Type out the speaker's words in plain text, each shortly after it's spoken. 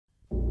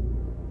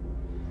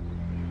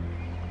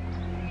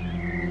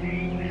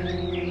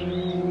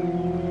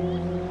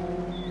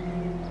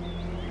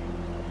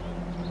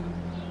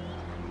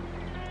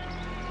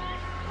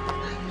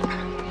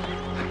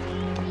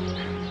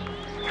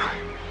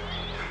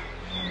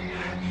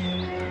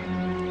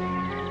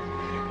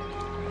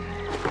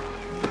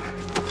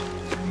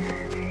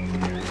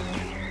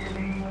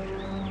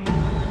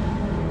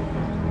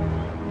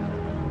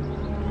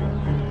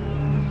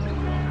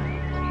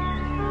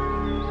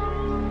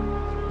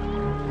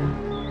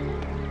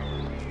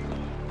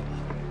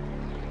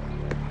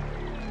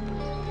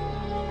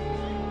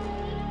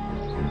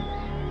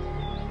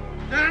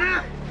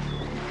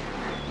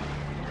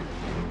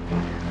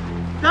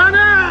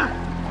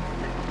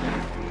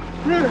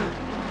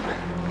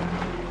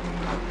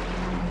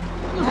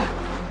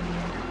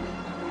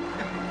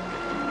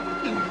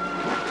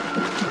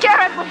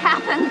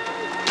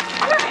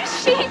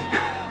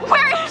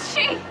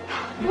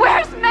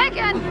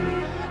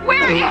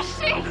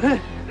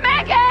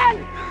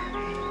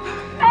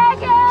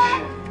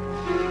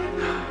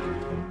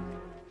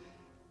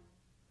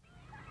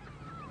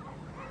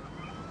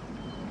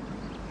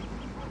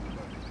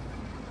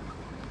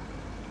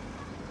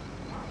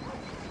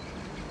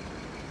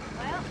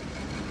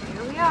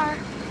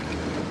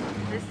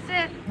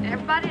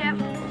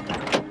everybody.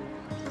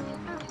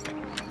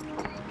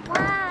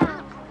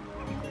 Wow.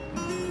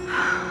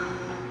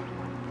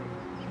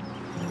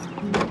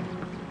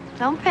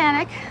 Don't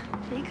panic.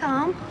 Be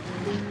calm.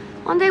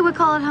 One day we'll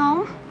call it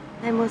home.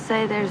 Then we'll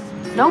say there's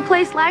no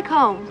place like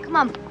home. Come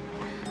on.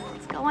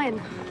 Let's go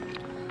in.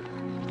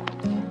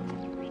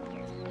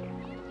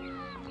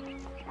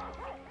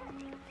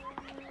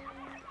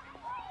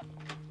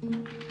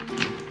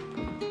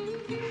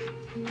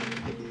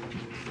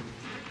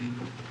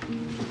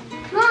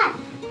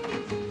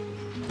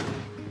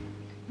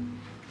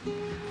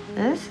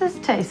 This is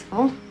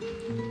tasteful.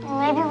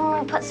 Maybe when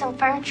we put some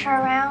furniture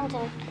around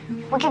and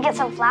we could get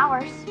some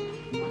flowers.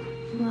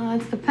 No,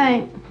 it's the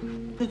paint.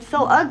 It's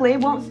so ugly, it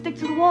won't stick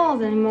to the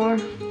walls anymore.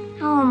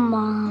 Oh,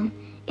 Mom.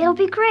 It'll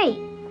be great.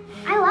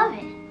 I love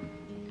it.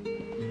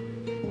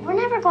 We're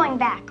never going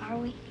back, are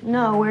we?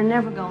 No, we're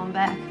never going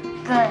back.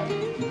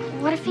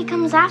 Good. What if he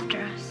comes after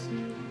us?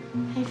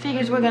 He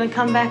figures we're gonna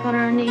come back on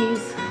our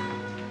knees.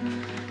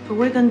 But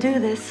we're gonna do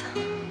this.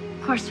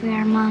 Of course we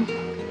are, Mom.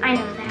 I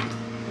know that.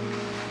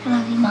 I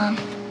love you, Mom.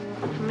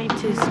 Me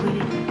too,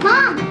 sweetie.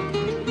 Mom!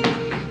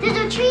 There's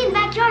a tree in the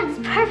backyard that's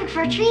perfect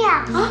for a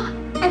treehouse.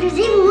 And there's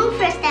even room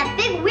for us to have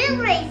big wheel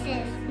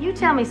races. You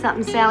tell me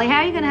something, Sally.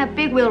 How are you gonna have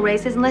big wheel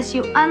races unless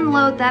you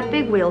unload that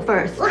big wheel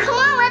first? Well, come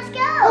on, let's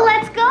go.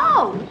 Let's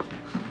go!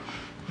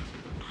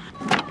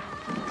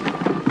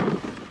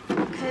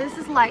 Okay, this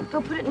is light.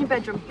 Go put it in your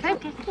bedroom, okay?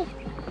 Okay, cool.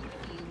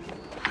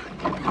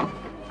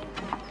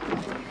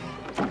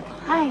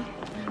 Hi.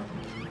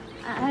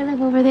 I live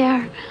over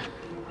there.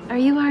 Are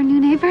you our new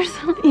neighbors?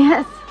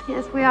 Yes,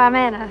 we are. I'm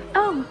Anna.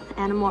 Oh.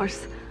 Anna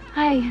Morse.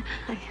 Hi.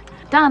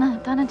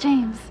 Donna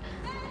James.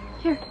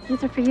 Here,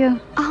 these are for you.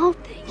 Oh,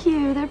 thank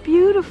you. They're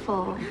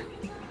beautiful.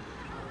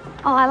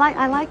 Oh, I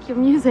like your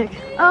music.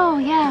 Oh,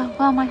 yeah.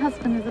 Well, my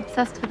husband is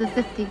obsessed with the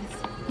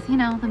 50s. You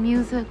know, the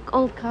music,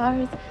 old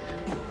cars.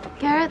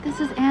 Garrett, this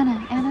is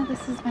Anna. Anna,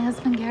 this is my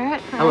husband, Garrett.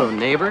 Hello,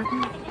 neighbor.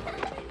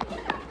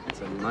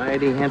 That's a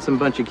mighty handsome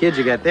bunch of kids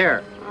you got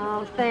there.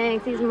 Oh,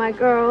 thanks. These are my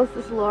girls.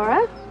 This is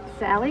Laura,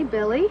 Sally,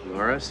 Billy.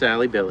 Laura,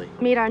 Sally, Billy.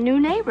 Meet our new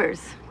neighbors,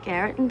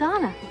 Garrett and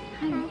Donna.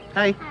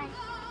 Hi.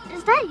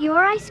 Is that your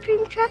ice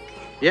cream truck?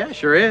 Yeah,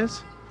 sure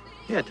is.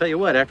 Yeah, tell you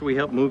what, after we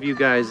help move you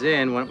guys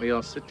in, why don't we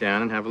all sit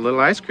down and have a little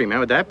ice cream? How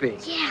would that be?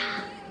 Yeah.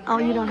 Oh,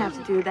 you don't have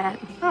to do that.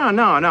 Oh,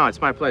 no,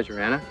 it's my pleasure,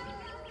 Anna.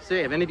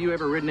 Say, have any of you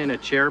ever ridden in a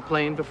chair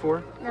plane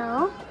before?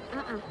 No.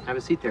 Have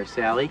a seat there,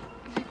 Sally.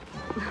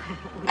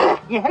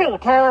 Yeah, hello,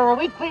 Tyler. Are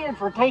we cleared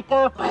for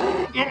takeoff?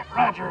 Yeah,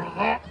 roger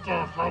that.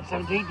 Flight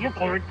 17, you're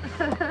cleared.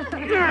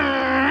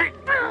 Hey,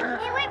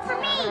 wait for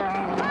me.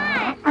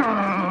 Come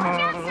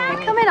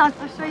on. Come in, I'll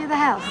show you the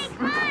house.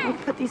 We'll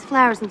put these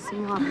flowers in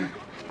some water.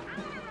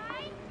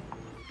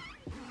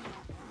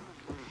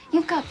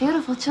 You've got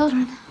beautiful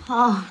children.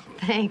 Oh,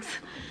 thanks.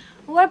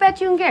 What about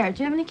you and Garrett?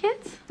 Do you have any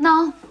kids?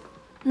 No,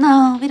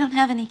 we don't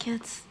have any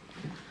kids.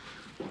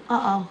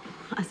 Uh-oh.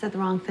 I said the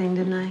wrong thing,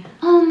 didn't I?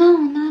 Oh, no,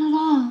 not at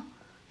all.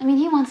 I mean,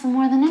 he wants them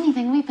more than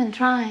anything. We've been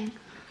trying.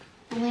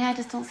 Only I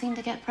just don't seem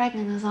to get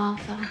pregnant is all,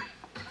 so...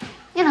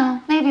 You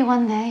know, maybe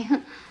one day.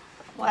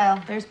 Well,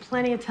 there's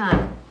plenty of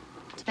time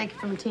to take it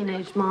from a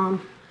teenage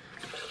mom.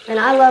 And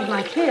I love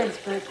my kids,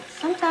 but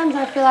sometimes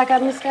I feel like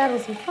I've missed out on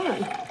some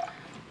fun.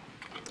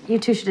 You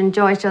two should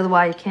enjoy each other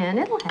while you can.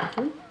 It'll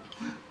happen.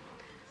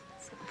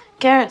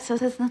 Garrett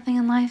says nothing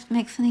in life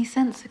makes any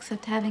sense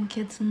except having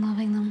kids and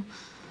loving them.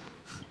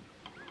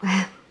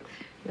 Well,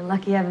 you're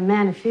lucky you have a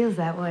man who feels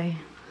that way.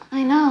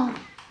 I know.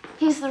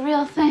 He's the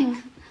real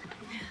thing.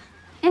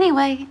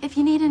 Anyway, if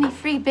you need any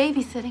free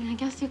babysitting, I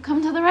guess you've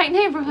come to the right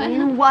neighborhood.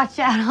 You watch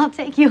out. I'll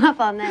take you up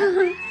on that.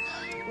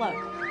 Look.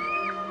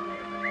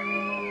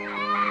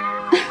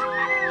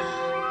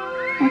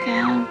 Look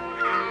at him.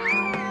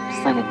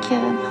 Just like a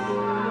kid.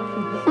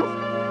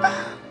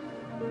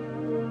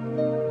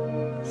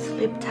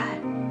 Sleep tight.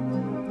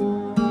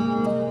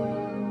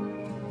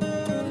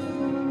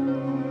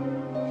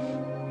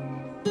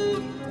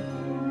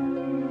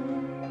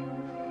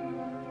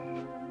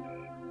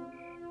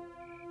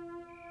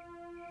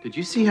 Did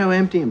you see how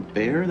empty and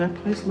bare that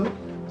place looked?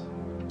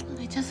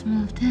 They just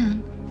moved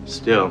in.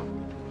 Still,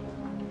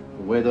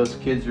 the way those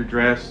kids are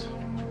dressed,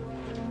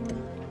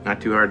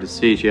 not too hard to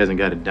see she hasn't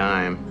got a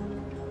dime.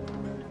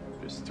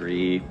 Just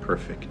 3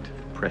 perfect,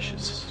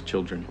 precious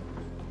children.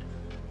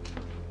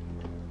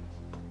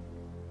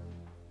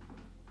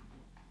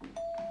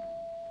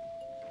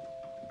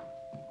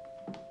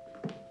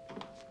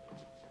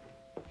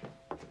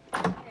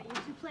 Okay, you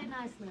two play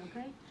nicely,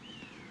 okay?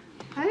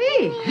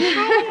 Hey.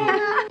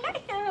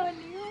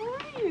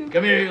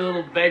 Come here, you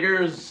little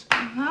beggars.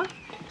 Uh-huh.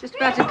 Just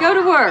about to go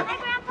to work. Hi,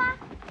 Grandpa.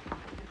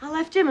 I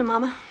left Jim and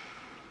Mama.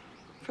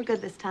 For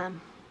good this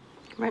time.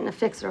 I'm renting a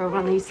fixer over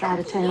on the east side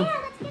of town.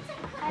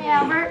 Hi,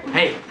 Albert.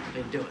 Hey, how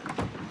you doing?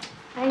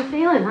 How you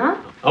feeling, huh?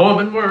 Oh, I've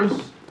been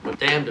worse. But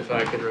damned if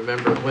I can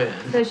remember when.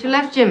 So she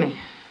left Jimmy.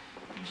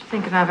 What you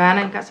thinking of,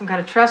 Anna? You got some kind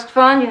of trust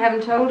fund you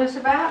haven't told us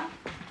about?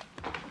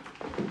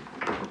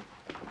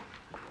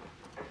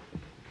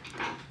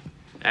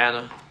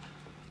 Anna.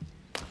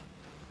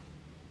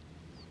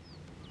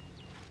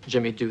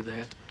 Jimmy do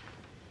that?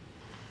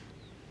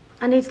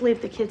 I need to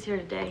leave the kids here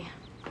today.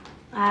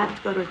 I have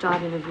to go to a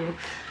job interview.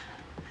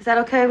 Is that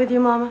okay with you,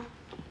 Mama?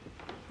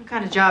 What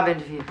kind of job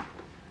interview?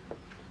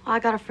 I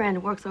got a friend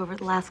who works over at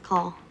the Last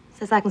Call.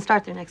 Says I can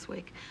start there next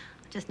week.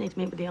 I just need to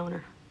meet with the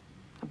owner.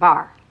 A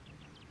bar.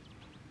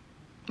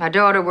 My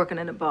daughter working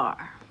in a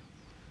bar.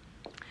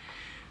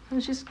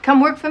 Well, just come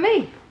work for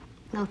me.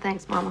 No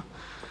thanks, Mama.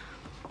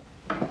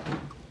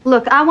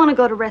 Look, I want to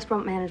go to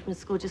restaurant management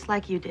school just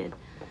like you did.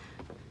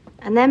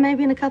 And then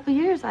maybe in a couple of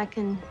years I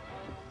can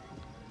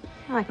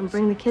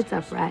bring the kids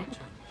up right.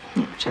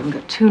 Yeah, but you haven't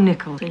got 2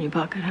 nickels in your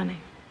pocket, honey.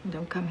 And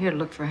don't come here to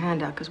look for a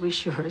handout, because we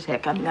sure as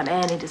heck haven't got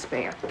any to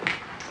spare.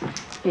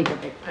 Speak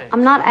of it.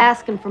 I'm not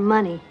asking for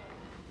money.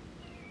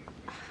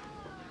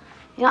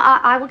 You know,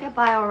 I will get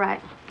by all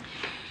right.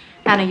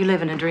 Anna, you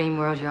live in a dream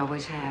world, you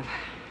always have.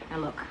 Now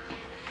look,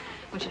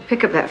 I want you to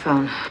pick up that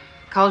phone,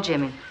 call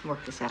Jimmy, and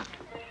work this out.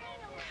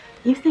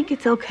 You think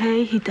it's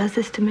okay he does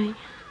this to me?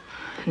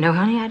 No,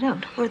 honey, I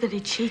don't. Or that he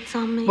cheats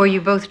on me? Were you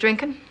both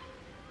drinking?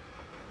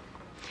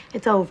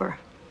 It's over.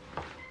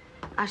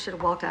 I should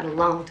have walked out a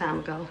long time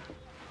ago.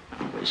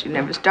 I wish you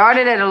never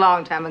started it a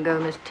long time ago,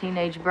 Miss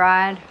Teenage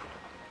Bride.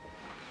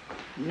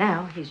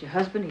 Now, he's your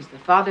husband, he's the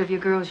father of your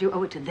girls. You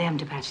owe it to them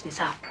to patch this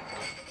up.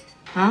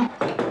 Huh?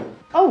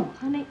 Oh,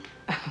 honey.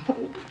 Oh,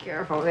 be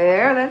careful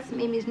there. That's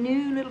Mimi's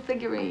new little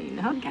figurine.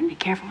 Huh? Gotta be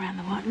careful around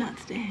the whatnot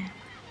stand.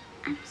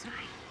 I'm sorry.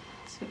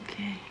 It's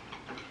okay.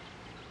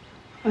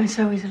 Oh, it's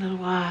always a little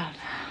wild.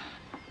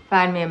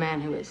 Find me a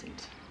man who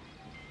isn't.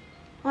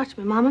 Watch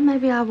me, Mama.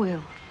 Maybe I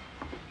will.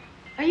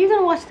 Are you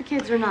gonna watch the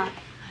kids or not?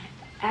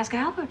 Ask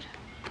Albert.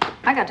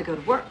 I got to go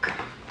to work.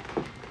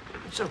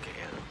 It's okay,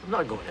 Anna. I'm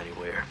not going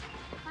anywhere.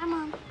 Bye,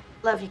 Mom.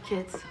 Love you,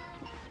 kids.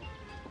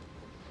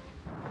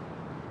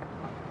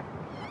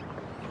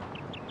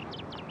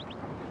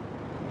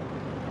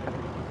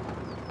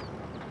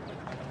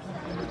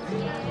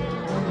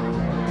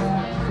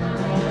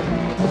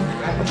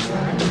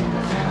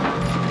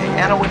 Hey,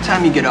 Anna, what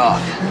time you get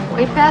off?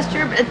 Way past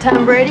your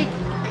bedtime, Brady.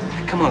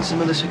 Come on,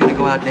 some of us are gonna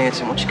go out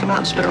dancing. Why don't you come out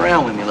and spin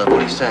around with me, love? What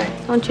do you say?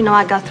 Don't you know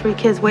I got 3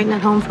 kids waiting at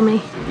home for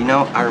me? You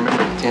know, I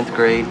remember in 10th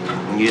grade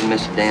when you didn't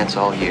miss a dance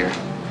all year.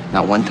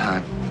 Not one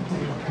time.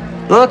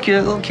 Look,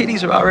 your little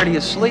kitties are already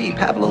asleep.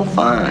 Have a little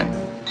fun.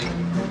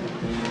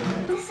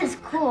 This is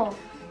cool.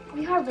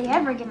 We hardly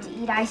ever get to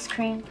eat ice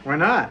cream. Why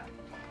not?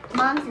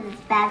 Mom says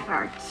it's bad for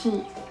our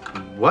teeth.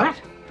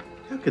 What?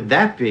 How could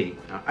that be?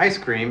 Now, ice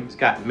cream's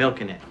got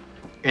milk in it.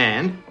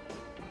 And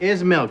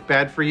is milk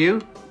bad for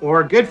you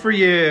or good for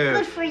you?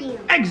 Good for you.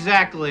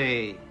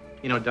 Exactly.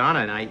 You know, Donna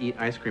and I eat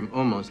ice cream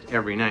almost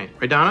every night.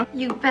 Right, Donna?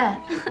 You bet.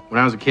 When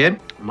I was a kid,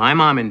 my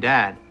mom and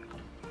dad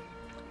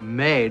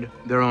made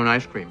their own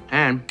ice cream.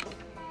 And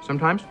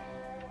sometimes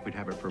we'd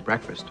have it for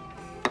breakfast.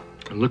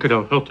 And look at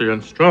how healthy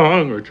and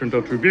strong I turned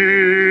out to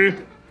be.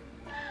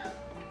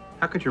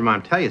 How could your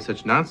mom tell you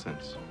such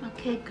nonsense?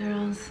 Okay,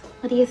 girls.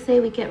 What do you say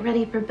we get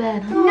ready for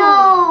bed, huh?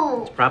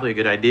 No. It's probably a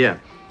good idea.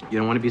 You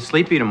don't want to be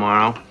sleepy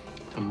tomorrow.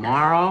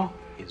 Tomorrow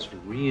is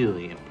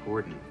really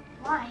important.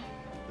 Why?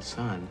 The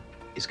sun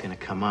is going to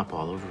come up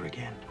all over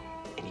again.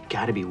 And you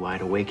got to be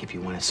wide awake if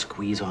you want to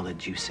squeeze all the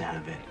juice out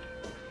of it.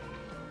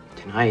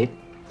 Tonight,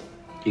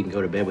 you can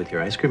go to bed with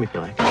your ice cream if you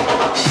like.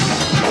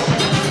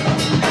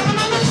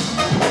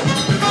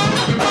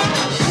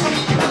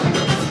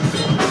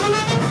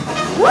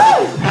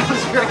 Woo! That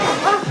was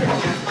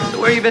great. So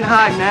where you been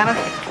hiding, Anna?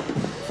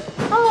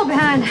 Oh,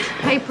 behind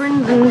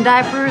aprons and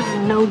diapers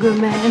and no good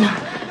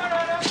man.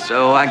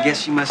 So I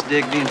guess you must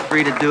dig being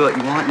free to do what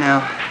you want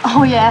now.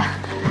 Oh, yeah.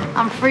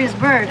 I'm free as a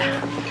bird.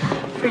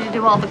 Free to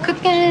do all the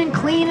cooking,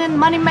 cleaning,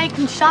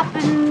 money-making,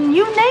 shopping,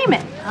 you name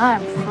it.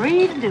 I'm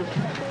free to do it.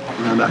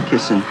 How about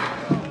kissing?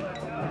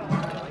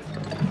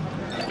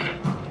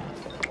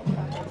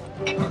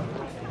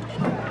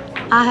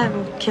 I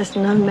haven't kissed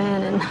no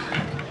man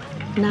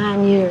in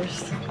 9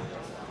 years.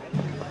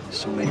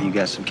 So maybe you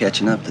got some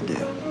catching up to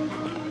do.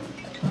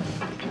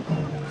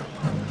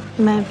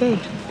 Maybe.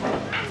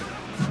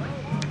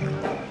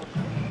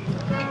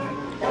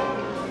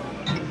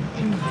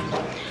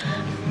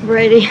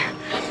 Brady,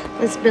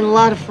 it's been a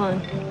lot of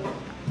fun,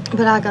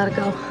 but I gotta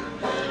go.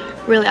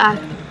 Really, I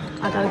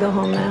gotta go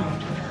home now.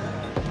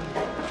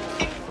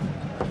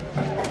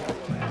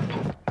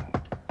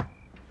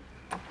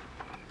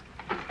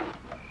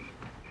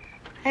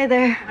 Hey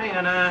there. Hi,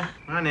 Anna.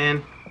 Come on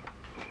in.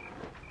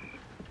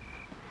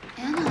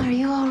 Anna, are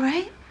you all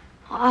right?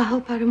 I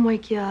hope I didn't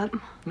wake you up.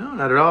 No,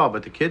 not at all,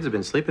 but the kids have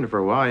been sleeping for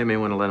a while. You may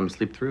want to let them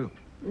sleep through.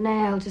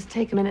 Nah, it'll just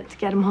take a minute to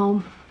get them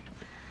home.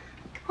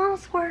 Come on,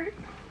 Squirt.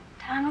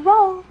 Time to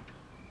roll.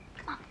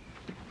 Come on.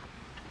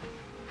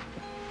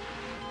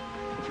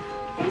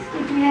 Hey,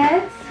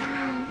 sleepyheads.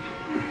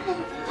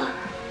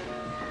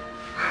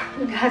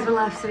 You guys are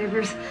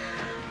lifesavers.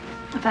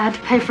 If I had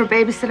to pay for a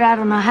babysitter, I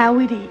don't know how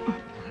we'd eat.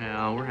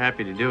 Well, we're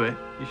happy to do it.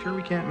 You sure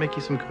we can't make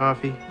you some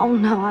coffee? Oh,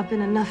 no, I've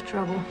been in enough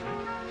trouble.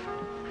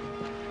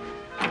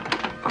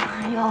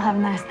 You all have a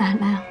nice night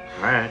now.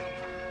 All right.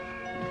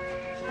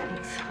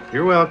 Thanks.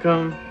 You're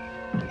welcome.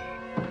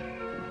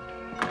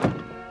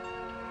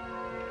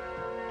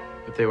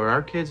 they were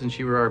our kids and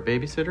she were our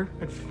babysitter,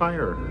 I'd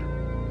fire her.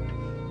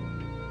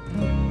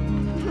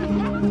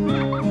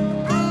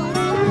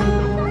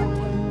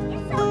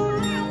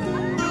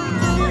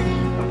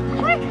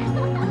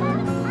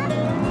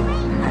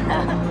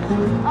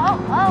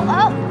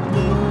 Oh.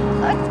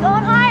 It's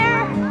going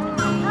higher.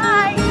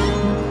 Hi.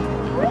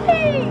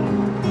 Whee!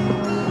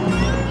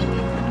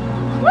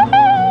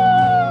 Woohoo!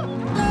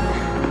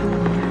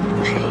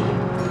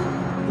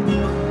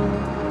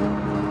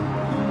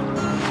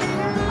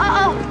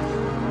 Uh-oh.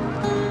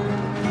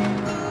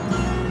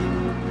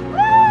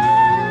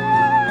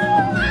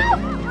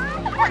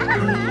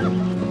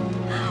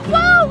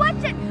 Whoa,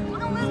 watch it. We're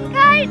gonna lose the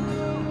kite.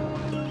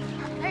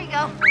 There you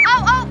go.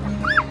 Oh.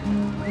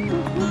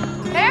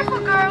 Careful,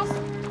 girls.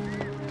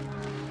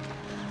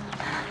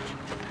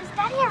 Is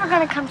Daddy ever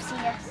gonna come see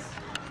us?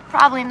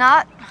 Probably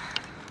not.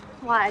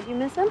 Why, do you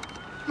miss him?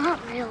 Not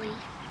really.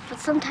 But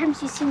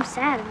sometimes you seem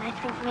sad, and I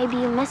think maybe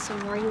you miss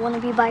him or you want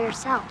to be by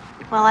yourself.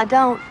 Well, I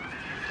don't.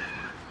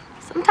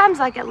 Sometimes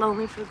I get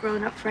lonely for a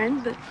grown-up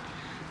friend, but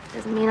it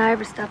doesn't mean I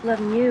ever stop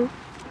loving you.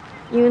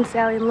 You and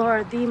Sally and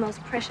Laura are the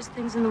most precious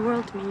things in the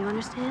world to me, you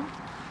understand?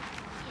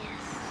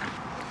 Yes.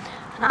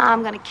 And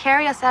I'm gonna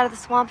carry us out of the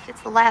swamp if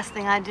it's the last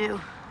thing I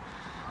do.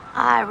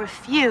 I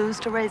refuse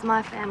to raise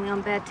my family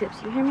on bad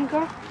tips. You hear me,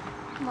 girl?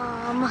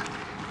 Mom,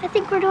 I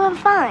think we're doing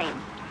fine.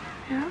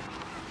 Yeah?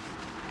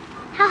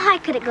 How high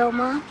could it go,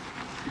 Mom?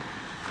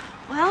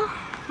 Well,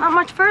 not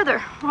much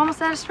further. We're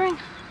almost out of string.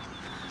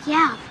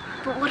 Yeah,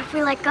 but what if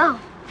we let go?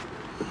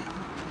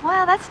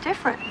 Well, that's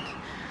different.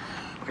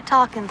 We're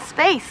talking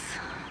space.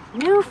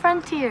 New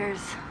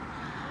frontiers.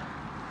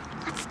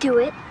 Let's do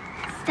it.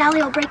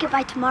 Sally will break it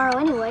by tomorrow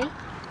anyway.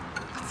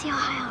 Let's see how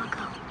high I'll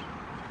go.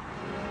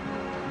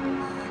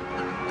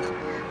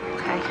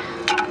 Okay.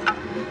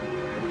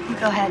 You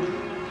go ahead.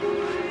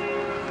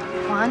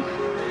 1, 2,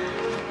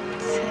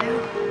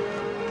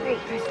 3.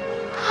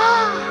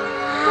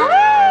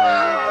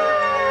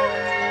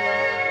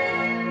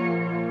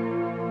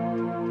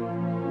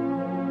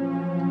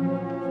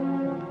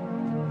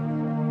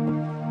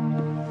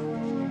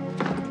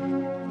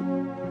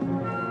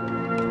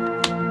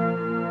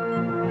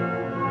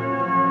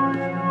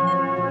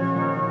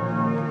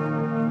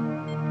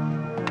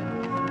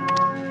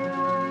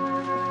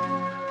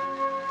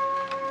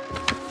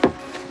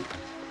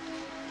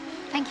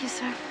 Thank you,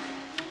 sir.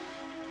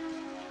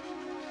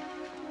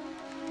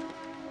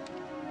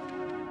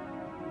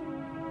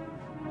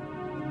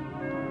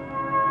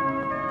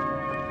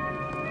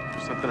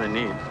 There's something I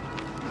need.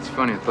 It's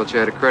funny, I thought you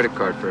had a credit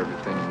card for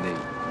everything you need.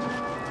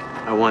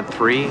 I want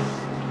 3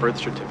 birth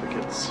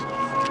certificates.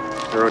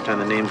 I wrote down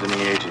the names and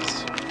the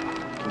ages.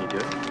 Can you do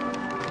it?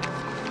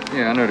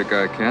 Yeah, I know the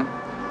guy can.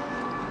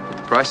 But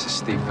the price is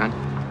steep, man.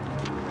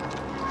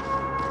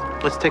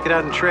 Let's take it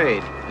out and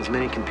trade. As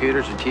many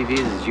computers or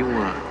TVs as you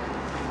want.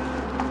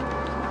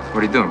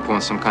 What are you doing,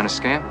 pulling some kind of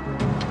scam?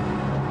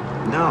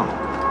 No.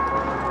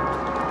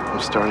 I'm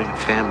starting a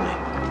family.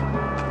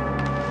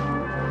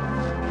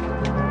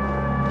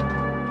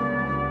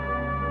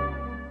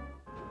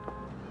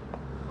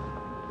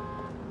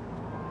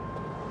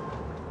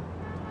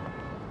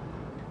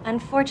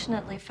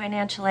 Unfortunately,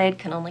 financial aid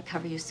can only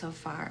cover you so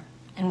far.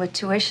 And with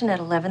tuition at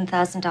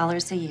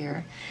 $11,000 a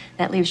year,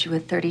 that leaves you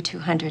with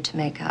 $3,200 to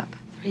make up.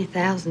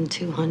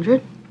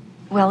 3,200?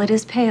 Well, it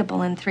is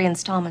payable in 3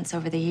 installments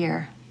over the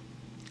year.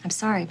 I'm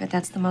sorry, but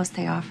that's the most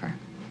they offer.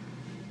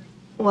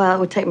 Well, it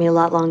would take me a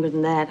lot longer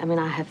than that. I mean,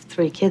 I have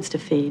 3 kids to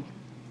feed.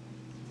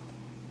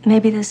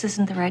 Maybe this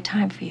isn't the right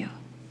time for you.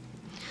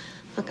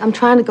 Look, I'm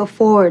trying to go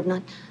forward,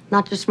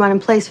 not just run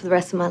in place for the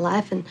rest of my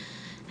life. And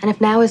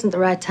if now isn't the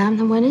right time,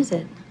 then when is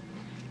it?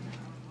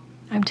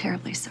 I'm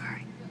terribly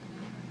sorry.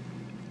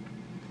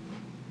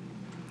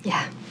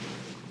 Yeah.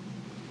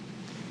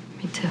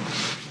 Me too.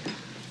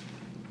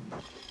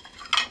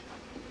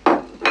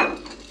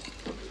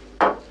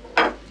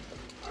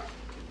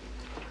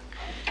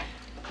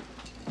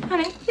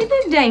 Honey, isn't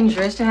it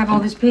dangerous to have all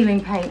this peeling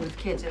paint with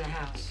kids in the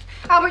house?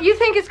 Albert, you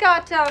think it's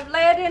got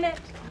lead in it?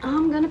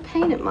 I'm gonna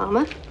paint it,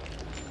 Mama.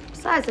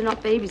 Besides, they're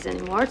not babies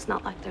anymore. It's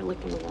not like they're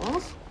licking the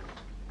walls.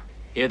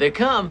 Here they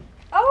come.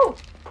 Oh!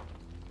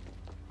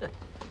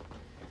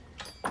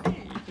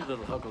 You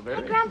little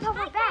Huckleberry. Grandpa,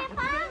 we're back.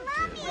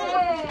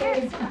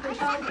 Hey.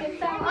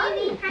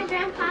 Hi,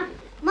 Grandpa.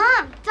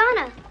 Mom,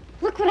 Donna,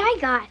 look what I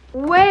got.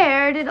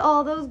 Where did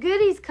all those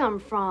goodies come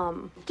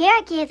from?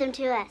 Garrett gave them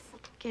to us.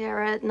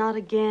 Garrett, not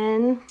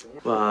again.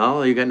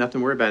 Well, you got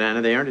nothing to worry about,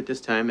 Anna. They earned it this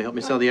time. They helped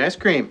me sell the ice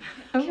cream.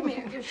 I'm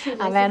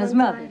Anna's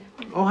mother.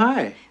 Oh,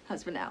 hi.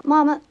 Husband out.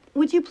 Mama,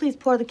 would you please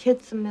pour the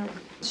kids some milk?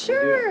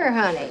 Sure,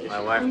 honey.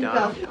 My wife, Go.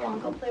 Donna. Go on,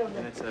 go play over And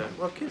there. it's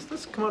well, kids,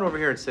 let's come on over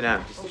here and sit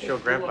down. Just to show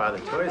Grandpa the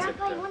toys that.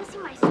 Grandpa, you want to see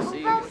my school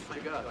bus?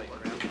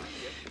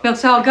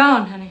 Milk's all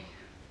gone, honey.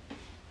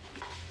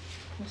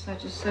 So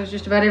is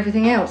just about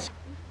everything else.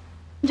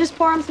 Just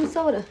pour them some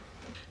soda.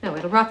 No,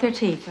 it'll rot their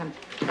teeth.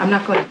 I'm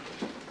not going to.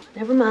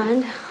 Never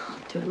mind. I'll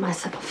do it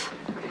myself.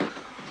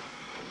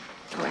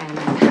 Oh,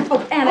 Anna.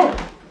 Oh, Anna.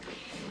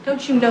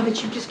 Don't you know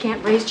that you just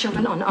can't raise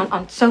children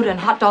on soda and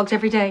hot dogs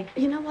every day?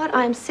 You know what?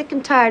 I'm sick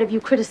and tired of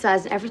you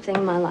criticizing everything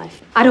in my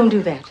life. I don't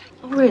do that.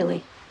 Oh,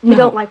 really? No. You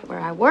don't like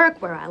where I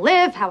work, where I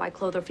live, how I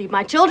clothe or feed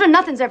my children.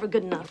 Nothing's ever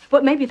good enough.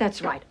 But maybe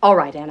that's right. All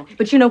right, Anna.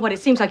 But you know what? It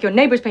seems like your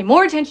neighbors pay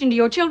more attention to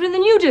your children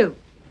than you do.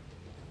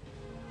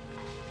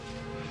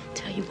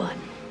 Tell you what,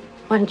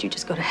 why don't you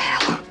just go to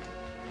hell?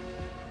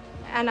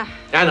 Anna.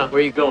 Anna,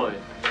 where are you going?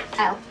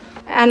 Hell.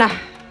 Anna.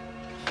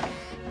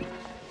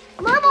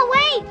 Mama,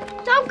 wait!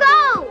 Don't go!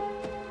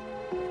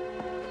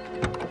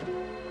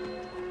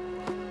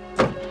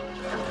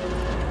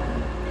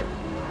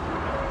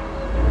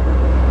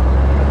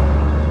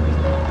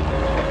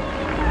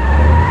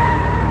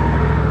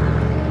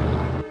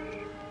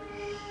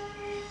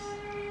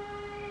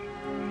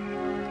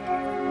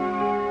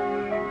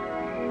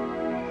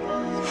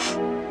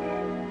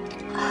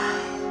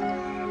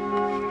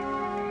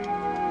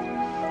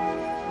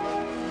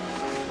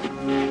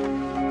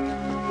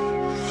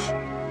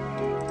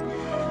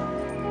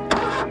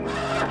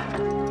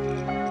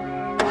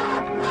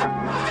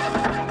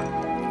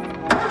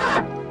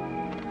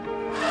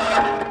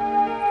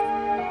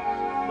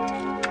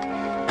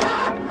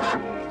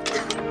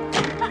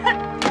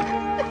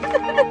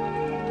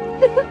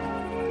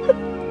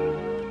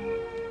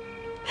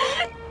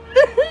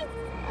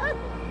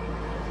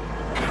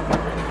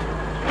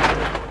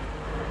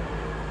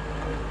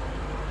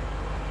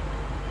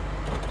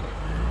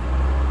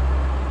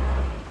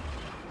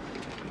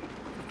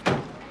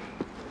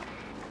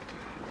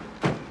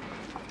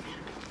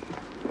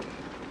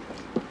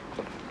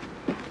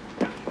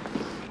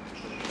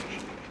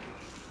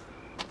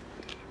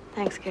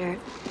 Thanks, Garrett.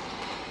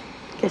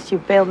 Guess you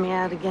bailed me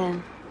out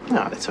again.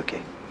 No, that's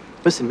okay.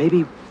 Listen,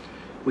 maybe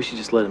we should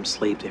just let them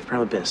sleep. They've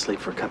probably been asleep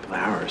for a couple of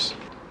hours.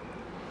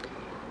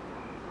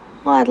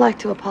 Well, I'd like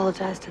to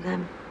apologize to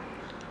them.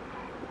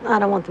 I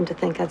don't want them to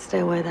think I'd stay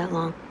away that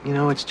long. You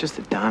know, it's just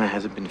that Donna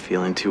hasn't been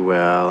feeling too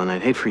well, and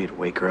I'd hate for you to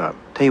wake her up.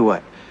 Tell you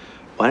what,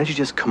 why don't you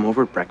just come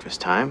over at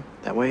breakfast time?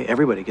 That way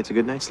everybody gets a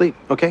good night's sleep,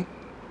 okay?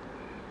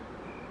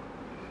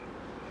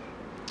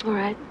 All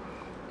right.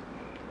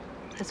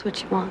 That's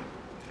what you want.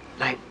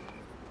 Night.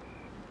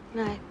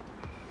 Night.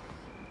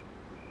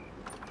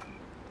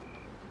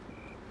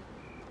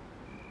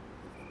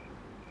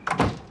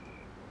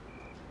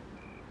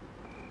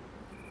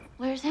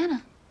 Where's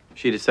Anna?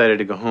 She decided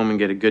to go home and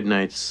get a good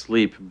night's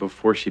sleep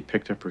before she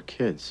picked up her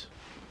kids.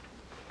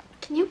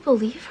 Can you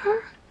believe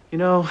her? You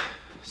know,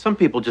 some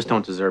people just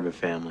don't deserve a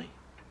family.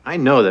 I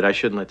know that I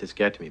shouldn't let this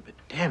get to me, but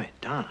damn it,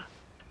 Donna.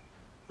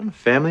 I'm a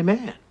family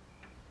man.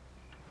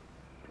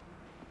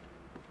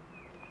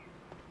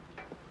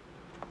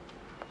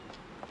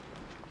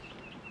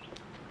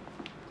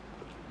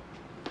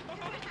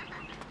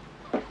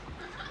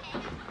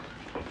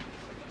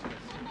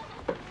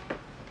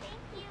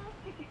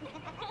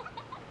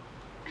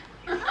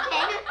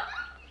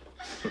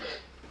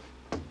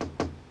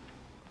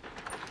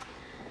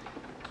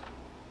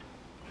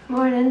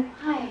 Morning.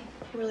 Hi.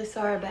 I'm really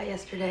sorry about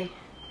yesterday.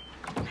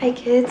 Hey,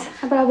 kids.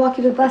 How about I walk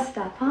you to the bus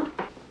stop, huh?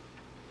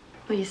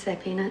 What do you say,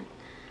 Peanut?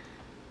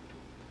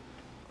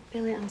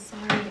 Billy, I'm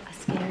sorry I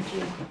scared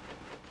you.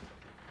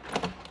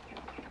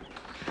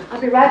 I'll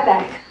be right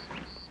back.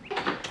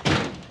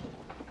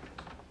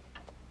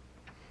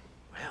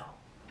 Well.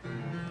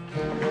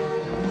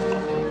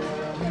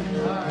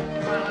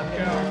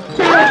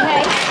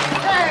 Okay.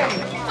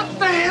 What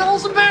the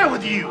hell's the matter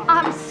with you?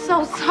 I'm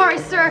so sorry,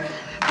 sir.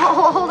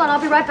 Hold on.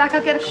 I'll be right back.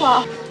 I'll get a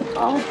cloth.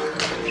 Oh.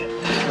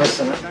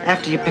 Listen,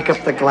 after you pick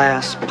up the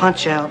glass,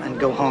 punch out and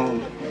go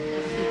home.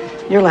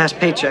 Your last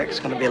paycheck's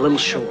gonna be a little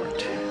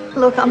short.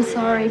 Look, I'm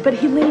sorry, but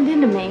he leaned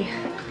into me.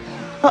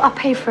 Well, I'll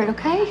pay for it,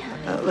 okay?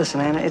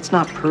 Listen, Anna, it's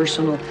not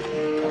personal.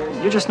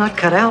 You're just not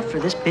cut out for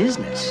this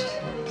business.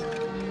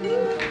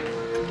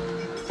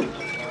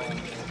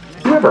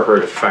 You ever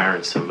heard of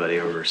firing somebody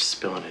over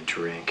spilling a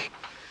drink?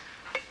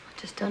 I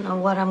just don't know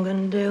what I'm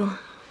gonna do.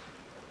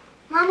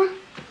 Mama,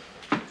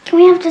 can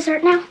we have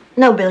dessert now?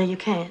 No, Billy, you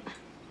can't.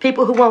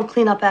 People who won't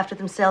clean up after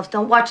themselves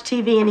don't watch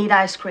TV and eat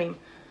ice cream.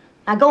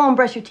 Now go on,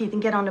 brush your teeth,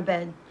 and get on to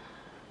bed.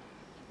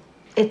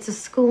 It's a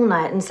school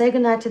night, and say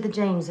goodnight to the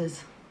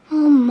Jameses.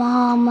 Oh,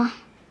 Mama.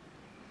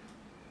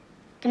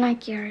 Good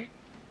night, Garrett.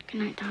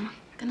 Good night, Donna.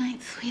 Good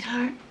night,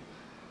 sweetheart.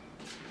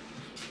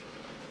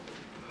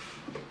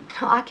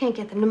 No, I can't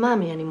get them to mind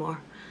me anymore.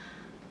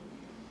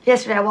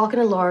 Yesterday, I walk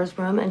into Laura's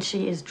room, and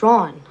she is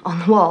drawn on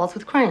the walls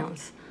with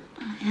crayons.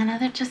 Oh, Anna,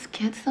 they're just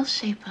kids. They'll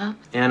shape up.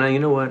 Anna, you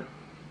know what?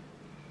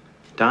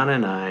 Donna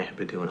and I have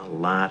been doing a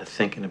lot of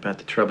thinking about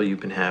the trouble you've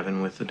been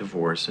having with the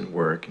divorce and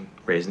work and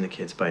raising the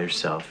kids by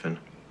yourself, and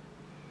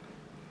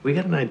we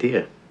got an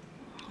idea.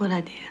 What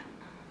idea?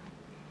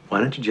 Why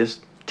don't you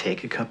just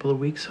take a couple of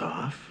weeks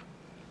off,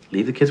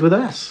 leave the kids with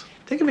us,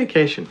 take a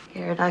vacation?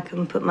 Garrett, I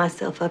couldn't put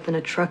myself up in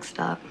a truck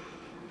stop.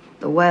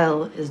 The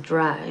well is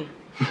dry.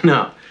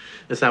 No,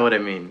 that's not what I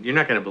mean. You're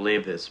not going to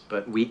believe this,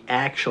 but we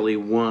actually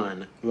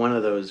won one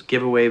of those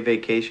giveaway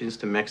vacations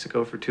to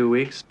Mexico for 2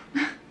 weeks.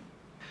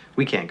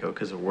 We can't go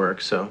because of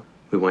work, so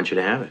we want you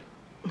to have it.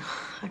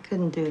 I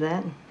couldn't do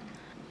that.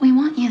 We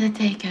want you to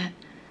take it.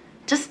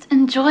 Just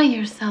enjoy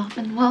yourself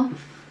and, well,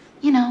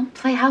 you know,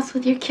 play house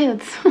with your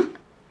kids.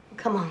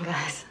 Come on,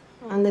 guys.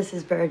 And this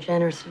is very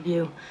generous of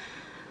you.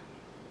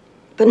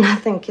 But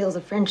nothing kills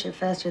a friendship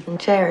faster than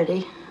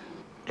charity.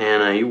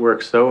 Anna, you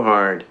work so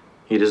hard.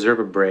 You deserve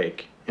a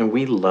break. And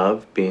we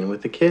love being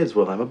with the kids.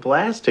 We'll have a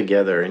blast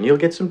together, and you'll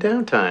get some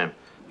downtime.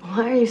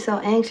 Why are you so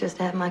anxious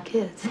to have my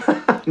kids?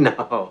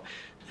 No,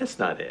 that's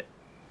not it.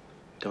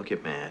 Don't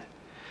get mad.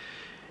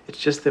 It's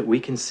just that we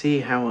can see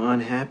how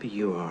unhappy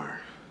you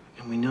are.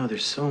 And we know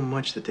there's so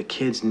much that the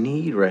kids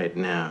need right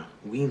now.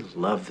 We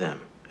love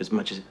them as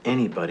much as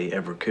anybody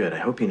ever could. I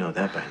hope you know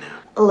that by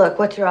now. Look,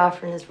 what you're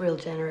offering is real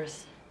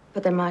generous.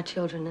 But they're my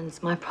children, and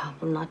it's my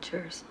problem, not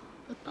yours.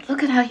 But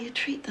look at how you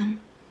treat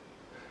them.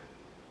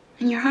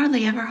 And you're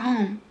hardly ever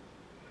home.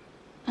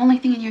 The only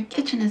thing in your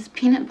kitchen is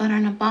peanut butter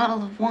and a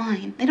bottle of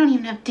wine. They don't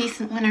even have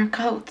decent winter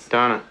coats.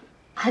 Donna.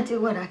 I do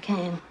what I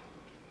can.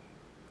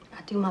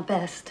 I do my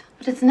best.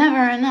 But it's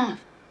never enough.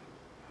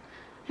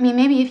 I mean,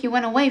 maybe if you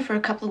went away for a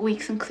couple of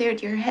weeks and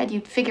cleared your head,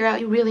 you'd figure out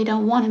you really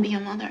don't want to be a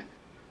mother.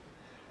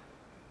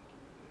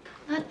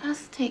 Let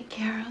us take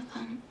care of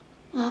them.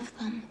 Love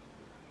them.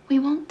 We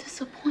won't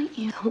disappoint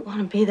you. I don't want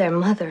to be their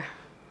mother.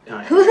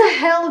 Who the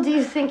hell do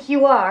you think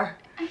you are?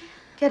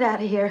 Get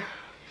out of here.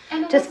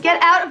 Just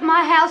get out of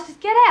my house. Just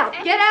get out.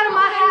 Get out of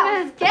my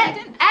house.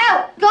 Get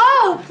out.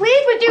 Go.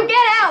 Please, would you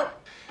get out?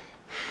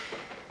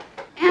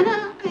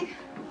 Anna,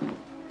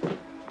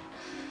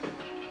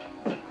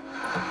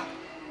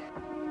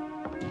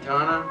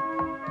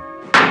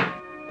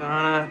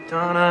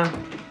 Donna.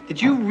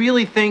 Did you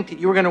really think that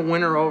you were going to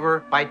win her over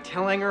by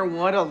telling her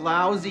what a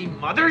lousy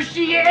mother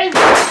she is?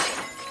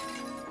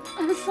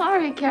 I'm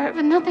sorry, Garrett,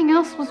 but nothing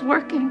else was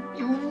working.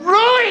 You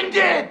ruined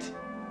it!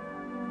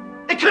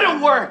 It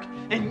couldn't work,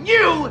 and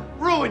you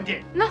ruined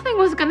it. Nothing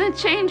was gonna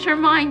change her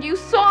mind. You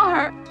saw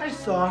her. I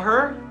saw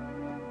her.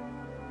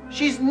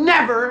 She's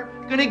never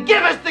gonna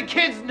give us the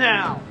kids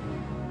now.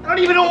 I don't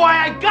even know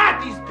why I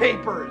got these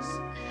papers.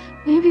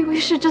 Maybe we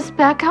should just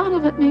back out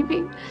of it.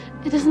 Maybe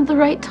it isn't the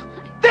right time.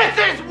 This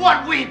is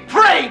what we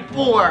prayed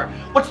for.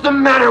 What's the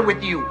matter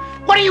with you?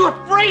 What are you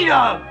afraid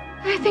of?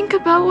 I think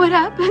about what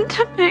happened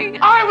to me.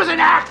 I was an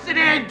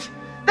accident.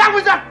 That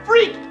was a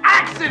freak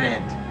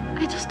accident.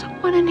 I just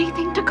don't want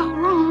anything to go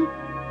wrong.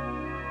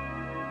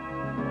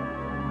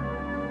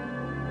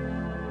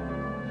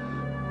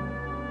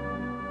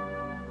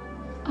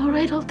 All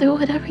right, I'll do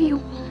whatever you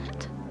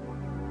want.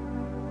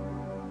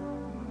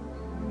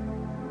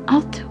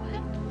 I'll do it.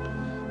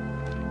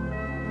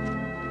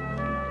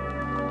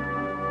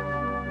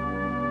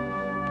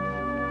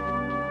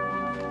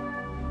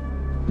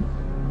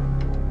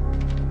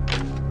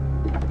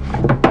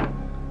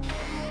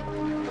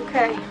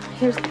 Okay,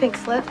 here's the pink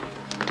slip.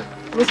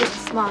 This is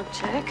the smog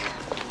check.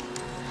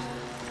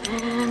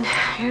 And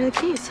here are the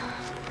keys.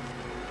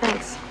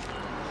 Thanks.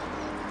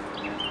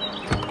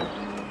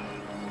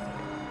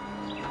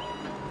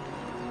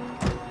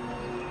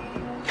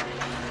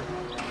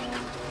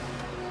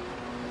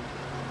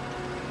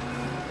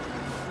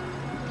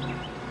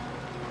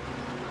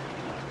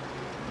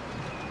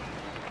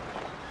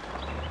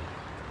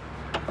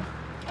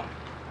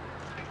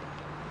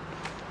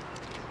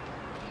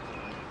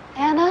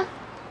 Anna?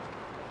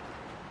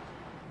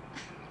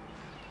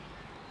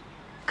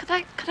 Could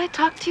I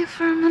talk to you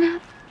for a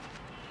minute?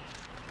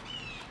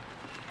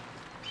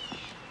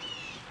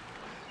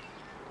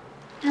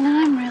 Anna,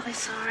 I'm really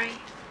sorry.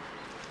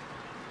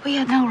 We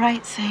had no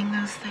right saying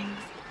those things.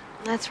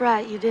 That's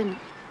right, you didn't.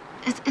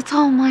 It's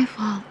all my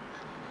fault.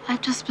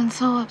 I've just been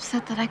so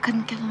upset that I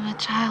couldn't give him a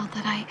child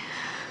that I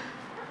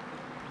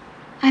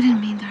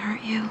didn't mean to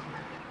hurt you.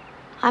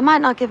 I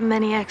might not give them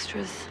any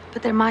extras,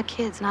 but they're my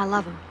kids and I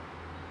love them.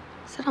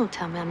 So don't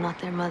tell me I'm not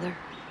their mother.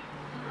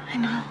 I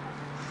know.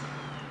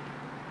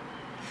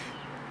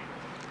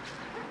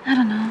 I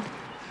don't know.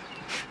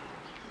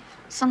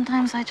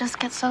 Sometimes I just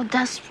get so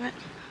desperate.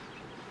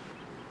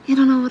 You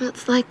don't know what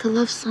it's like to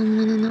love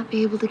someone and not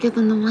be able to give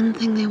them the one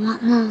thing they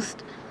want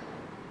most.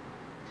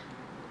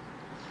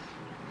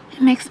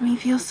 It makes me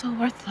feel so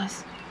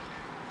worthless.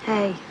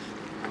 Hey.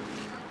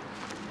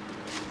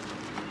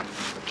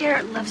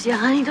 Garrett loves you,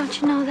 honey.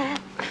 Don't you know that?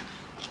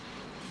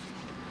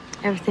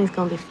 Everything's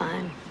gonna be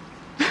fine.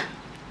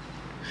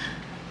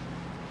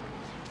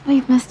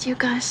 We've missed you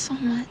guys so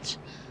much.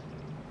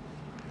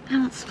 I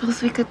don't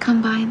suppose we could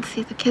come by and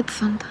see the kids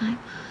sometime.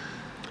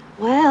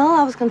 Well,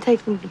 I was gonna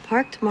take them to the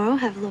park tomorrow,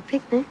 have a little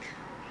picnic.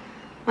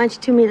 Why don't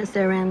you two meet us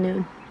there around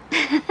noon?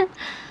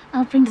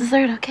 I'll bring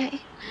dessert,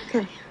 okay?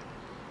 Okay.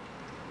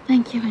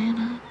 Thank you,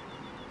 Anna.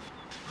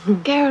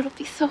 Garrett will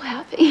be so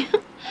happy.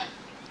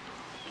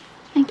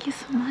 Thank you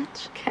so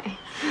much. Okay.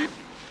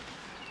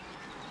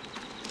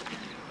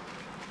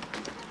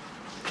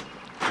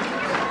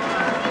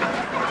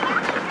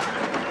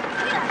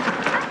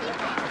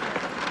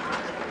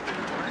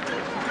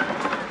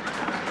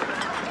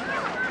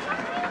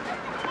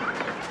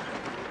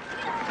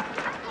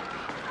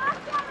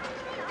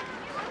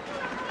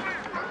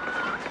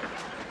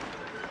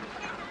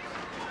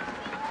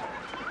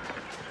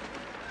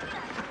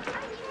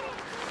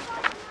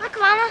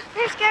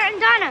 There's Garrett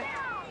and Donna.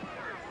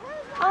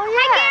 Oh,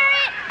 Hi,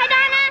 Garrett. Hi,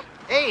 Donna.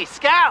 Hey,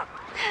 Scout!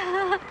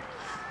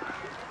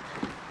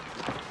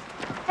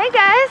 Hey,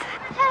 guys.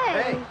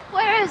 Hey.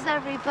 Where is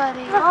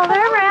everybody? Oh,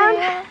 they're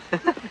around.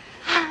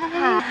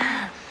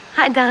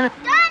 Hi, Donna.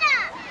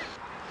 Donna!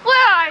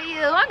 Where are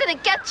you? I'm gonna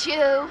get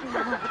you.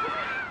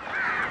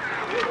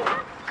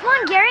 Come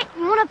on, Garrett.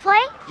 You wanna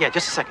play? Yeah,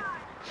 just a second.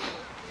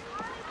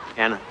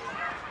 Anna,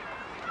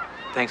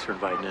 thanks for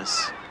inviting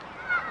us.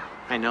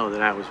 I know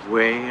that I was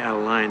way out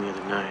of line the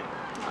other night.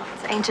 Well,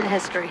 it's ancient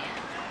history.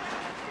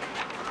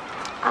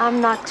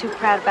 I'm not too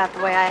proud about the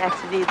way I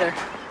acted either.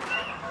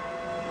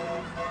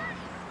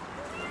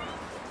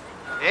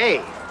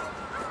 Hey,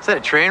 is that a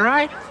train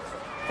ride?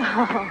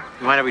 Oh.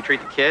 You mind if we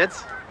treat the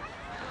kids?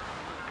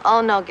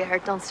 Oh, no,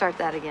 Garrett. Don't start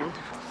that again.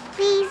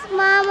 Please,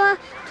 Mama.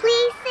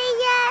 Please say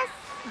yes.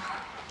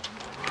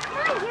 Come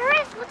on,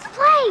 Garrett. Let's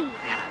play.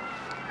 Anna,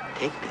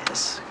 take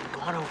this. Go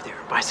on over there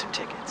and buy some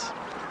tickets.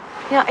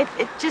 You know, it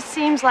just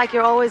seems like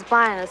you're always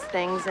buying us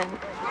things, and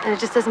it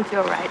just doesn't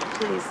feel right.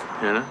 Please.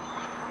 Anna,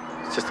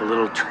 it's just a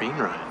little train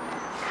ride.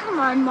 Come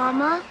on,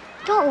 Mama.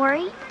 Don't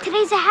worry.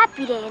 Today's a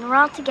happy day, and we're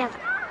all together.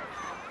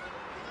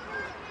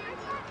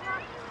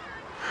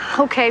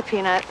 Okay,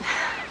 Peanut.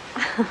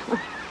 All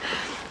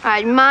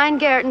right, mind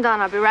Garrett and Don.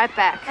 I'll be right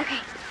back. Okay.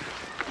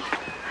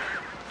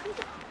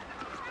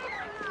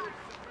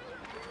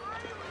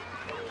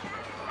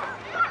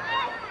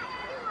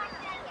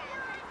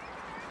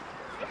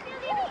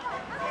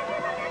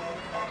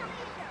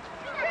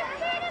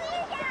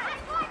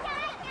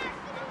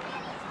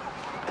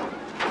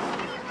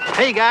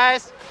 Hey,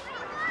 guys.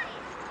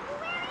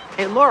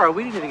 Hey, Laura,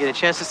 we didn't even get a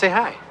chance to say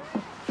hi.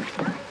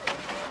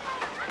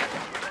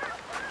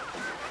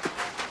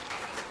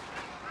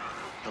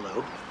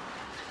 Hello.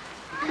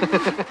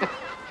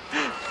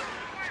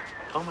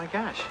 Oh, my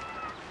gosh.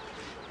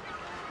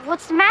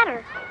 What's the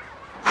matter?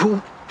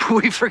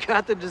 We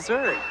forgot the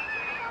dessert.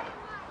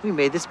 We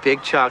made this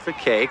big chocolate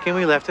cake, and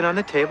we left it on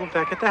the table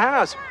back at the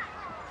house.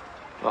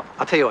 Well,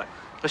 I'll tell you what.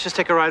 Let's just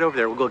take a ride over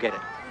there. We'll go get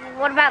it.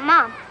 What about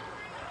Mom?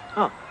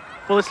 Oh,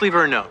 well, let's leave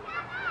her a note.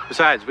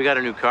 Besides, we got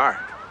a new car.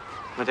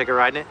 Want to take a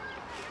ride in it?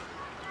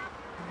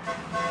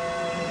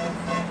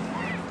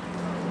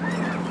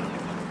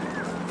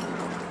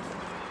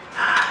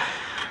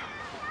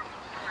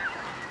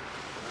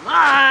 Come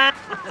on!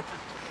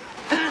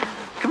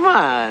 Come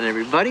on,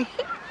 everybody.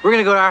 We're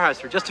gonna go to our house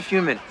for just a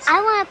few minutes. I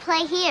want to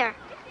play here.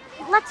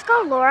 Let's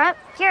go, Laura.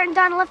 Garrett and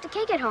Donna left the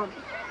cake at home.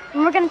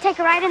 And we're going to take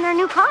a ride in their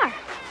new car.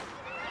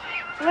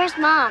 Where's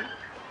Mom?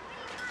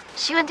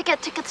 She went to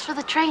get tickets for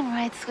the train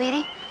ride,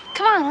 sweetie.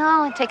 Come on, it'll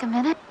only take a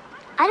minute.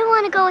 I don't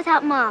want to go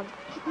without Mom.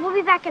 We'll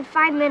be back in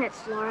 5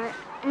 minutes, Laura.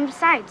 And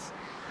besides,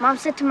 Mom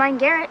said to mind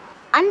Garrett.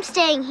 I'm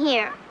staying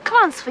here.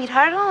 Come on,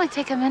 sweetheart, it'll only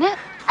take a minute.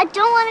 I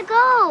don't want to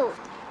go.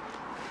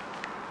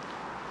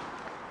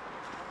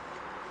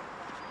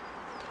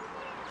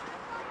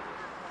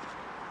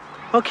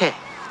 Okay.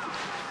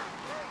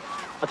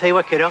 I'll tell you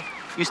what, kiddo.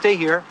 You stay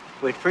here,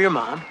 wait for your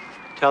mom.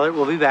 Tell her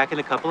we'll be back in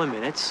a couple of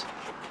minutes.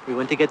 We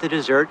went to get the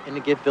dessert and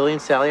to give Billy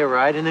and Sally a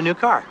ride in the new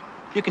car.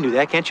 You can do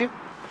that, can't you?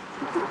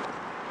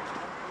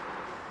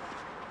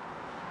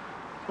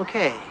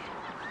 Okay.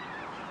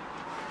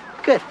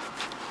 Good.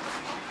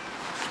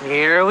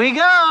 Here we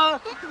go.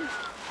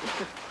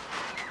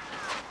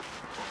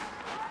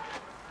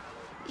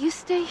 You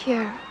stay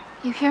here.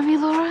 You hear me,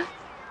 Laura?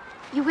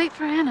 You wait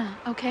for Anna,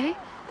 okay?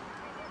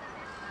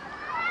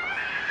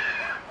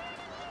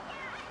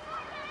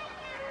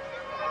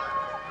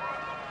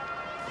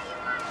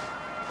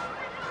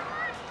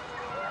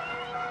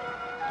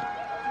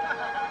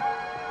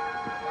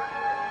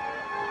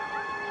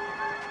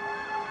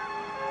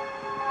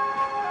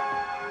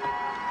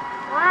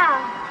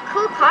 Wow,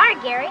 cool car,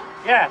 Gary.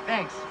 Yeah,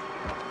 thanks.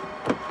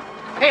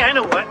 Hey, I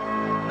know what.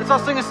 Let's all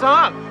sing a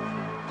song.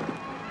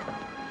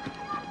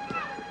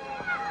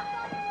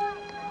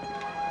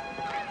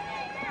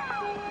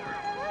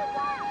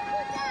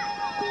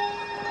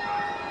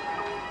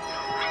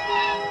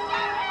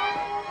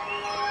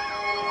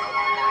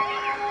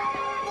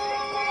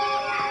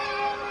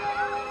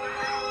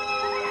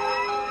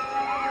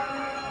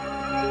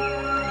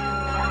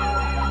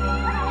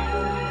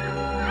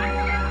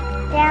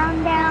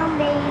 Down, down,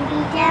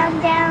 baby,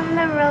 down, down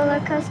the roller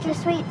coaster,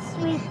 sweet,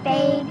 sweet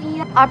baby.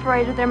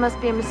 Operator, there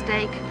must be a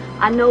mistake.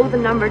 I know the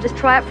number. Just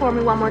try it for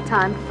me one more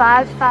time.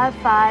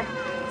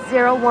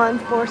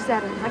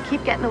 555-0147. I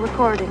keep getting the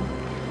recording.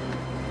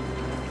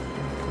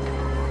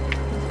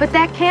 But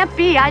that can't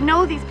be. I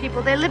know these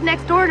people. They live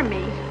next door to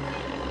me.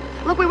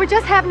 Look, we were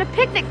just having a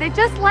picnic. They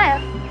just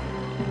left.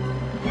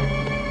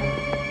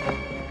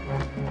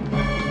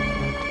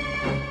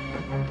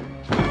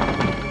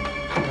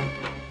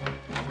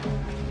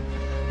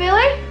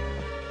 Billy?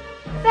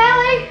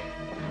 Sally?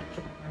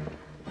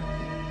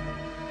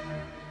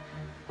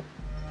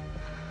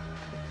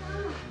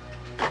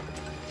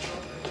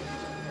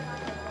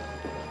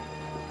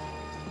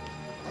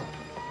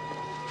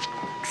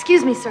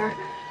 Excuse me, sir.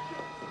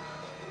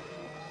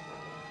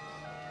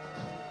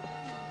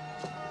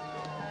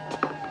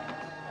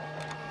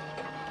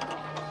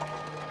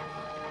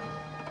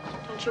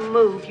 Don't you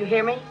move, you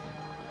hear me?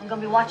 I'm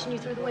gonna be watching you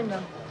through the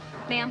window.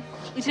 Ma'am,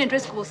 Lieutenant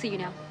Driscoll will see you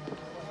now.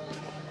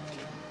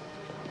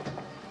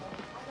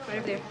 Right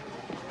over there.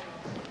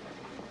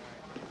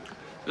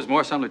 Ms.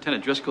 Morris, I'm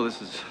Lieutenant Driscoll.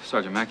 This is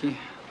Sergeant Mackey.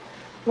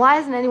 Why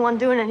isn't anyone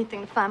doing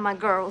anything to find my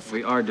girls?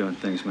 We are doing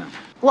things, ma'am.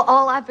 Well,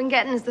 all I've been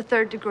getting is the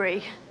 3rd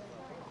degree.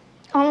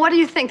 I mean, what do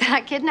you think, that I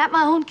kidnapped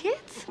my own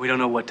kids? We don't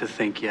know what to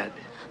think yet.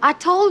 I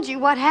told you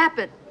what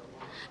happened.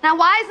 Now,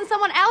 why isn't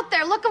someone out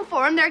there looking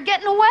for them? They're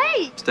getting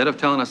away. Instead of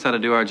telling us how to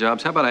do our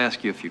jobs, how about I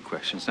ask you a few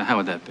questions? Now, how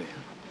would that be?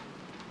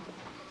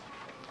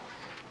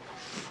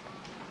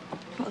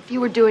 Well, if you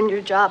were doing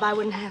your job, I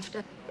wouldn't have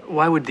to.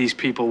 Why would these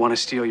people want to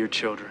steal your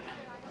children?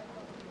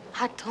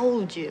 I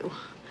told you.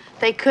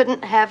 They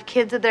couldn't have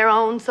kids of their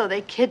own, so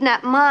they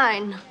kidnapped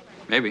mine.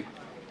 Maybe.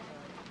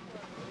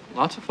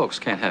 Lots of folks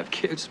can't have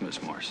kids,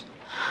 Miss Morris.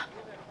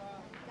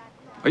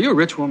 Are you a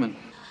rich woman?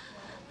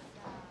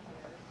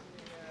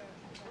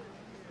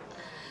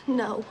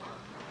 No.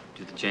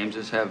 Do the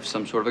Jameses have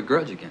some sort of a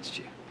grudge against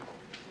you?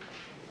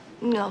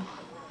 No.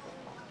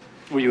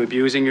 Were you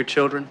abusing your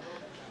children?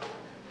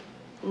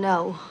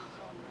 No.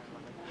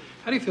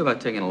 How do you feel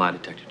about taking a lie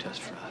detector test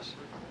for us?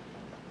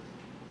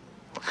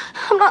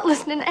 I'm not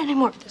listening to any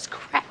more of this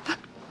crap.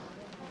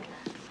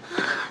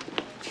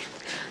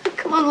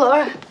 Come on,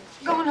 Laura.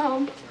 We're going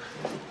home.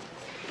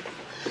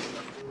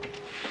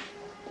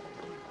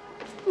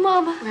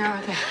 Mama. Where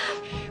are they?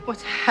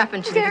 What's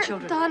happened to the Garrett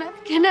children? and Donna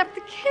kidnapped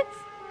the kids.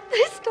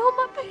 They stole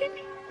my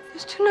baby.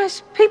 Those two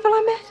nice people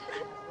I met.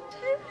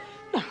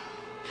 No.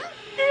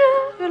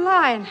 Yeah. You're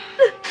lying.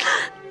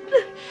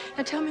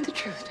 Now tell me the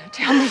truth. Now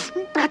tell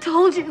me. I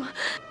told you.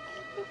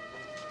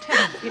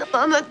 Tell me.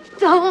 Mama,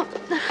 don't.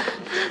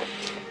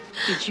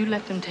 Did you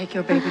let them take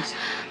your babies?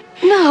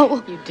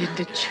 No. You didn't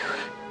you?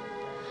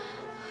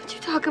 What you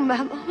talking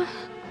about, Mama?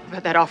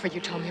 About that offer you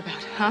told me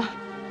about, huh?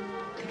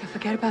 Think I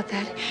forget about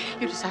that?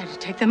 You decided to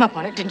take them up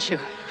on it, didn't you?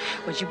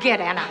 What'd you get,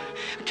 Anna?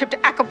 A trip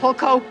to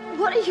Acapulco?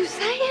 What are you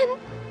saying?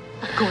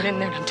 I'm going in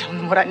there and I'm telling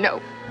them what I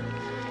know.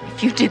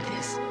 If you did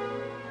this,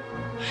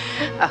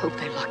 I hope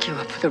they lock you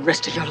up for the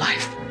rest of your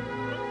life.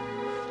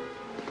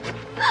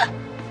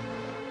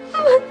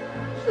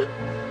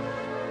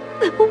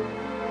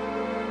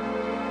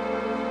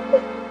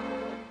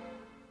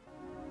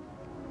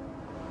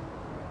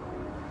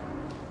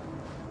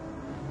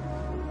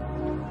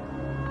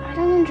 I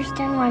don't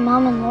understand why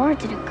Mom and Laura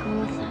didn't come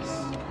with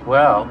us.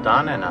 Well,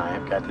 Donna and I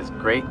have got this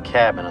great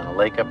cabin on a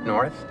lake up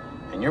north,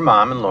 and your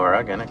mom and Laura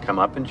are gonna come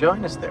up and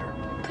join us there.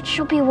 But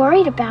she'll be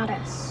worried about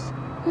us.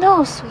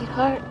 No,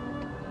 sweetheart.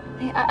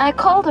 I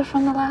called her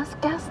from the last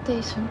gas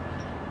station.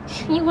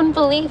 You wouldn't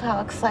believe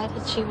how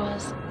excited she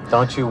was.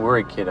 Don't you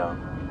worry, kiddo.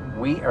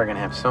 We are gonna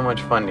have so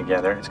much fun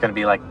together. It's gonna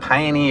be like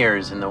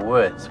pioneers in the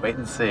woods. Wait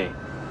and see.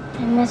 I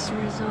miss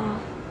her is all.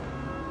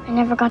 I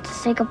never got to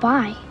say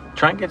goodbye.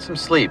 Try and get some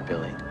sleep,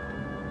 Billy.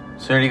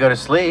 The sooner you go to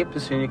sleep, the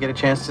sooner you get a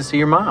chance to see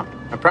your mom.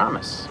 I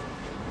promise.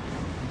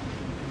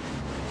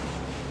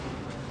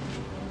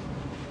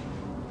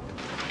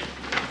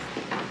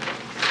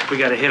 We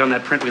got a hit on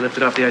that print we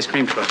lifted off the ice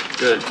cream truck.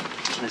 Good.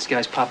 This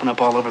guy's popping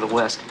up all over the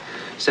West.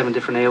 7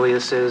 different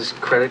aliases,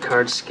 credit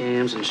card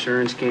scams,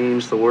 insurance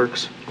games, the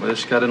works. Well,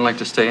 this guy didn't like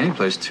to stay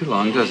anyplace too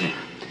long, does he?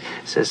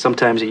 Says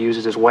sometimes he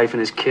uses his wife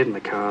and his kid in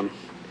the con.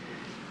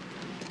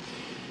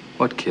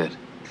 What kid?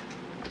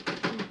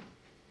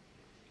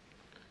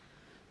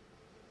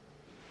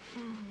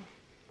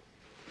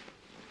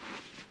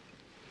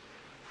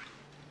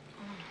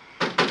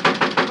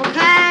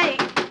 Okay.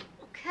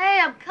 Okay,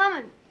 I'm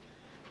coming.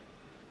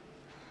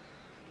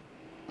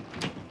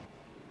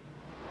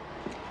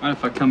 Mind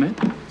if I come in?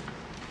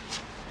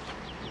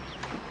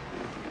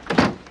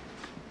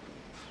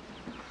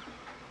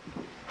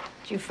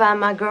 Did you find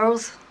my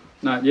girls?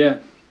 Not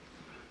yet.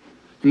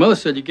 Your mother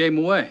said you gave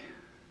them away.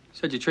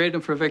 Said you traded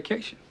them for a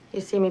vacation.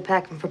 You see me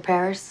packing for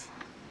Paris?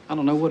 I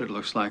don't know what it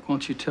looks like.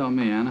 Won't you tell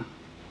me, Anna?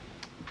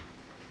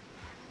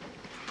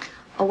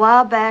 A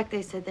while back,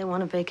 they said they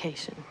want a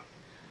vacation.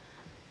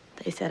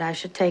 They said I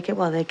should take it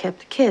while they kept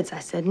the kids. I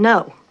said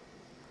no.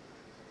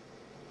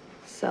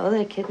 So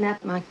they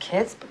kidnapped my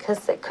kids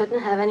because they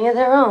couldn't have any of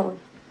their own.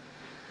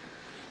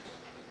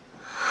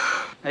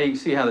 Hey, you can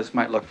see how this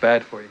might look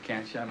bad for you,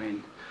 can't you? I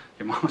mean,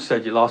 your mom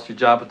said you lost your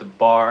job at the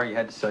bar. You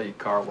had to sell your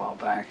car a while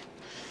back.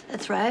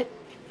 That's right.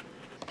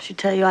 I should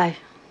tell you I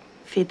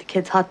feed the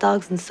kids hot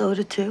dogs and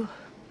soda, too.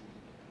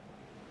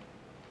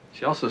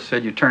 She also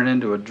said you turned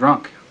into a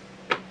drunk.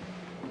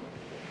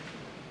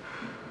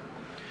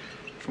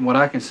 From what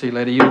I can see,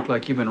 lady, you look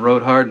like you've been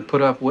rode hard and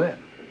put up wet.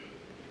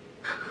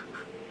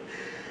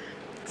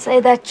 Say,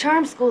 that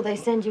charm school they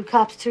send you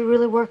cops to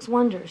really works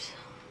wonders.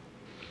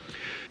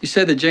 You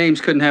said that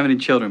James couldn't have any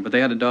children, but they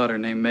had a daughter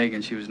named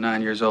Megan. She was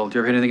 9 years old. Did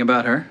you ever hear anything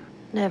about her?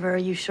 Never. Are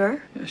you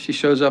sure? Yeah, she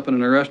shows up in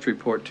an arrest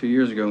report 2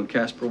 years ago in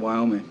Casper,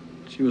 Wyoming.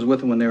 She was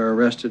with them when they were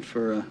arrested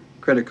for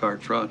credit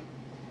card fraud.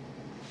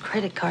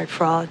 Credit card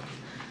fraud?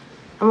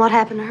 And what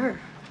happened to her?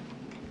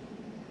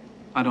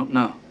 I don't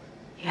know.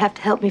 You have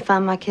to help me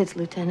find my kids,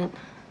 Lieutenant.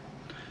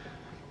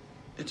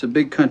 It's a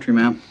big country,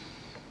 ma'am.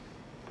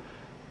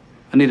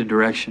 I need a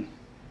direction.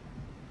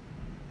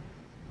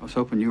 I was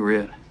hoping you were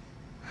it.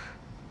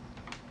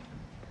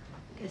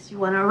 Guess you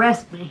want to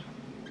arrest me.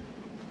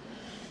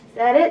 Is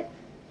that it?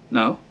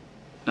 No.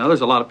 No,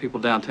 there's a lot of people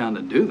downtown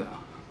that do, though.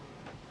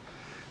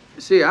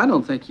 You see, I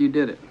don't think you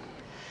did it.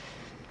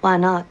 Why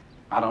not?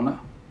 I don't know.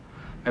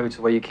 Maybe it's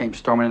the way you came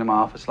storming into my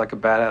office like a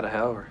bat out of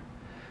hell, or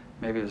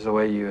maybe it was the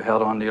way you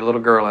held on to your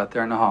little girl out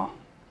there in the hall.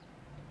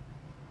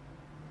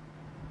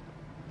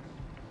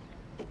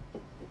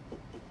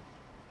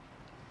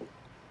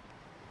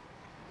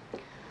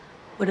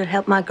 Would it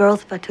help my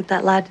girls if I took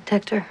that lie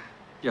detector?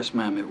 Yes,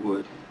 ma'am, it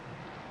would.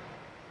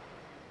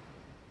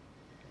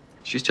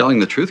 She's telling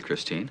the truth,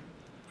 Christine.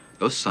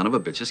 Those son of a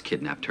bitches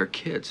kidnapped her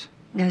kids.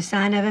 No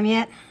sign of him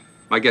yet?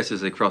 My guess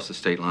is they crossed the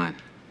state line.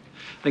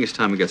 I think it's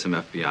time we get some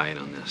FBI in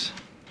on this.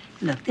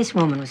 Look, this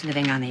woman was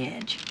living on the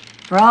edge.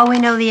 For all we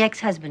know, the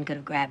ex-husband could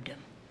have grabbed him.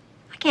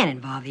 I can't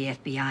involve the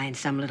FBI in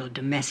some little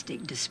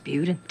domestic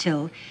dispute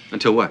until...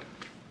 Until what?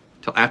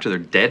 Till after they're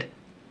dead?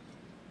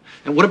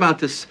 And what about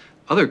this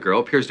other girl,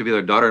 appears to be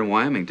their daughter in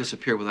Wyoming,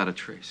 disappeared without a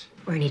trace?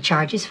 Were any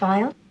charges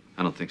filed?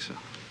 I don't think so.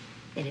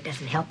 Then it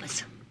doesn't help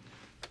us.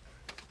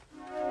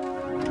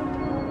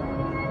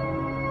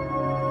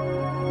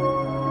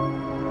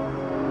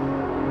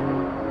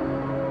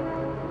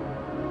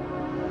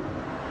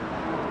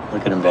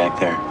 Look at them back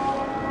there.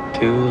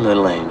 Two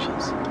little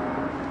angels.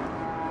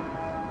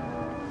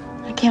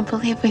 I can't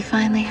believe we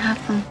finally have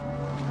them.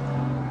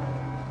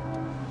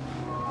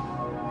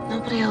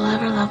 Nobody will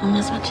ever love them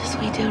as much as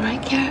we do,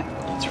 right, Garrett?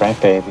 That's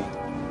right, baby.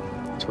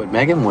 It's what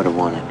Megan would have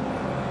wanted.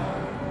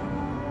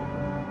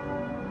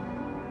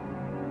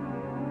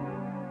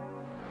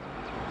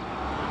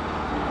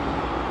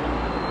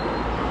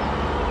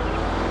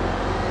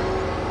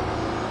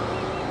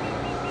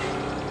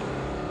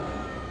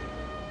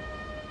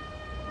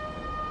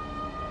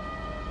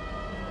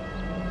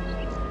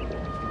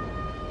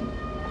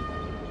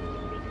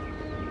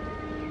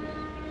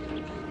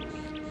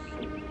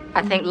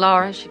 I think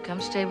Laura should come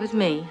stay with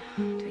me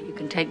until you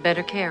can take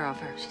better care of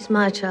her. She's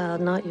my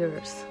child, not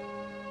yours.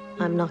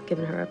 I'm not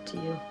giving her up to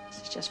you.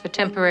 This is just for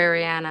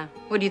temporary, Anna.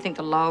 What do you think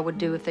the law would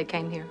do if they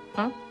came here,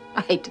 huh?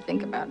 I hate to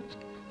think about it.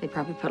 They'd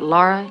probably put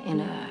Laura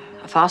in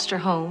a foster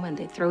home and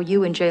they'd throw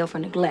you in jail for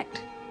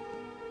neglect.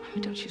 I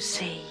mean, don't you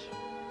see?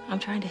 I'm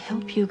trying to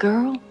help you,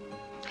 girl.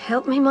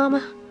 Help me,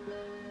 Mama?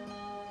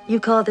 You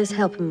call this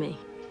helping me?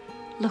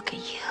 Look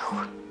at you.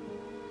 I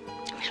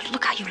mean,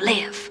 look how you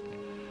live.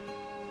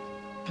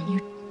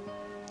 And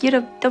you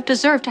don't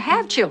deserve to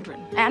have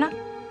children, Anna.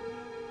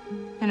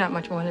 You're not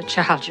much more than a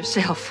child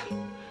yourself.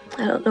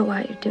 I don't know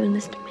why you're doing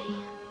this to me.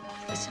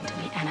 Listen to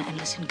me, Anna, and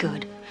listen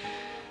good.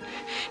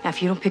 Now,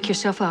 if you don't pick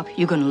yourself up,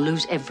 you're going to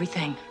lose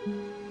everything.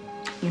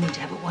 You need to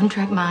have a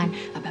one-track mind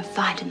about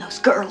finding those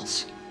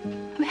girls. I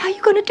mean, how are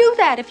you going to do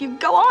that if you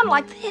go on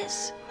like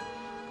this?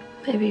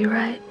 Maybe you're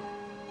right.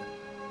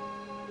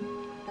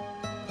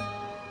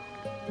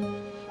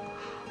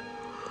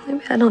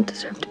 Maybe I don't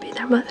deserve to be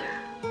their mother.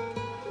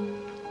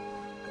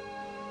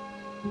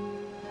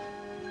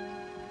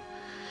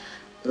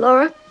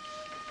 Laura,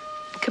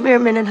 come here a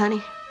minute,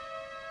 honey.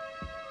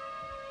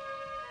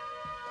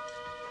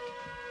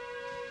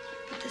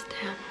 Put this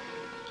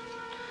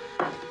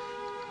down.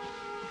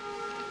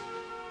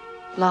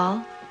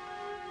 Lal,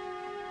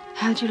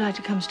 how'd you like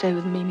to come stay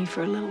with Mimi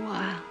for a little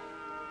while?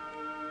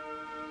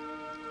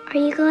 Are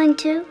you going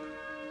too?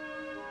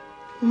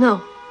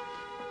 No,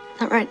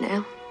 not right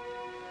now.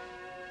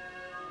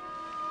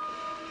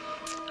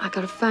 I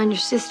gotta find your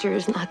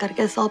sisters, and I gotta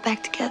get us all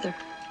back together.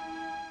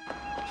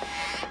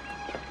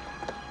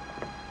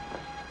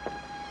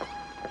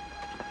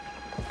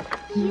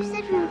 You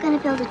said we were going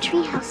to build a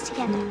treehouse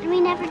together, and we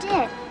never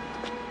did.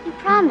 You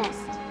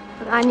promised.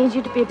 But I need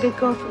you to be a big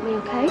girl for me,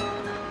 okay?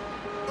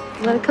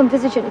 I'm gonna come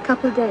visit you in a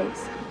couple of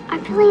days. Are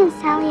Billy and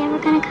Sally ever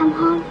going to come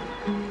home?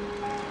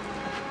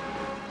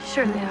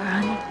 Sure they are,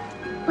 honey.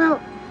 Well,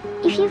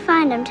 if you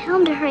find them, tell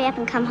them to hurry up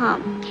and come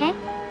home, okay?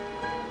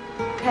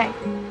 Okay.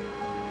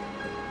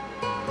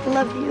 I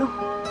love you.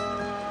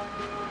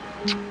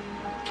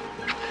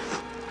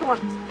 Come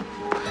on.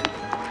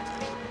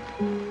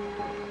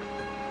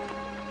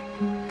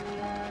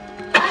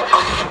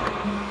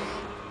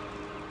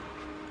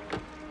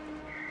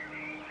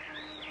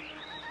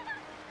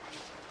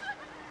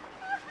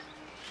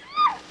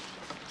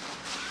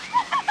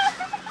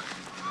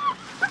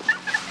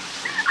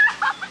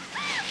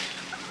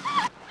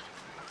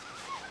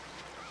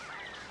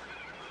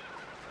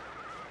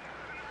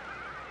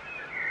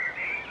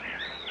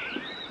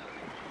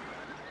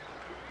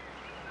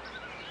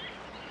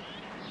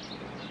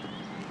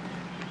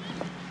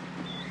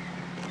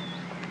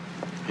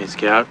 Hey,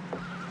 Scout.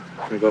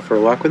 Wanna go for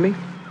a walk with me?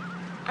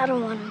 I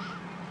don't want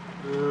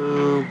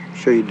to.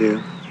 Sure you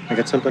do. I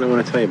got something I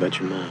want to tell you about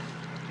your mom.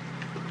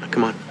 Now,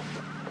 come on.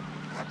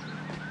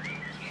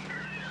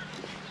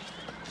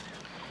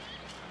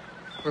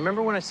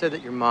 Remember when I said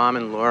that your mom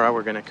and Laura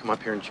were going to come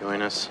up here and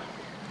join us?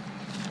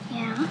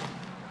 Yeah?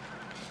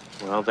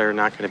 Well, they're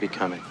not going to be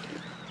coming.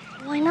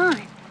 Why not?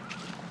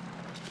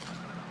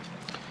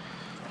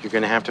 You're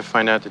gonna have to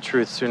find out the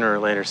truth sooner or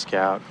later,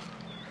 Scout.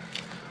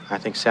 I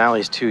think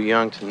Sally's too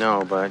young to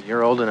know, but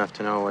you're old enough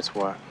to know what's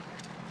what.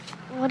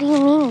 What do you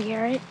mean,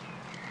 Garrett?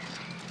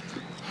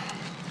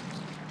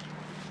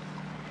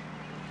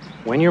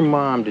 When your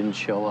mom didn't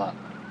show up,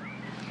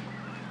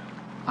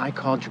 I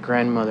called your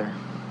grandmother,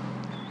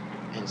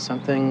 and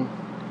something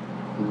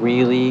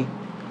really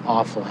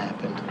awful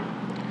happened.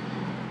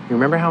 You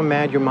remember how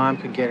mad your mom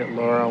could get at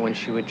Laura when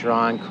she would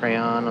draw in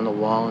crayon on the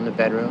wall in the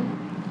bedroom?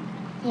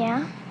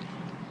 Yeah?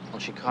 Well,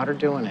 she caught her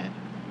doing it,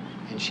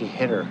 and she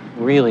hit her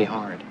really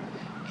hard,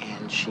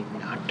 and she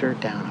knocked her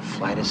down a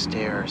flight of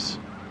stairs,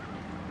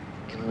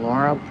 and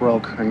Laura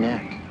broke her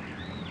neck.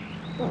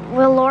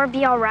 Will Laura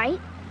be all right?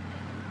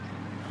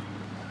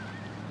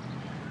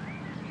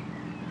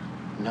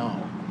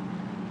 No.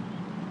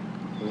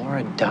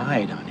 Laura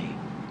died, honey.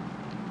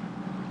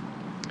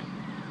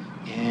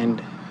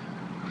 And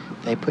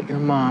they put your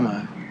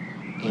mama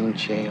in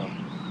jail.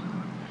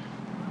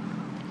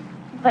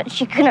 But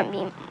she couldn't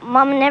be.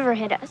 Mama never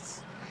hit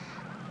us.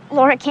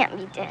 Laura can't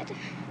be dead.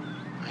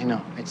 I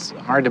know, it's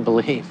hard to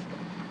believe.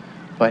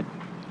 But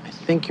I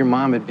think your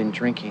mom had been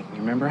drinking. You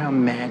remember how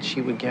mad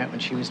she would get when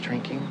she was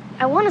drinking?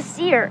 I want to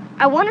see her.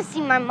 I want to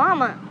see my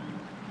mama.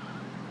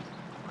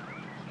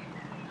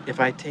 If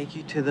I take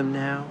you to them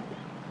now,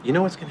 you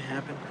know what's gonna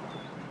happen?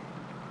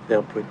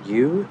 They'll put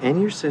you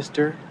and your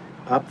sister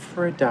up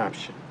for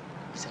adoption.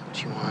 Is that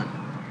what you want?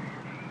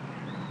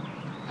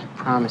 I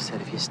promise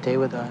that if you stay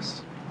with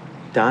us,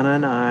 Donna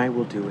and I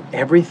will do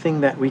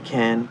everything that we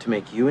can to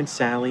make you and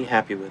Sally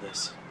happy with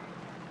us.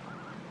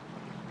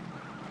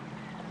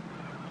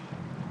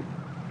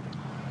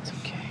 It's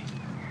okay.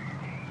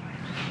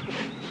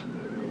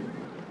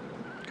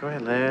 Go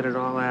ahead, let it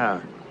all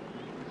out.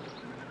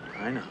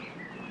 I know.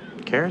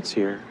 Carrot's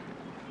here.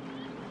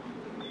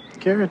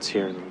 Carrot's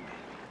here a little bit.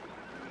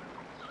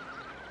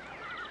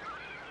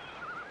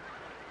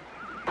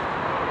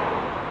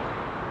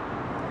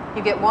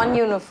 You get one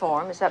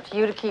uniform. It's up to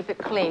you to keep it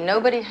clean.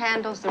 Nobody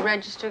handles the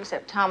register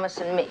except Thomas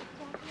and me.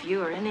 If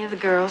you or any of the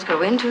girls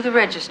go into the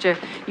register,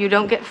 you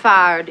don't get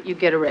fired, you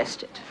get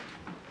arrested.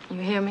 You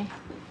hear me?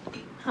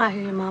 I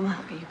hear you, Mama.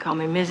 Okay, you call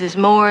me Mrs.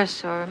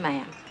 Morris or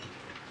ma'am,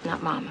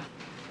 not Mama.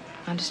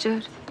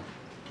 Understood?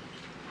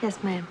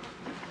 Yes, ma'am.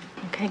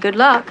 Okay, good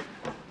luck.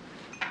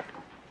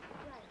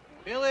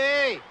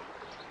 Billy!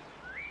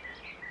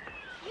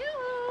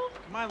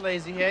 Come on,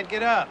 lazy head,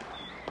 get up.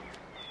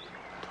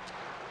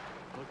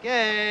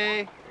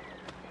 Okay.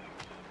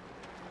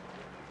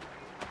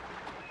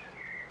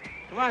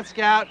 Come on,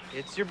 Scout.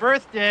 It's your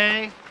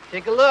birthday.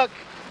 Take a look.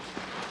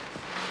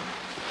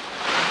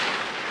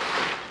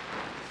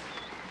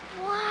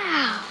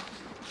 Wow.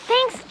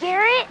 Thanks,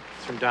 Garrett.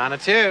 It's from Donna,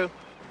 too.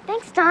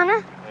 Thanks,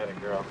 Donna. Atta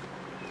girl.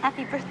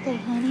 Happy birthday,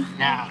 honey.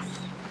 Now.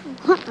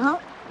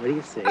 What do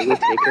you say? We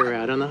take her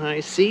out on the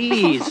high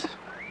seas.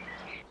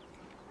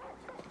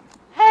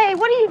 Hey,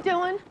 what are you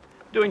doing?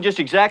 Doing just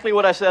exactly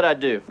what I said I'd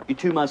do. You're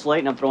 2 months late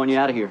and I'm throwing you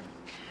out of here.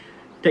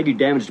 Take your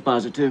damage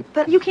deposit, too.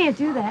 But you can't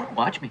do that.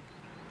 Watch me.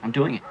 I'm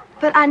doing it.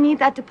 But I need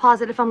that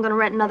deposit if I'm going to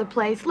rent another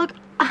place. Look,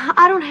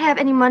 I don't have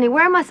any money.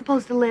 Where am I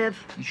supposed to live?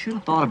 You should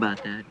have thought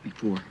about that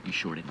before you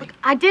shorted me.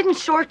 I didn't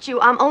short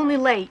you. I'm only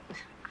late.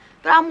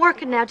 But I'm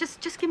working now.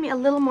 Just give me a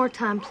little more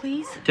time,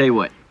 please. Tell you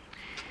what.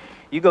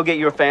 You go get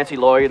your fancy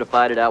lawyer to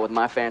fight it out with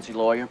my fancy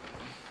lawyer.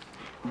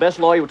 The best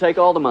lawyer will take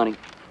all the money.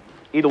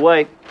 Either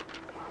way,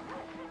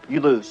 you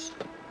lose.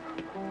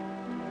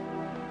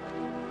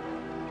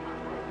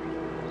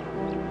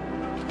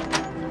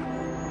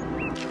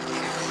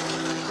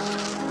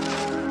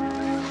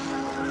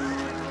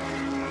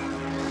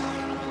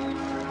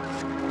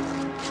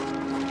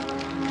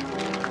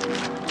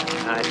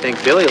 I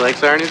think Billy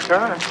likes our new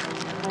car.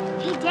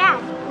 Hey,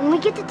 Dad, when we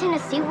get to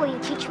Tennessee, will you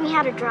teach me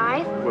how to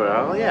drive?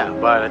 Well, yeah,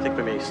 but I think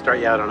we may start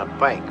you out on a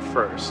bike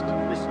first.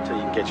 At least until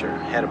you can get your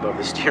head above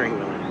the steering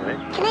wheel anyway.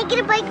 Can I get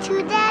a bike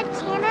too, Dad?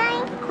 Can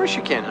I? Of course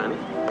you can, honey.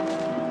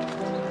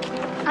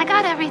 I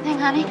got everything,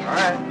 honey. All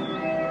right.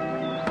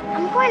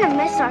 I'm going to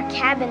miss our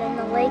cabin in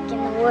the lake in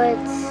the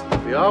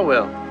woods. We all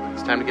will.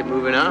 It's time to get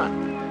moving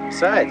on.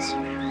 Besides,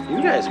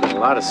 you guys got a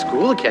lot of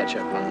school to catch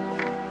up on.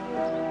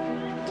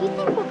 Do you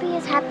think we'll be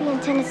as happy in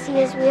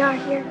Tennessee as we are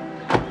here?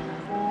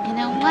 You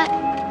know what?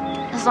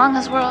 As long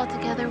as we're all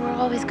together, we're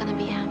always going to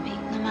be happy,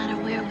 no matter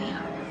where we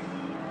are.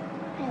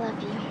 I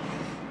love you.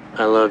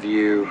 I love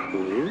you.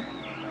 Who?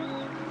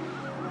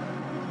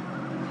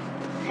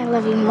 I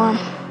love you, Mom.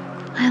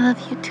 I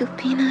love you too,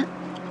 Peanut.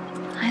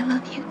 I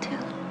love you too.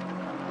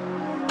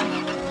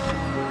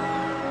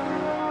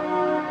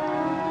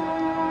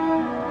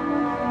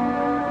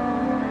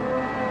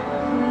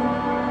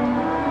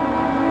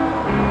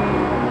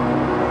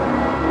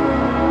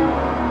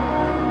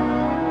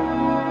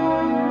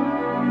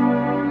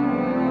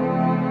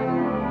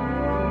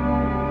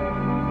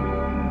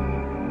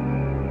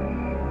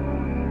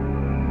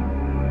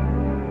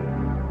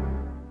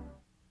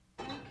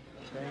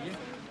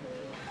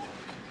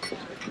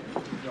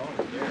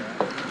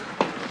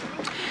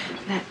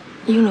 That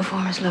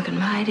uniform is looking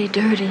mighty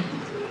dirty.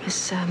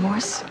 Miss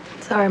Morris?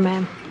 Sorry,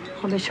 ma'am.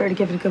 I'll be sure to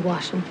give it a good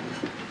washing.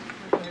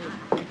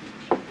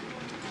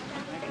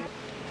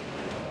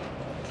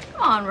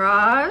 Come on,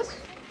 Roz.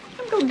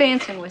 Come go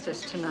dancing with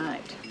us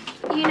tonight.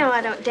 You know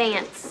I don't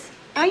dance.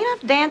 Oh, you don't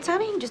have to dance,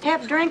 honey. You can just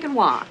have a drink and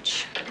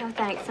watch. No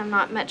thanks, I'm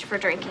not much for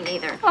drinking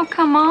either. Oh,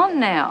 come on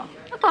now.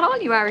 I thought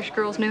all you Irish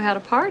girls knew how to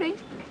party.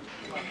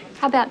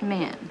 How about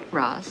men,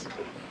 Roz?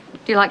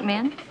 Do you like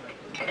men?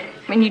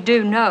 I mean, you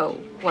do know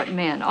what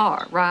men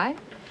are, right?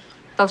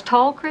 Those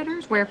tall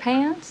critters wear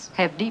pants,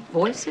 have deep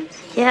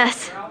voices.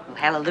 Yes. Well,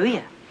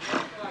 hallelujah.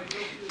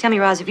 Tell me,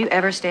 Roz, have you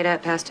ever stayed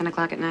up past 10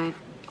 o'clock at night?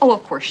 Oh,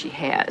 of course she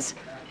has.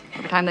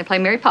 Every time they play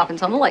Mary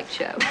Poppins on the Late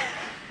Show.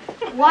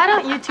 Why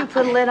don't you two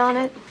put a lid on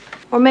it?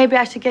 Or maybe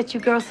I should get you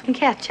girls some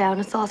cat chow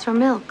and a saucer of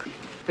milk.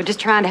 We're just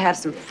trying to have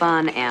some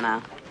fun,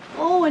 Anna.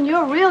 Oh, and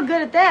you're real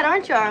good at that,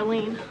 aren't you,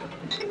 Arlene?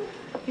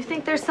 You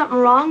think there's something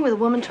wrong with a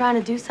woman trying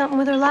to do something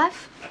with her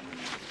life?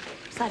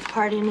 Besides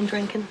partying and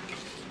drinking.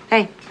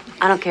 Hey,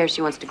 I don't care if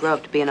she wants to grow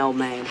up to be an old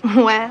maid.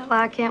 Well,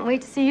 I can't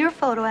wait to see your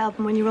photo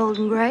album when you're old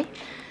and gray.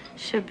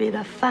 Should be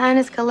the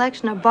finest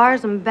collection of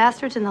bars and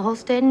bastards in the whole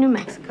state of New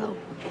Mexico.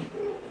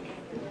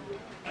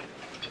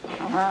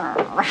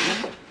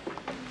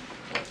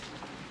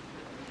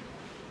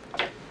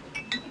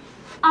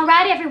 All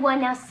right,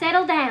 everyone, now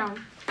settle down.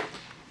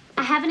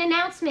 I have an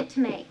announcement to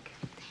make.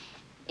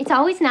 It's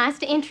always nice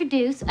to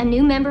introduce a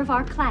new member of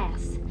our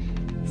class.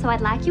 So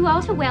I'd like you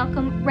all to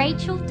welcome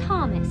Rachel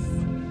Thomas.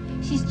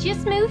 She's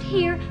just moved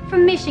here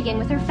from Michigan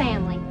with her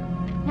family.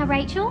 Now,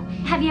 Rachel,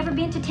 have you ever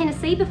been to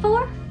Tennessee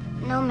before?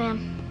 No,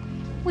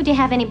 ma'am. Would you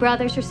have any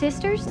brothers or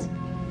sisters?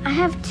 I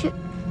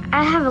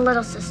have a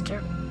little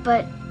sister,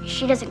 but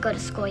she doesn't go to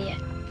school yet.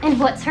 And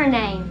what's her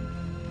name?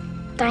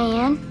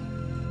 Diane?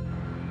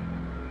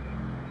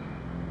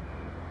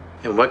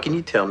 And what can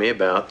you tell me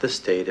about the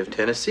state of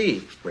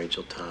Tennessee,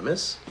 Rachel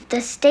Thomas?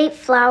 The state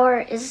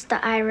flower is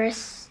the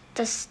iris,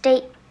 the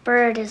state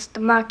bird is the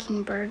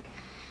mockingbird,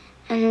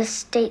 and the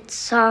state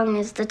song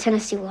is the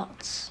Tennessee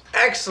waltz.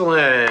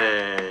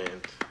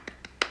 Excellent!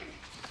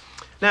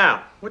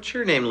 Now, what's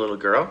your name, little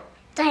girl?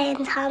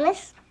 Diane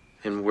Thomas.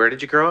 And where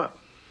did you grow up?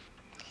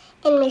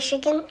 In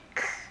Michigan.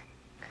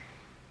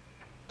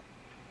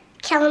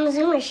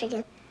 Kalamazoo,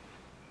 Michigan.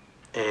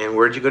 And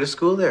where'd you go to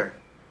school there?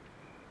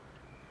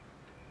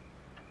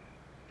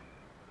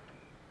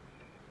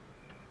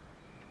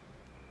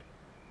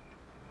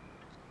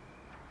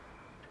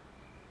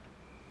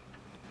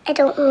 I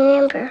don't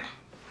remember.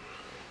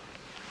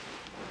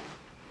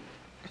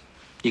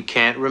 You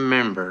can't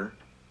remember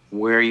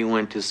where you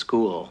went to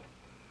school.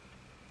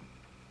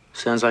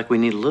 Sounds like we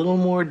need a little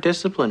more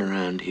discipline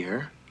around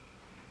here.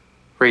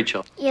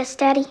 Rachel, Yes,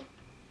 Daddy?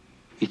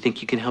 you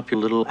think you can help your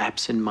little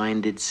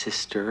absent-minded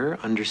sister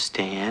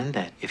understand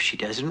that if she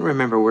doesn't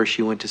remember where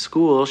she went to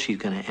school, she's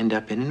going to end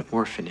up in an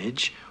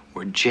orphanage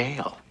or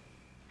jail?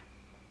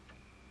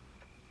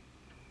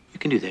 You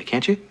can do that,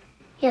 can't you?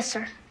 Yes,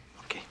 sir.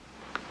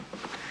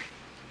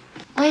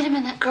 Wait a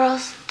minute,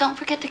 girls. Don't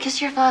forget to kiss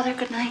your father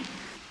goodnight.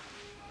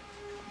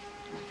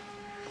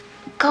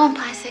 Go and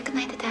play. Say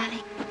goodnight to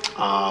Daddy.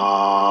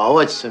 Oh,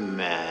 what's the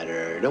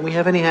matter? Don't we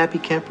have any happy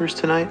campers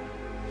tonight?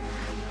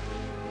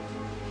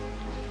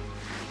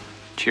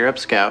 Cheer up,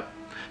 Scout.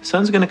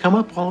 Sun's gonna come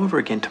up all over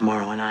again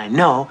tomorrow, and I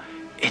know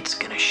it's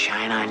gonna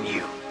shine on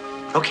you.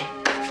 Okay,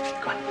 go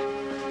on.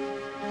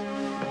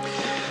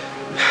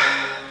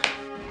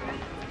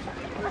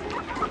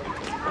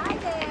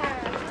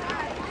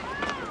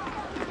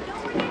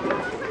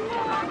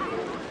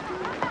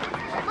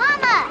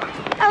 Mama!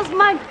 How's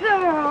my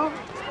girl?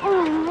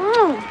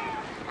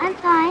 I'm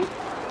fine.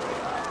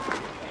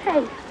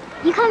 Hey,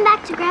 you coming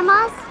back to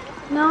Grandma's?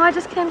 No, I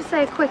just came to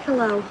say a quick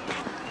hello.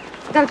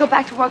 I gotta go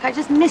back to work. I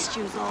just missed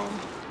you's all.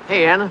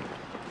 Hey, Anna.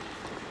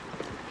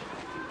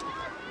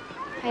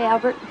 Hey,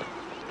 Albert.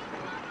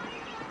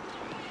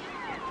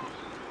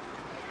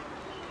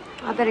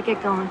 I better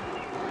get going.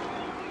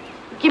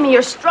 Give me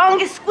your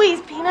strongest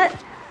squeeze, Peanut.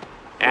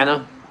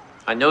 Anna,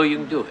 I know you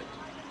can do it.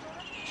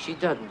 She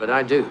doesn't, but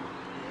I do.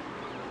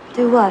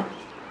 Do what?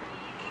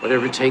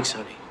 Whatever it takes,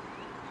 honey.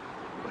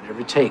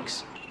 Whatever it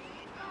takes.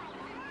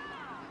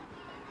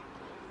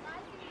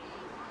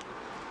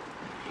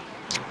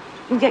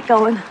 You get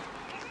going.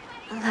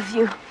 I love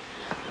you.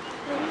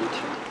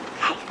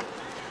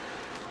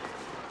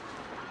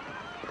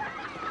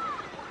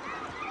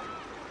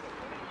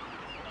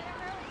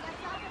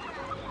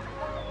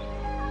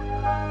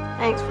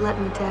 Thanks for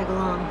letting me tag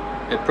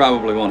along. It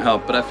probably won't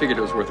help, but I figured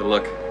it was worth a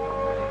look.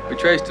 We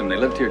traced them. They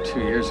lived here 2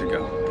 years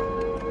ago.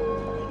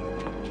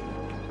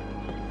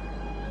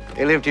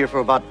 They lived here for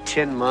about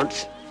 10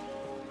 months.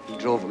 He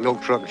drove a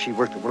milk truck and she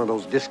worked at one of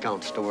those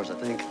discount stores, I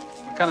think.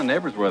 What kind of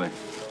neighbors were they?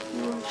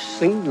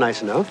 Seemed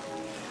nice enough.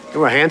 They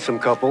were a handsome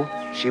couple.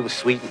 She was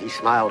sweet and he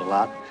smiled a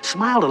lot.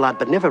 Smiled a lot,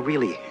 but never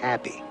really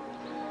happy.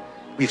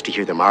 We used to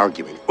hear them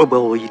arguing.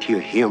 Well, we'd hear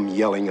him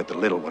yelling at the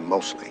little one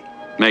mostly.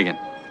 Megan.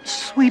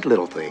 Sweet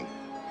little thing.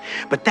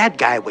 But that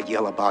guy would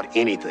yell about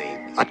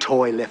anything. A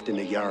toy left in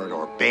the yard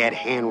or bad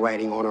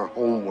handwriting on her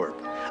homework.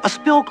 A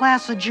spilled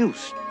glass of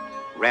juice.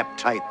 Wrapped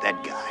tight,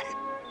 that guy.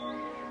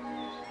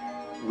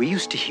 We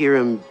used to hear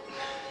him.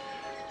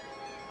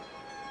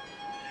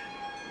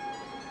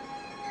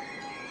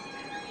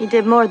 He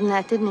did more than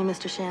that, didn't he,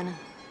 Mr. Shannon?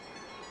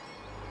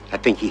 I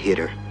think he hit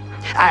her.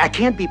 I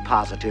can't be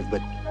positive,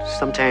 but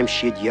sometimes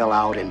she'd yell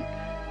out, and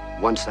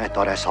once I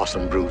thought I saw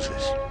some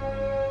bruises.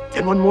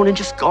 Then one morning,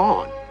 just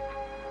gone.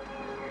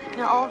 You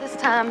know, all this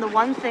time, the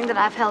one thing that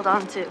I've held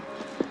on to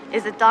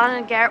is that Donna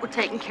and Garrett were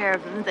taking care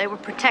of them, that they were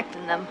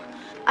protecting them.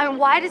 I mean,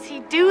 why does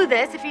he do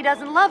this if he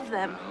doesn't love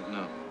them? I don't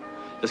know.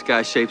 This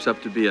guy shapes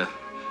up to be a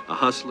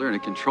hustler and a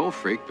control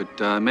freak,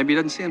 but maybe he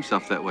doesn't see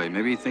himself that way.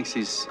 Maybe he thinks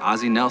he's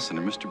Ozzie Nelson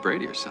or Mr.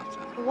 Brady or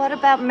something. What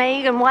about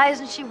Megan? Why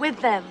isn't she with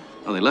them?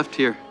 Well, they left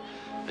here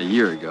a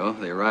year ago.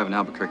 They arrived in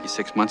Albuquerque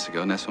 6 months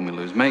ago, and that's when we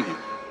lose Megan.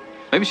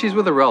 Maybe she's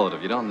with a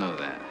relative. You don't know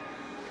that.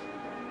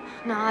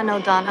 No, I know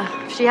Donna.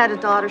 If she had a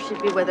daughter,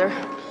 she'd be with her.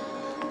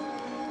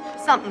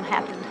 Something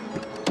happened.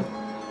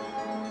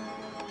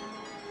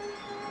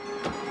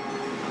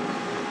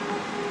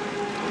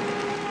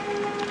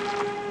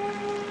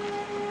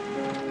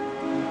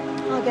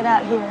 I'll get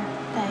out here.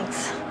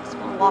 Thanks. Just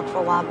want to walk for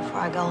a while before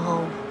I go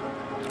home.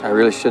 I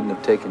really shouldn't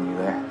have taken you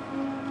there.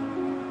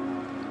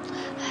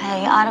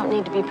 Hey, I don't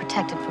need to be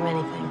protected from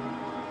anything.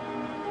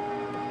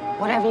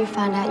 Whatever you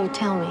find out, you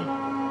tell me.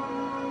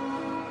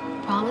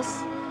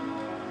 Promise?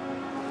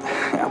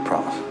 Yeah, I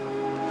promise.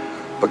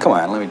 But come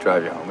on, let me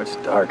drive you home. It's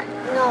dark.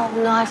 No,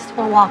 I just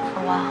want to walk for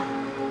a while.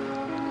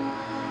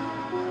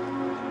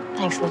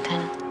 Thanks,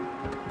 Lieutenant.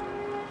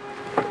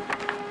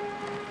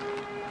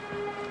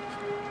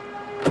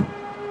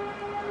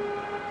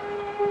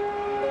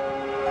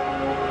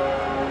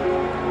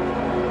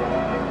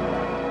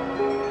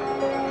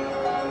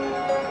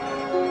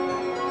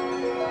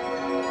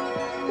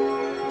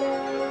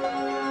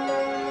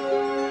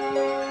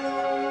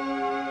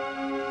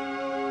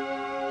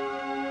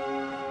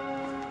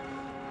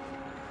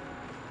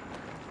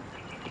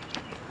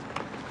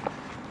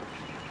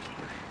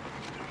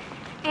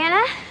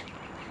 Anna?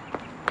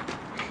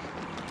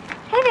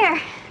 Hey there.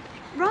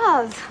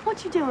 Roz,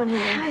 what you doing here?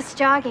 I was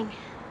jogging.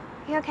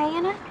 You okay,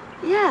 Anna?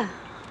 Yeah.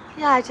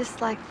 Yeah, I just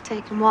like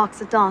taking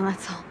walks at dawn,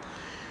 that's all.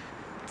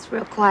 It's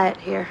real quiet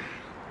here.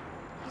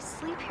 You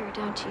sleep here,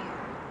 don't you?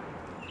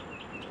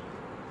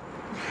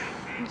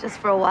 Just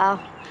for a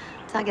while,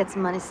 till I get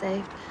some money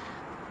saved.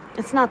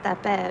 It's not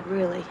that bad,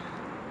 really.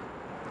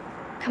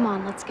 Come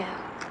on, let's go.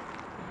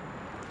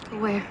 Go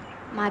where?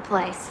 My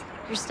place.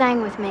 You're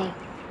staying with me.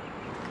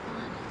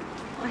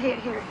 Well,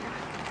 here.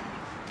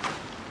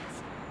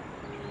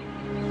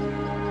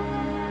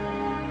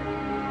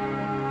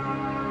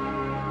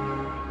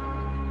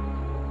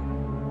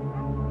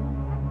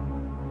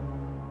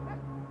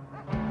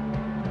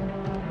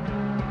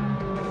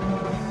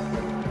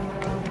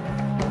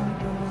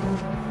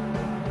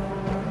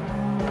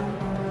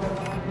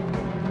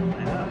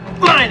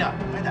 Line up!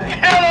 Why the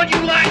hell don't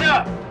you line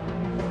up?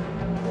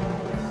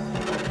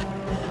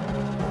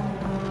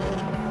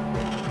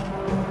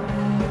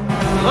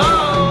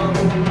 Hello?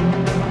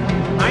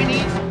 I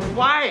need some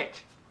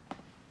quiet.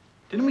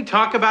 Didn't we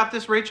talk about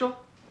this, Rachel?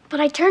 But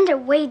I turned it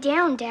way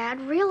down, Dad,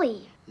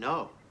 really.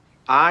 No.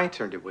 I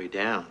turned it way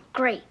down.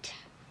 Great.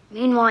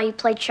 Meanwhile, you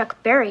play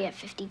Chuck Berry at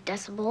 50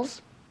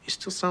 decibels. You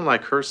still sound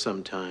like her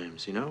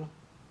sometimes, you know?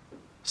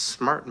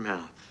 Smart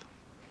mouth.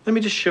 Let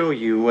me just show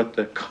you what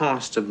the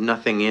cost of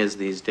nothing is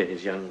these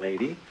days, young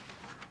lady.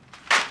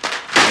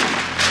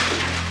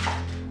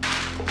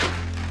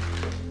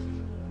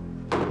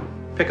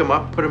 Pick them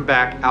up, put them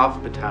back,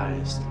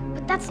 alphabetized.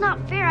 But that's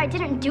not fair. I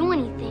didn't do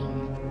anything.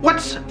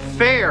 What's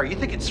fair? You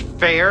think it's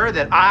fair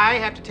that I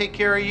have to take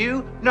care of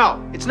you?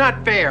 No, it's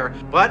not fair,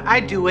 but I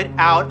do it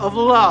out of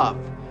love.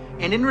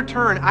 And in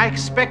return, I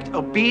expect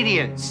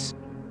obedience.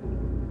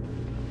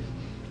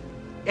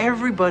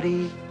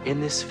 Everybody in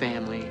this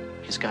family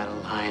has got to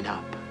line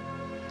up.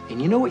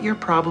 And you know what your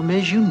problem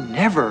is? You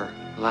never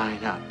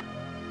line up.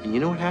 And you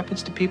know what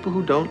happens to people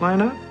who don't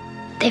line up?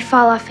 They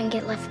fall off and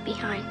get left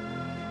behind.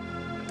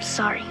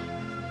 Sorry.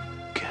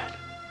 Good.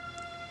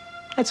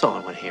 That's all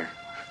I want to hear.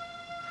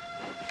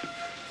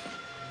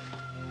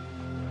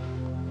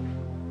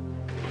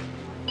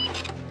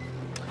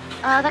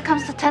 That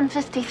comes to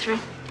 10:53.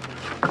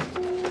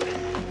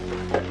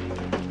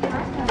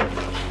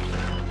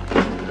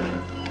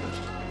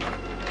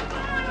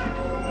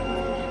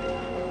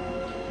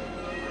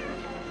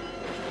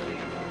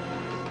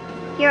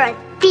 You're a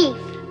thief.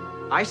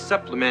 I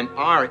supplement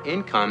our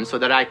income so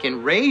that I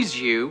can raise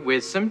you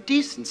with some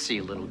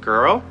decency, little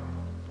girl.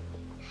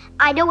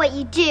 I know what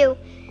you do.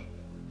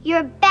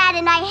 You're bad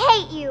and I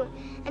hate you.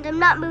 And I'm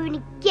not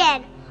moving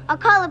again. I'll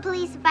call the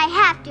police if I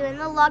have to and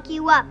they'll lock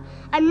you up.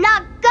 I'm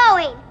not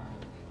going.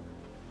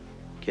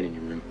 Get in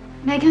your room.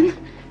 Megan,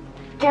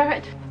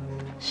 Garrett,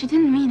 she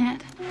didn't mean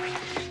it.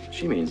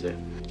 She means it.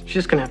 She's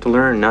just gonna have to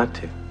learn not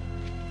to.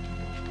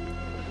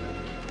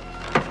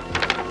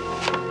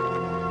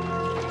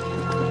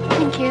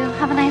 Thank you.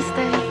 Have a nice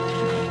day.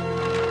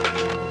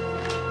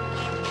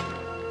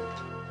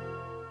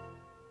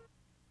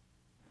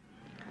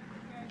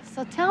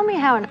 So tell me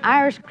how an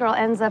Irish girl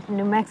ends up in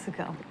New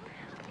Mexico.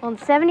 Well, in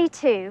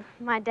 '72,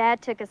 my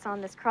dad took us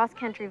on this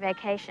cross-country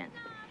vacation.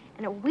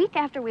 And a week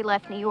after we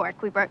left New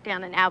York, we broke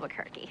down in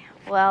Albuquerque.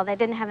 Well, they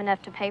didn't have enough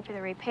to pay for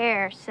the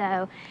repair,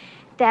 so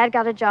Dad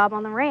got a job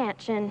on the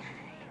ranch, and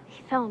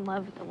he fell in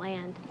love with the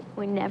land.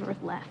 We never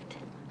left.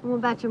 What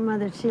about your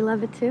mother? Did she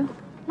love it too?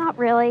 Not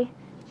really.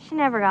 She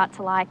never got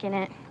to liking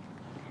it.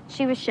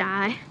 She was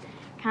shy,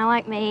 kind of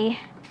like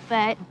me,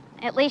 but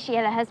at least she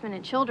had a husband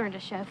and children to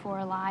show for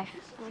her life.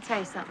 Let me tell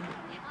you something.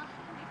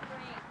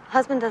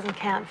 Husband doesn't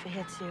count if he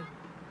hits you.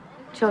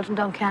 Children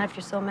don't count if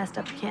you're so messed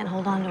up you can't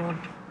hold on to them.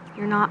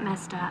 You're not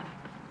messed up.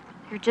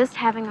 You're just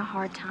having a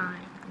hard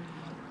time.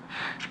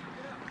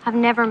 I've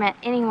never met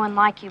anyone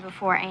like you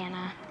before,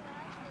 Anna.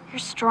 You're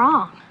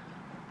strong.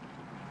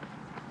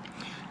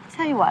 I'll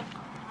tell you what.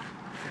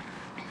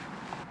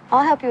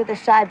 I'll help you with the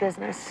shy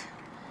business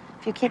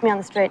if you keep me on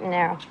the straight and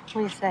narrow. What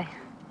do you say?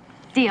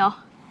 Deal.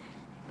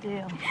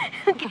 Deal.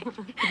 Okay.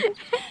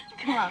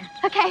 Come on.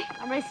 Okay.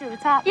 I'm racing to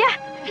the top. Yeah.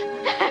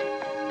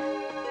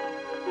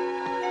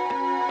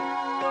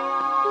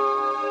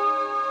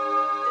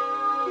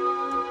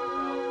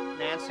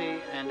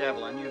 Nancy and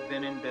Evelyn, you've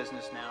been in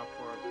business now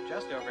for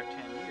just over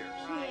 10 years.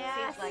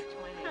 Yes. Seems like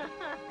 20.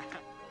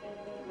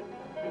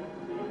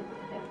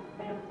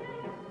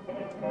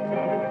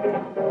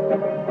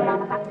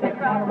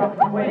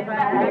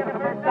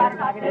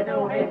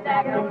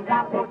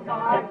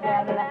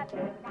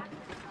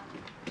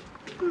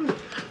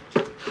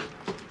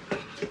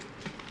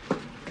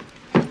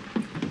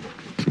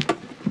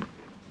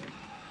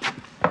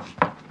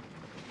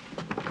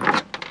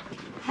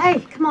 Hey,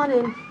 come on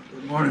in.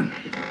 Good morning.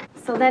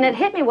 So then it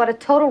hit me what a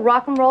total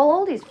rock and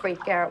roll oldies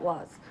freak Garrett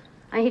was.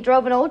 And he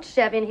drove an old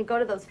Chevy and he'd go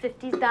to those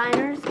 50s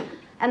diners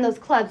and those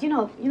clubs. You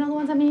know the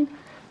ones I mean?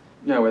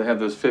 Yeah, where they have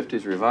those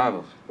 50s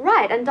revivals.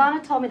 Right, and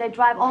Donna told me they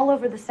drive all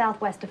over the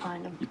Southwest to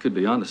find them. You could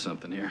be onto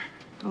something here.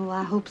 Oh,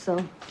 I hope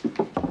so.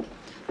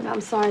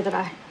 I'm sorry that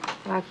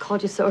I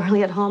called you so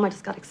early at home. I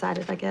just got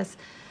excited, I guess.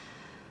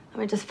 I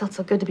mean, it just felt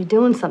so good to be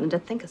doing something, to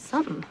think of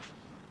something.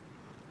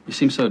 You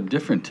seem so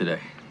different today.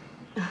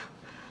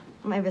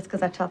 Maybe it's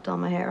because I chopped all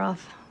my hair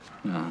off.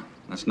 No,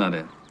 that's not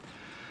it.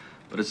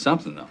 But it's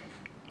something, though.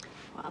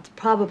 Well, it's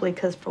probably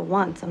because for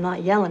once I'm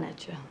not yelling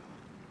at you.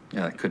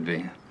 Yeah, that could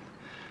be.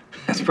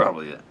 That's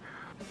probably it.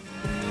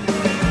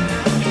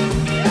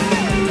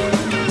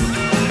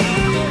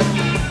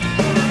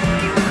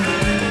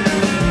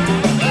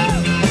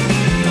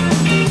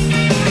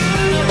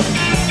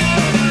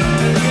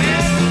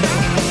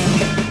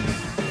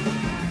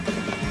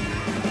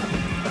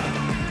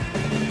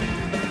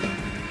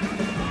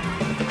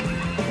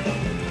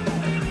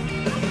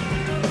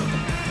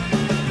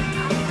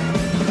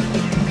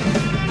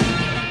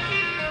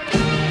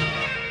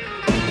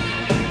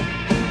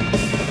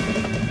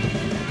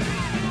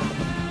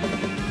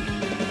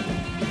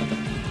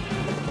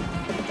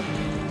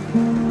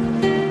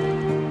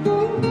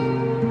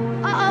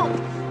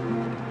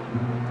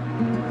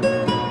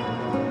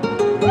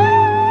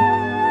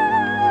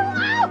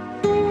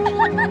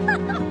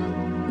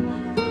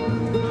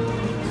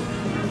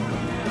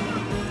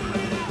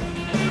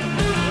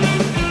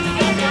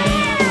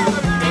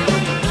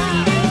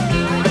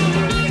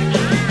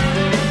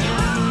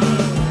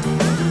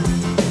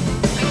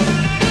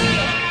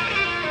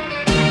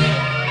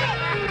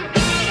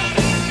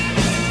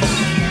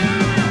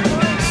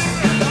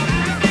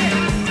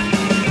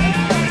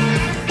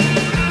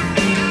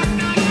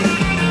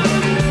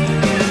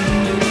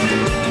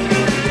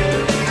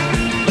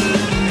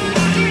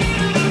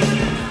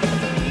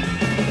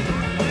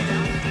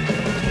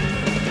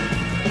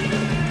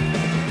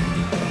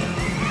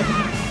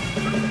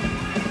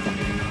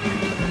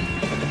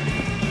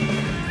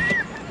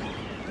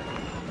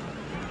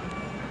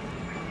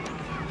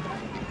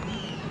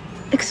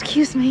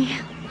 Excuse me.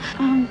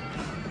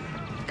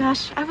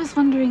 Gosh, I was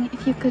wondering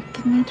if you could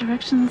give me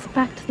directions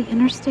back to the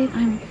interstate.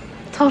 I'm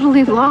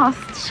totally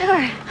lost.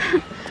 Sure.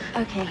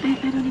 Okay.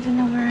 I don't even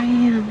know where I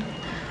am.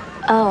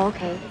 Oh,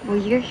 okay. Well,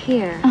 you're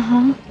here.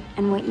 Uh-huh.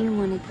 And what you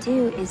want to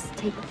do is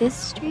take this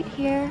street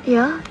here.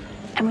 Yeah?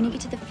 And when you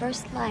get to the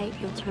first light,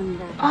 you'll turn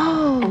left.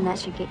 Oh. And that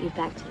should get you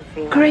back to the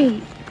freeway.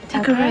 Great.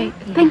 Take a right.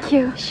 Yeah. Thank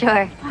you.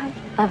 Sure. Bye.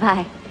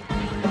 Bye-bye.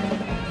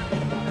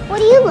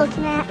 What are you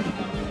looking at?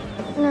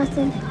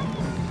 Nothing.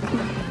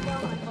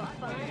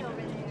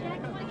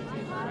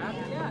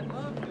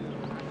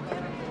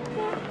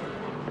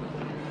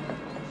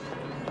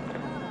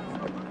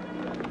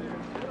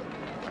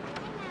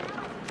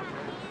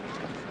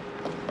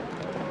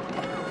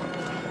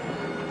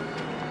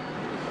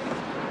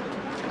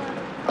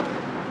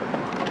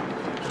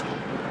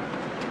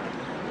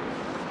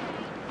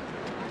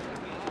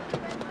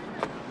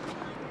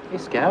 Hey,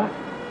 Scout.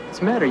 What's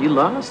the matter? You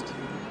lost?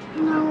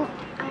 No,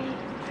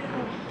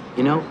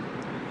 You know,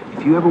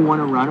 if you ever want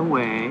to run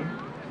away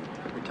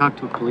or talk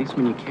to a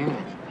policeman, you can.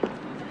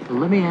 But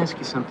let me ask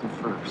you something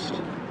first.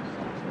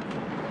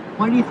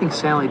 Why do you think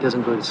Sally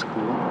doesn't go to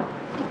school?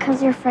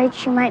 because you're afraid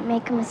she might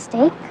make a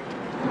mistake?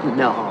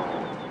 No,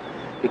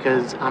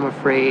 because I'm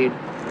afraid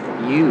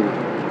you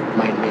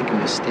might make a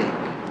mistake.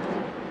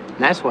 And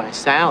that's why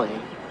Sally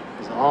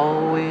is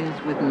always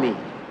with me.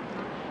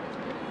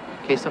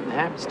 In case something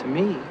happens to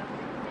me,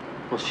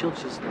 well, she'll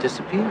just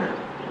disappear.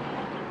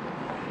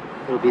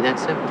 It'll be that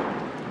simple.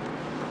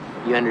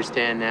 You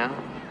understand now?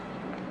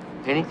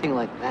 Anything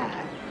like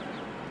that,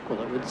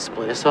 well, it would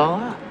split us all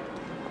up.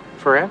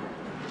 Forever.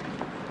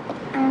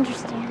 I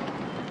understand.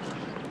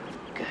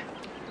 Good.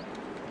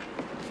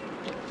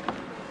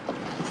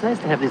 It's nice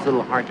to have these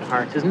little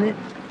heart-to-hearts, isn't it?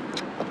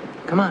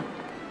 Come on.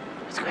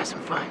 Let's go have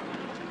some fun.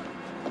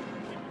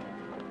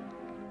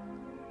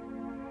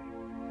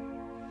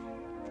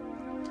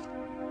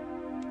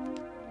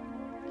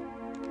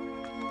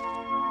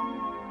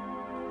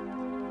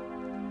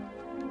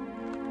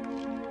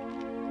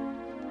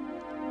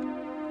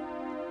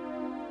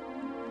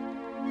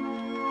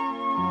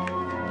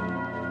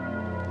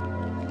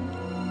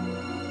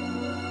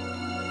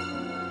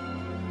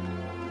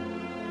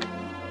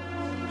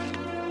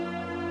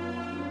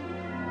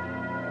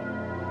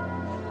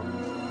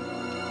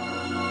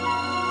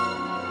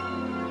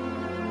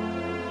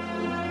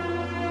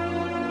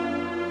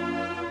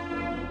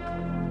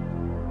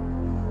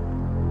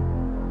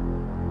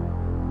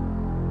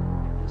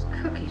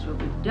 Cookies will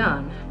be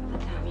done by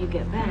the time you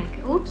get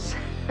back. Oops.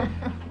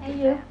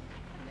 Hey, you.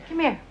 Come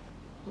here.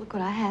 Look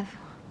what I have.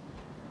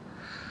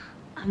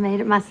 I made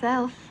it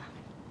myself.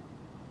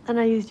 And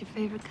I used your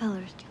favorite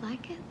colors. Do you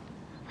like it?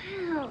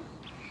 Wow.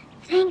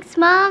 Thanks,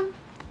 Mom.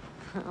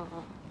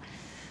 Oh.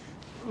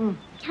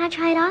 Can I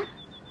try it on?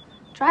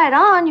 Try it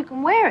on. You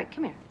can wear it.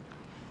 Come here.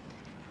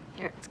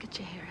 Here, let's get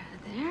your hair out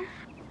of there.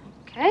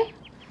 Okay.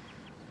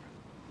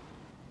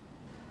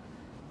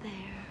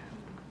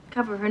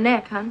 Cover her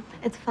neck, hon.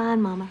 It's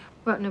fine, Mama.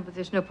 Well, no, but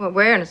there's no point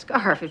wearing a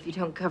scarf if you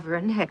don't cover her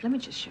neck. Let me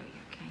just show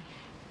you, okay?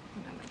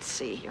 Now, let's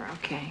see here,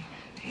 okay.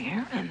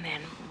 There, and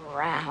then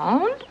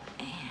round.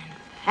 And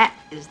that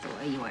is the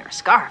way you wear a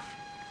scarf.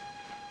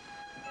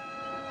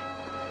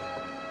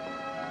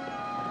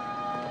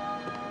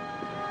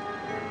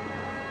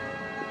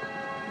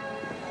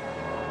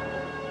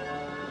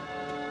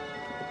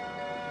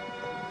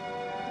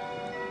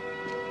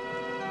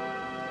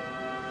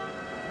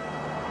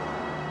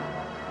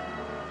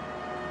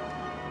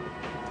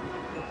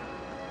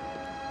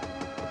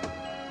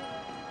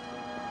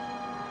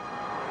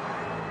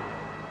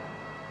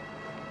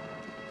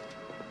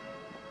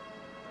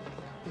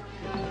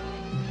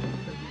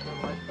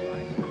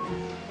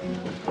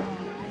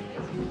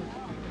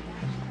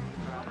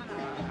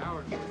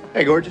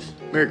 Hey, gorgeous.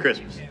 Merry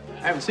Christmas.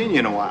 I haven't seen you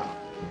in a while.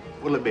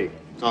 What'll it be?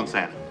 It's on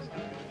Santa.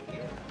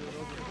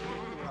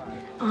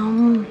 I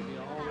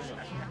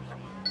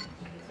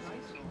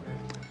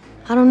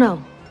don't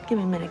know. Give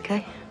me a minute,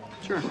 okay?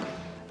 Sure.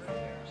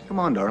 Come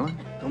on, darling.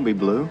 Don't be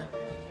blue.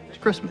 It's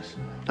Christmas.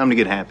 Time to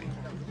get happy.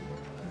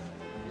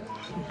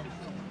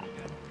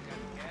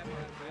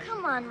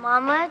 Come on,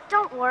 Mama.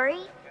 Don't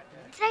worry.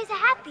 Today's a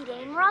happy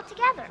day and we're all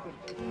together.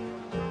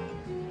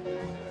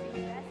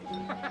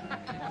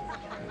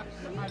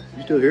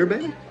 You still here,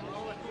 baby?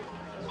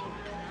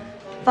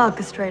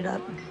 Vodka straight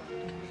up.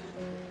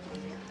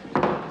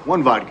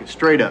 One vodka,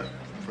 straight up,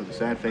 for the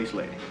sad-faced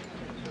lady.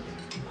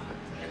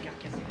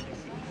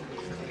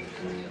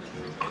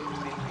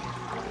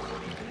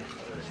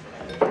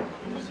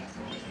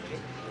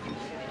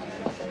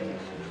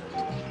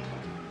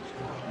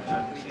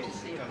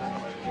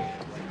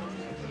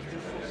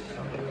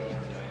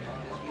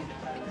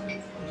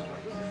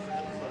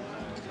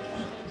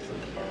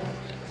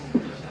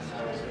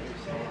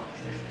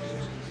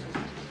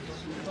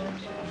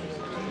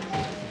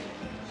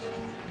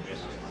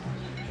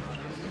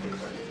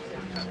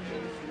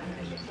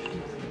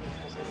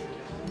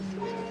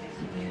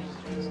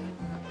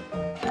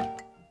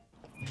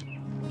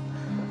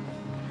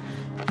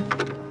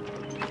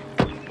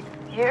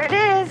 Here it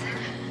is.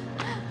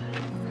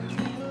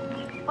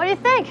 What do you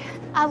think?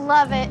 I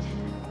love it.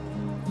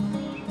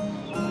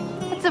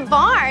 It's a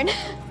barn.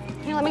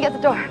 Here, let me get the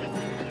door.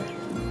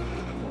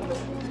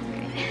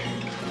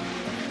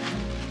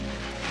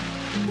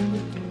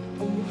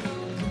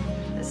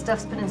 This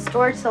stuff's been in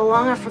storage so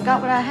long I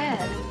forgot what I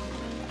had.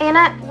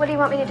 Anna, what do you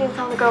want me to do with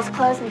all the girls'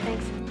 clothes and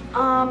things?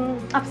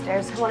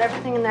 Upstairs. I want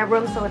everything in their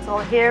room so it's all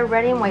here,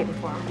 ready and waiting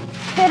for them.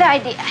 Good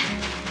idea.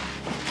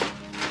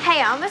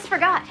 Hey, I almost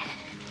forgot.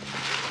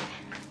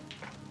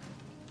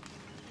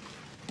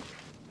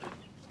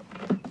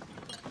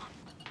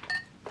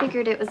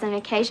 Figured it was an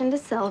occasion to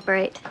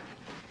celebrate.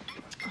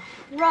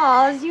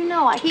 Roz, you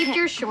know I Keep can't.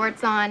 your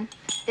shorts on.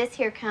 This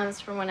here comes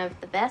from one of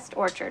the best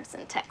orchards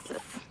in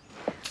Texas.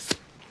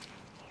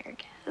 Here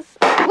it goes.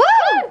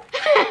 Woo!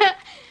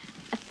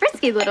 A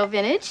frisky little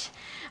vintage.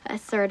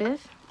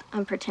 Assertive,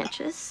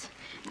 unpretentious,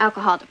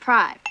 alcohol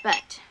deprived,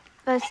 but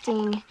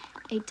boasting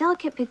a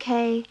delicate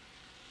bouquet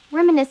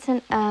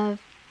reminiscent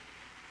of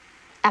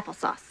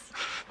applesauce.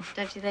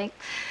 Don't you think?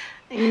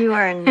 You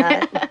are a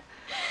nut.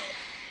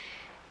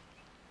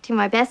 To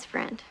my best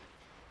friend,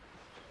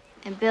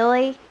 and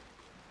Billy,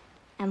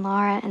 and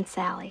Laura, and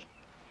Sally.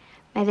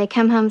 May they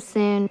come home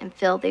soon and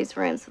fill these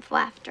rooms with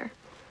laughter.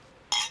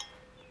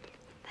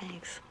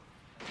 Thanks.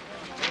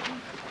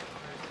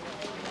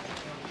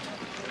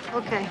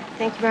 Okay,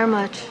 thank you very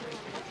much.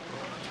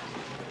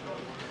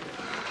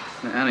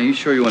 Now, Anna, you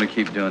sure you want to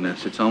keep doing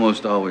this? It's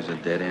almost always a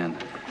dead end.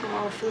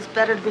 Oh, it feels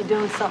better to be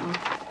doing something.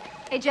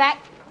 Hey,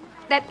 Jack,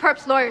 that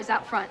perp's lawyer's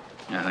out front.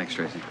 Yeah, thanks,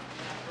 Tracy.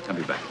 I'll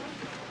be back.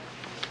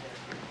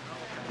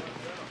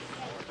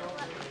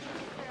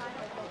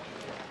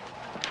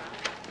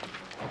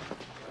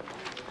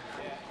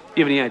 Do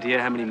you have any idea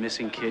how many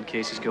missing kid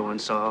cases go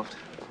unsolved?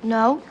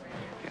 No?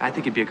 I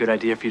think it'd be a good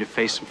idea for you to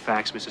face some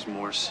facts, Mrs.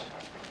 Morse.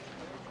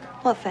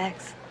 What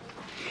facts?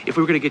 If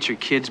we were going to get your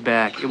kids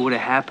back, it would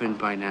have happened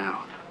by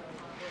now.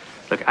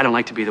 Look, I don't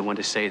like to be the one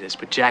to say this,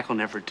 but Jack will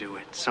never do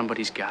it.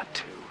 Somebody's got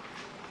to.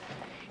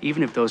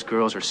 Even if those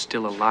girls are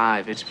still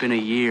alive, it's been a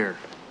year.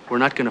 We're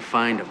not going to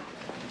find them.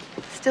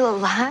 Still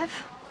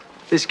alive?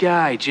 This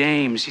guy,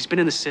 James, he's been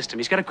in the system.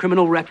 He's got a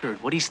criminal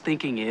record. What he's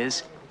thinking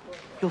is,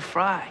 he'll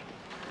fry.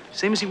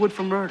 Same as he would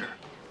for murder.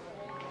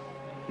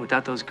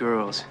 Without those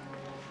girls,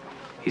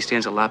 he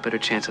stands a lot better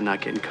chance of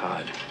not getting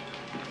caught.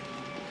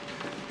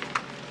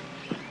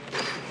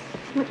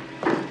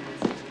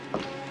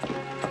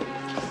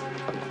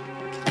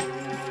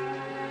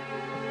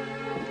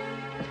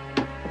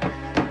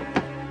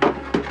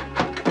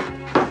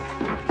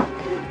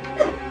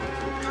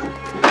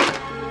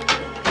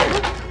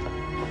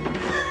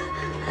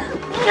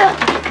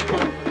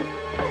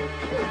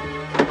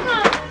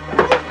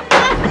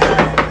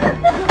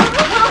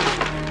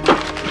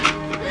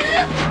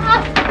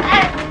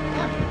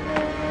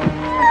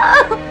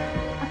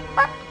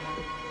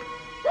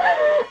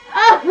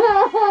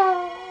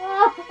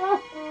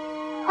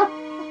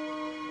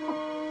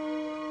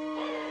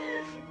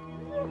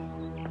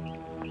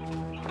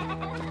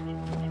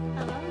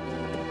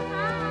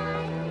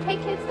 Hey,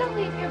 kids, don't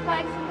leave your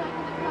bikes in the back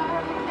of the car,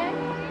 okay?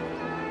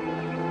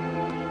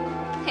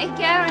 Hey,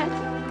 Garrett.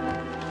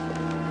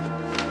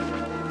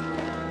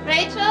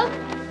 Rachel?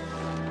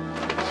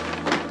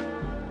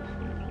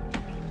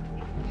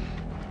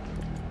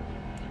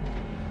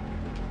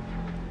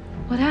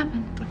 What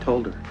happened? I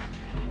told her.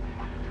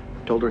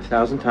 I told her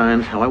 1,000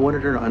 times how I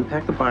wanted her to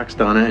unpack the box,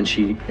 Donna, and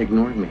she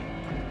ignored me.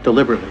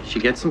 Deliberately. She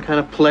gets some kind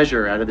of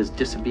pleasure out of this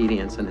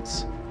disobedience, and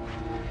it's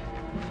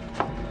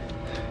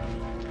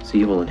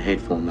evil and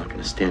hateful. I'm not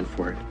going to stand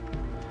for it.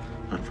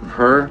 Not from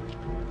her,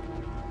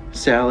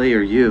 Sally,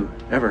 or you,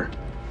 ever.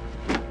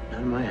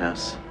 Not in my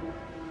house.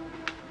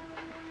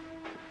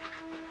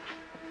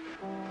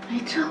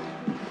 Rachel?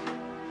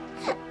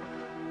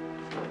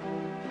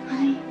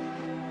 Honey?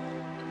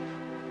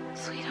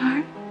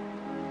 Sweetheart?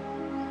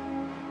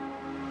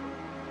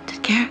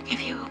 Did Garrett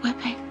give you a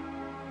whipping?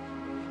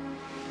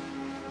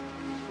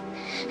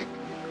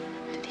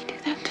 Did he do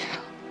that too?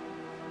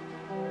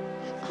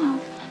 Oh,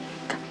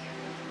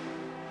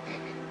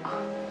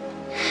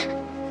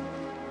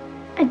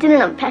 I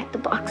didn't unpack the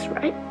box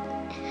right.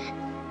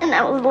 And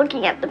I was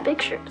looking at the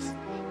pictures.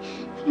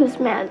 He was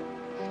mad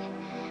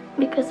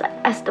because I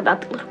asked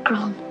about the little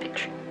girl in the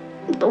picture.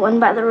 The one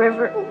by the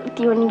river with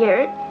you and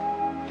Garrett.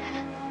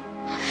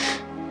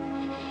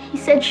 He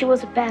said she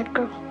was a bad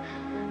girl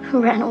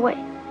who ran away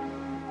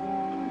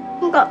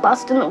and got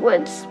lost in the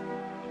woods.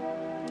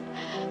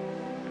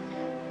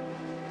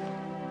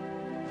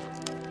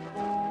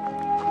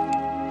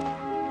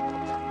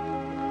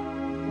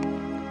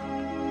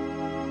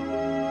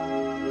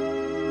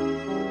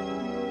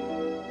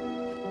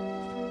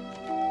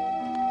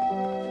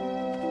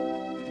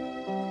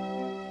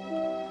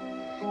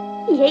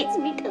 He hates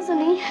me, doesn't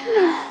he?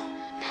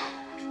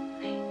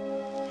 He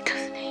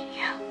doesn't hate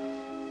you.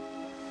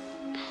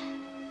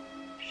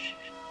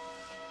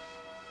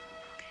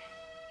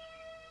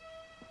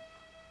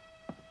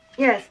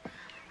 Yes.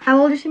 How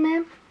old is she,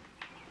 ma'am?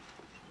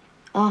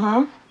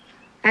 Uh-huh.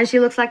 And she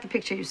looks like the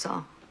picture you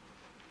saw.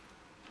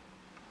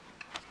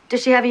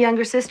 Does she have a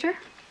younger sister?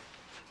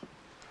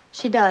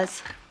 She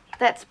does.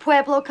 That's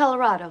Pueblo,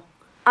 Colorado.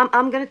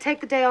 I'm gonna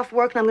take the day off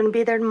work and I'm gonna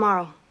be there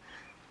tomorrow.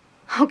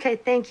 Okay,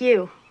 thank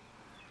you.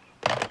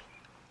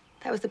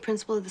 That was the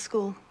principal of the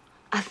school.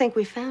 I think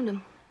we found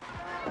him.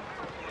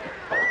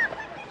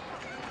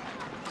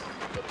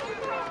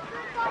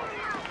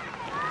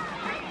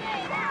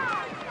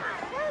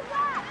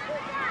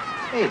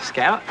 Hey,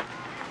 Scout.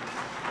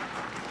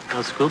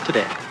 How's school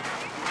today?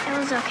 It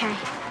was okay.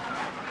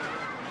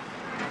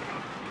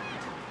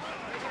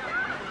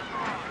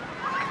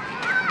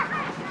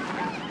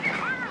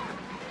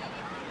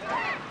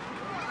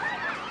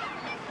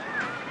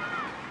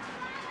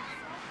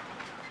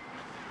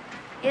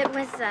 It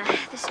was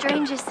the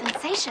strangest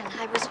sensation.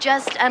 I was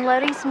just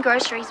unloading some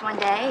groceries one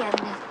day,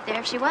 and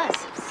there she was,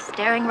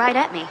 staring right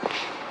at me.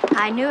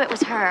 I knew it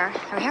was her.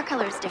 Her hair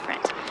color is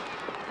different,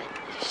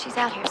 but she's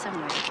out here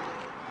somewhere.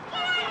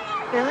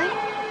 Billy?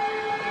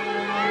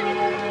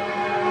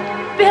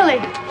 Billy!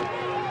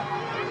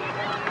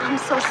 I'm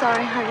so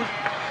sorry, honey.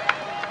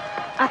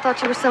 I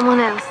thought you were someone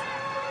else.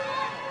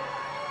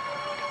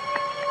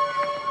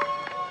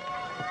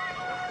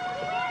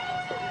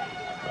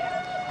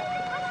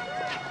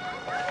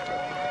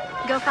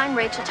 Go find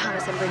Rachel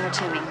Thomas and bring her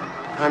to me.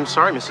 I'm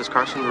sorry, Mrs.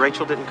 Carson.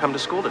 Rachel didn't come to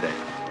school today.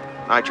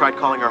 I tried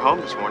calling her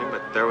home this morning,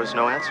 but there was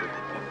no answer.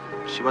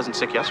 She wasn't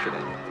sick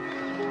yesterday.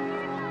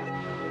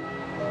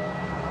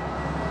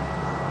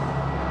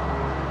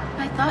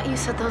 I thought you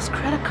said those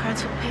credit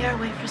cards would pay our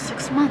way for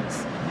 6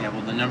 months. Yeah,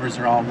 well, the numbers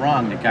are all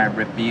wrong. The guy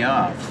ripped me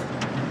off.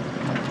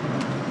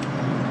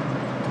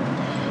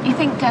 You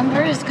think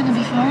Denver is going to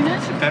be far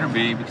enough? It better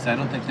be, because I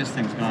don't think this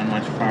thing's going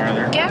much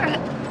farther. Garrett,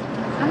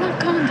 I'm not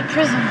going to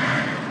prison.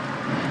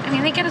 I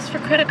mean, they get us for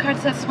credit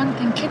cards, that's one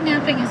thing.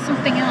 Kidnapping is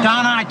something else.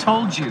 Donna, I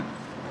told you.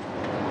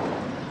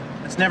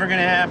 It's never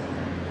gonna happen.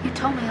 You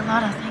told me a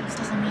lot of things,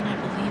 doesn't mean I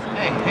believe them.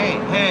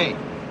 Hey.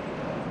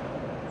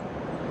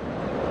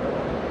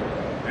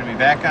 We're gonna be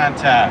back on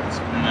top. It's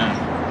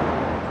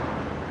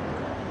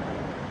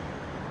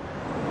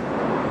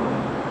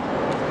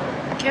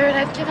Garrett,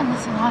 I've given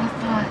this a lot of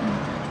thought, and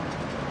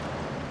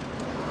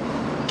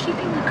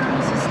keeping the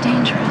girls is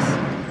dangerous.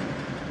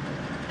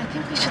 I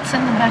think we should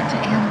send them back to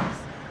Anna's.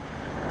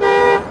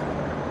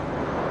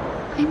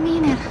 I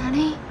mean it,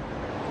 honey.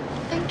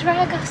 They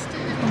drag us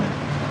down.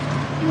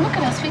 You look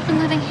at us, we've been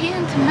living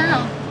hand to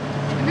mouth,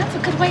 and that's a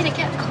good way to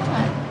get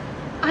caught.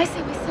 I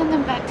say we send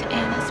them back to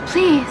Anna's.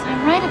 Please,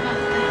 I'm right about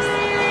this.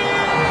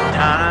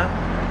 Donna,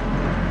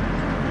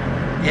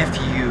 if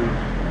you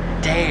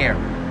dare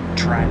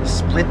try to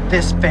split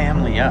this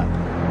family up,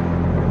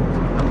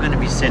 I'm gonna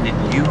be sending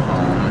you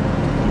home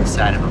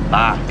inside of a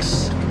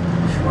box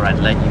before I'd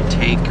let you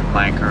take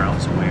my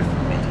girls away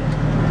from me.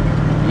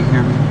 You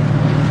hear me?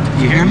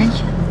 You hear me?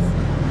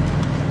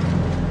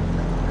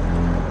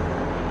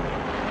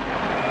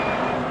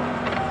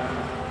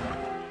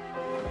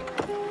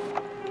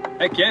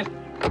 Hey, kid.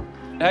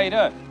 How you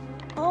doing?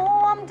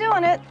 Oh, I'm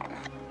doing it.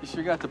 You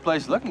sure got the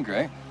place looking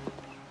great.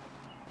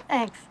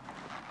 Thanks.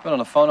 Been on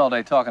the phone all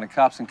day talking to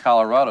cops in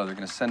Colorado. They're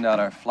going to send out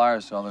our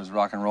flyers to all those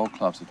rock and roll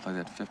clubs that play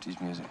that 50s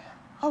music.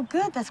 Oh,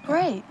 good. That's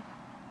great.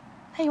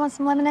 Hey, you want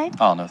some lemonade?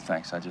 Oh, no,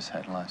 thanks. I just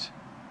had lunch.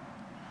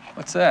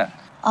 What's that?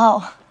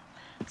 Oh,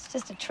 it's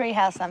just a tree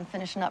house I'm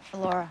finishing up for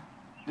Laura.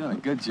 You're doing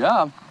a good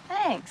job.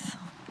 Thanks.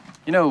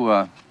 You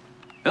know,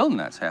 building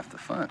that's half the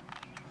fun.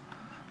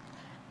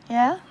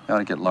 Yeah? You ought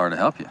to get Laura to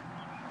help you.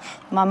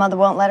 My mother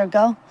won't let her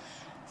go.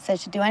 Said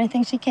she'd do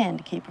anything she can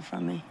to keep her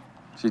from me.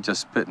 She's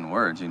just spitting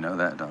words. You know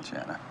that, don't you,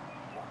 Anna?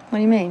 What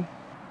do you mean?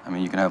 I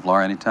mean, you can have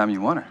Laura anytime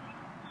you want her.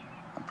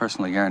 I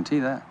personally guarantee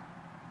that.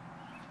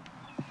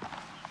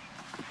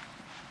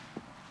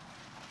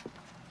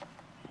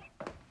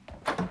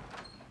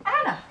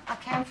 Anna, I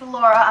came for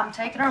Laura. I'm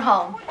taking her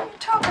home. What are you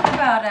talking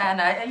about,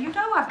 Anna? You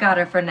know I've got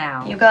her for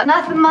now. You got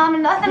nothing, Mama,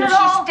 nothing at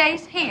all. She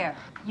stays here.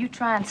 You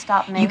try and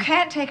stop me. You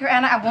can't take her,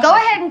 Anna. I won't. Go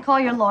ahead and call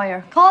your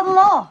lawyer. Call the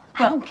law.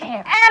 I don't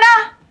care.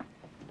 Anna!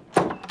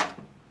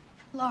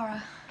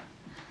 Laura,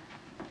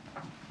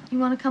 you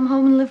want to come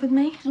home and live with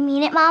me? You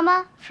mean it,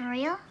 Mama? For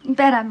real? You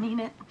bet I mean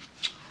it.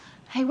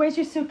 Hey, where's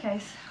your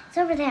suitcase? It's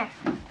over there.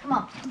 Come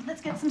on, let's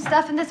get some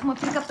stuff in this and we'll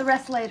pick up the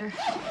rest later.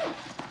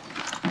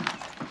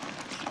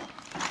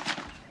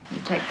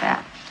 You take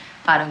that.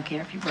 I don't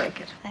care if you break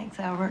it. Thanks,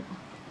 Albert.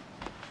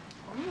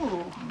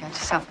 Ooh, you got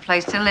yourself a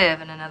place to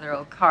live, and another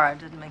old car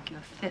didn't make you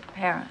a fit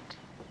parent.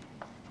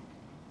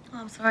 Oh,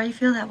 I'm sorry you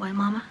feel that way,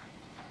 Mama.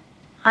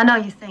 I know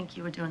you think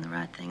you were doing the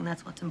right thing, and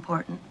that's what's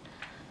important.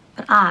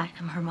 But I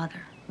am her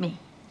mother, me,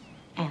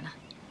 Anna.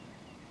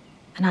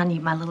 And I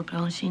need my little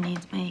girl, and she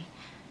needs me.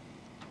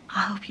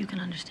 I hope you can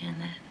understand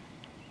that.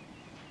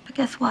 But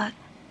guess what?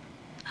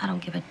 I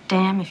don't give a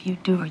damn if you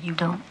do or you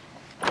don't.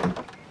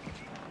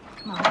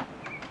 Come on.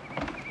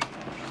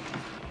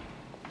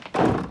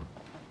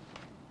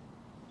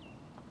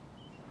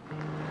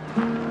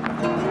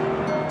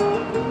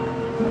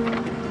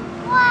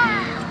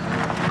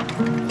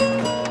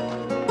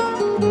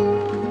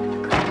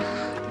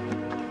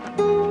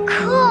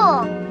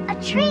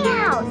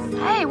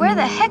 Hey, where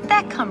the heck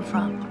that come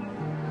from?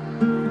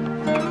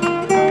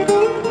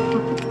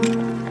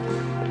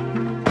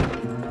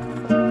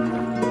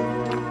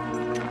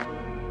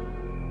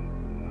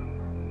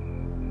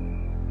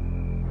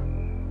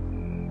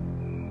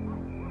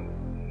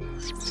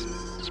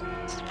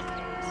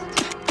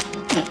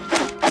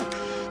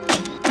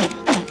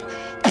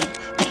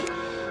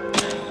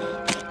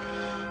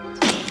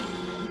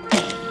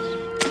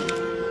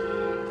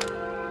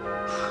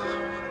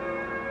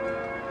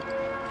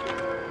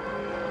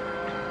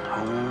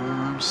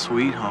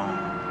 Sweet home.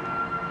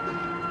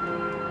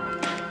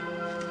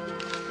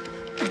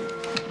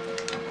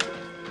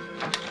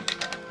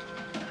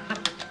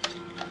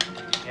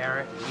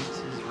 Garrett eats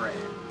his red.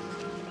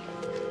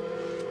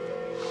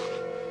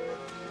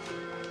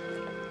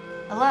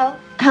 Hello?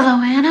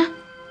 Hello, Anna?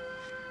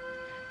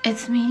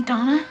 It's me,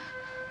 Donna.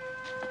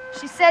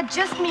 She said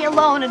just me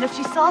alone, and if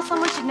she saw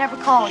someone, she'd never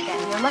call again.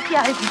 You're lucky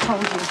I even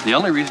told you. The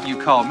only reason you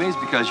called me is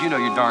because you know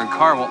your darn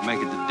car won't make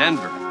it to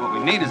Denver. What we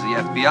need is the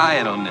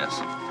FBI in on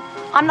this.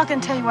 I'm not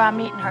going to tell you where I'm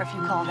meeting her if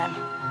you call them.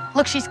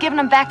 Look, she's giving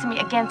them back to me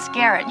against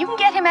Garrett. You can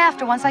get him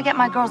after once I get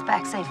my girls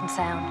back safe and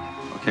sound.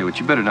 Okay, but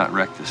you better not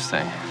wreck this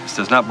thing. This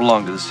does not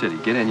belong to the city.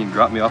 Get in, you can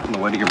drop me off on the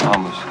way to your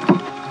mama's.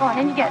 Go on,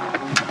 in you get.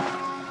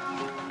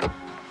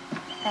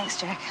 Thanks,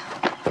 Jack.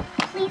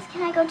 Please,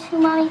 can I go too,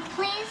 Mommy?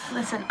 Please?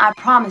 Listen, I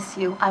promise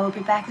you I will be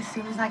back as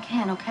soon as I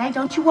can, okay?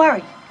 Don't you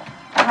worry.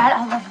 All right,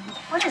 I love you.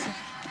 What is it?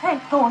 Hey,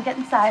 go on, get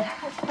inside.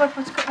 What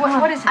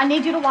is it? I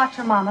need you to watch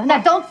her, Mama.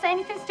 Now, don't say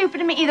anything stupid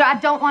to me either. I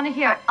don't want to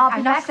hear it. I'll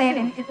be back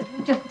soon.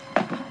 Just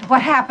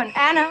what happened?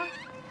 Anna?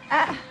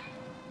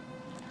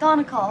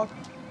 Donna called.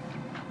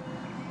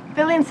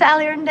 Billy and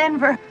Sally are in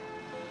Denver.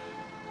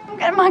 I'm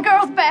getting my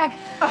girls back.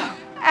 Oh,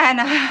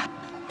 Anna.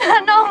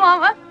 I know,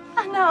 Mama.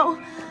 I know.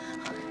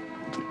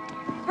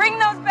 Bring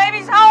those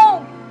babies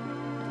home.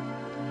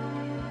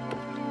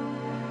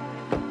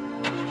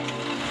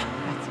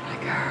 That's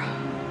my girl.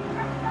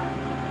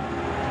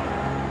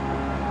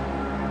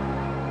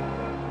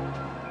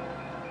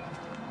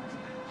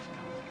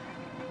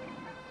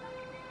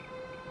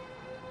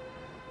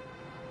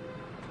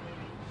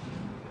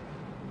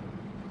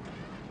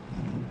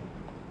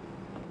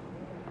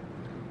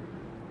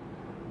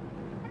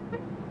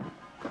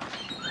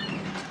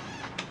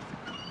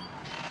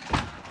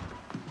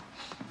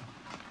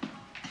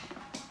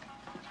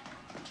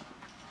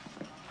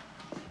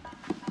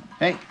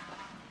 Hey.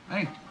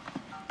 Hey.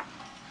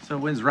 So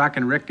when's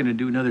Rockin' Rick gonna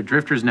do another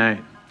Drifters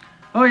night?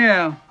 Oh,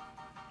 yeah.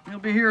 He'll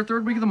be here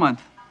third week of the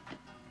month.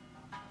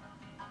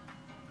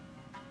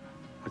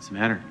 What's the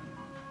matter?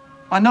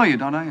 I know you,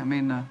 don't I? I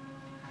mean,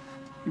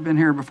 you've been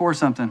here before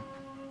something.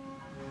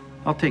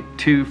 I'll take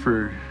 2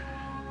 for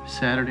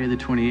Saturday the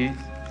 28th.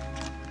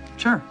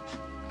 Sure.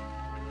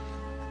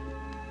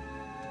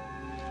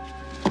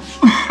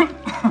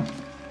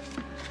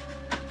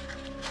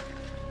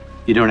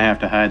 You don't have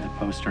to hide the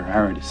poster. I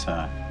already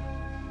saw it.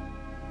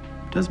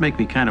 It does make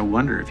me kind of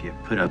wonder if you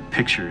put up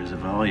pictures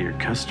of all your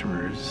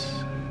customers.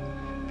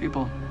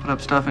 People put up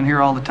stuff in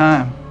here all the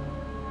time.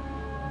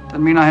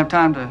 Doesn't mean I have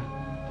time to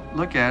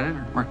look at it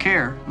or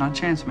care. Not a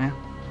chance, man.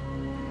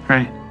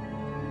 Right.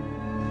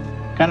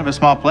 Kind of a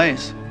small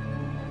place.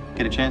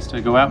 Get a chance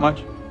to go out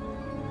much?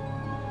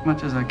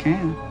 Much as I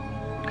can.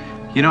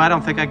 You know, I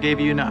don't think I gave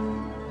you enough.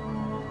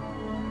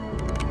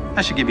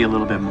 I should give you a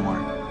little bit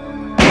more.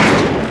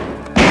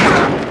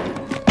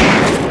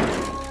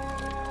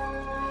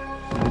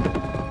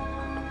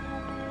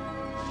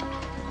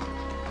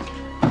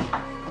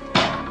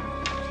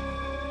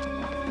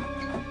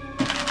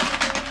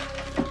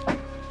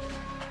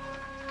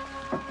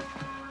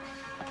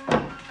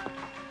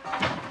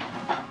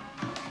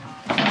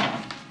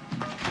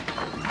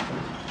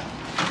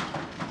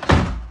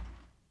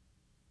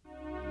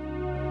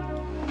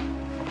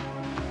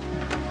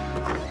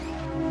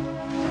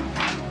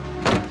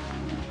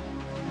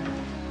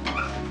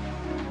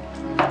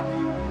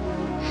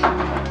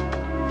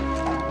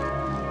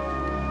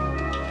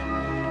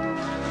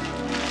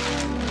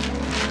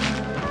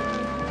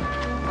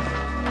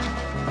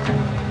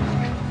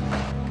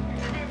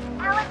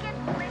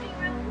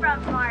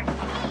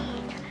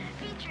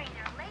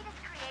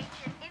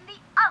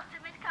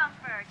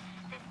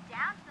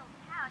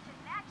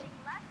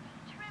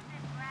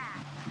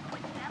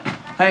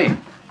 Hey,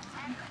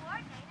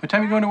 what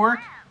time are you going to work?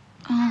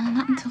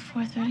 Not until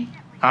 4:30.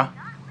 Huh?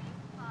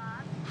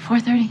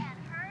 4:30.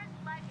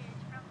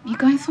 You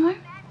going somewhere?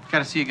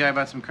 Gotta see a guy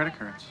about some credit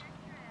cards.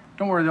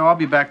 Don't worry though, I'll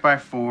be back by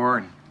 4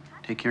 and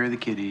take care of the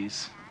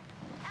kiddies.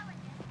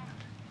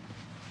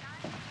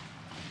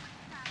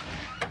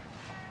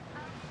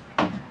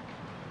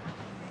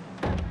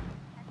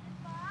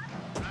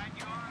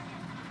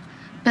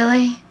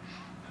 Billy,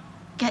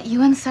 get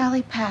you and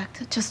Sally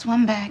packed. Just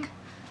one bag.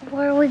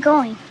 Where are we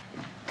going?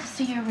 To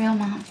see your real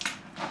mom.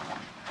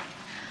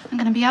 I'm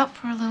gonna be out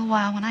for a little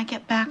while. When I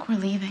get back, we're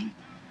leaving.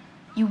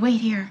 You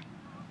wait here.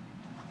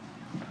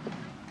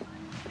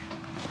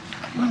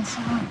 Come on,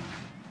 Sally.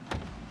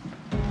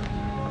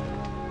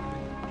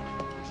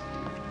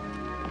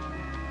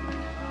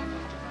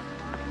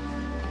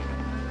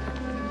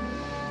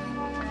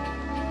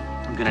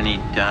 I'm gonna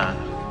need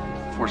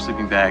 4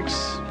 sleeping bags,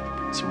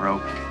 some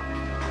rope,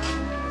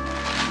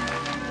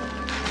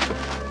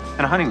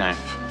 and a hunting knife.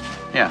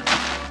 Yeah.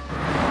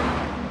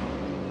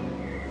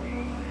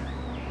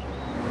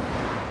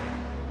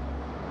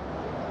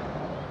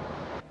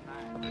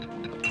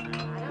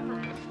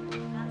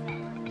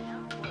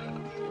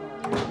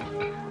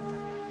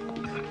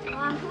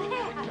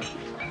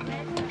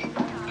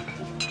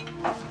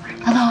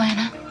 Hello,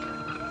 Anna.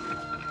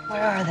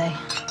 Where are they?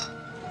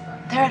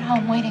 They're at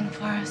home waiting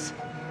for us.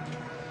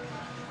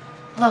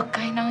 Look,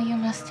 I know you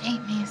must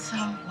hate me, so...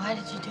 Why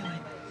did you do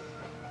it?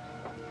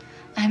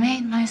 I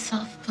made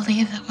myself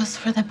believe it was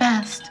for the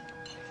best.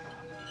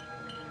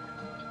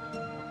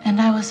 And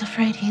I was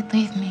afraid he'd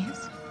leave me.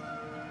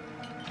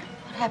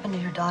 What happened to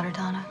your daughter,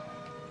 Donna?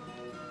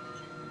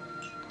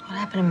 What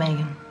happened to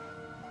Megan?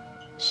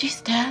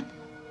 She's dead.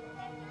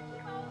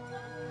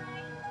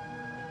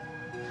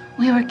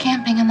 We were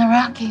camping in the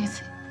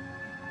Rockies.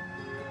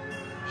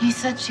 He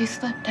said she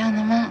slipped down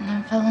the mountain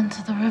and fell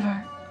into the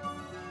river.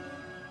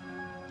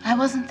 I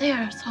wasn't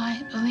there, so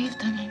I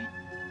believed him.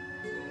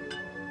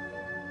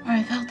 Or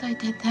I felt I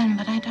did then,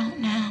 but I don't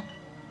now.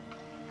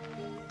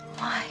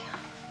 Why?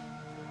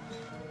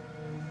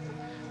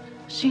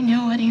 She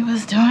knew what he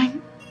was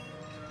doing.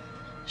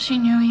 She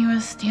knew he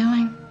was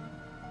stealing,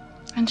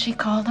 and she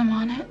called him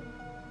on it.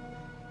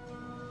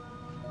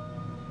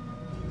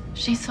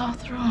 She saw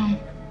through him.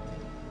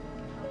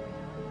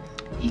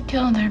 He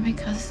killed her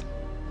because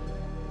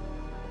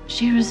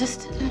she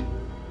resisted him,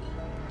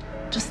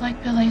 just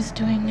like Billy's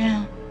doing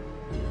now.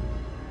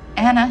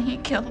 Anna, he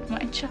killed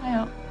my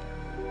child.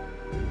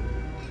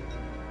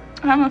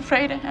 I'm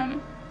afraid of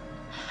him.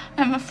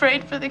 I'm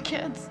afraid for the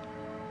kids.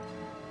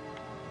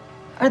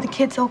 Are the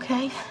kids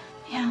okay?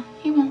 Yeah,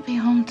 he won't be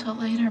home till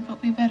later,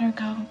 but we better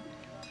go.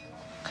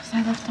 Because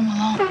I left him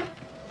alone.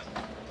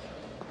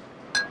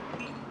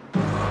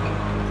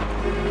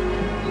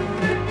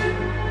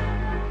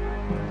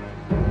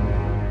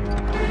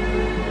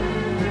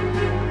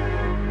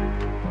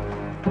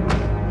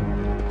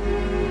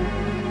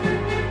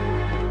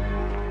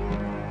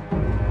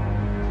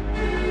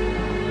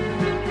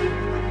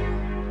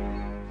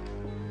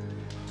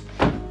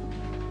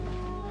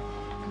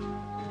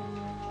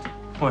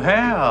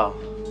 Well,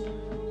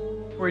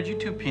 where'd you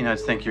two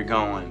peanuts think you're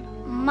going?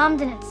 Mom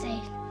didn't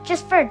say.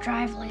 Just for a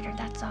drive later,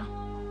 that's all.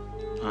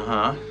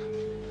 Uh-huh.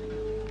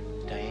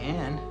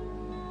 Diane,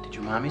 did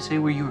your mommy say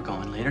where you were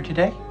going later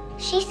today?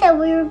 She said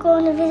we were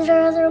going to visit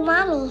our other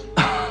mommy.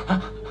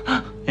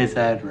 Is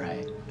that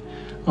right?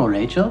 Oh,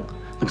 Rachel,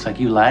 looks like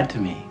you lied to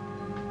me.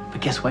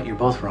 But guess what? You're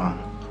both wrong.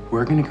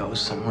 We're gonna go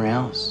somewhere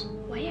else.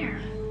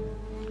 Where?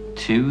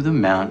 To the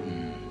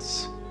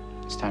mountains.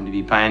 It's time to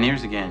be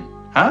pioneers again.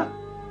 Huh?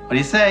 What do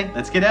you say?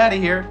 Let's get out of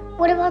here.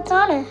 What about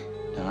Donna?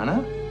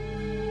 Donna?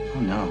 Oh,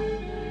 no.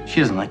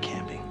 She doesn't like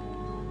camping.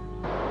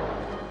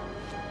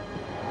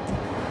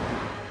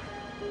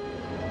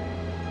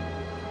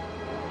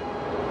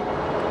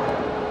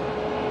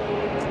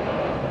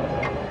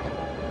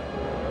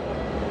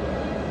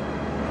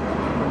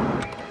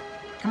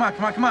 Come on,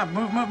 come on, come on.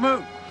 Move, move,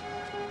 move.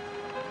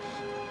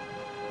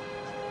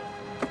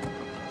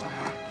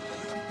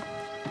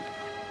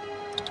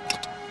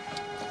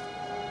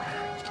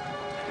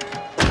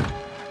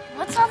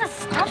 What's all this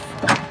stuff?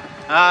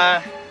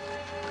 Gonna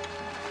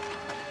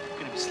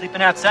be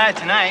sleeping outside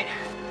tonight.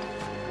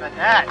 How about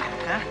that,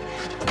 huh?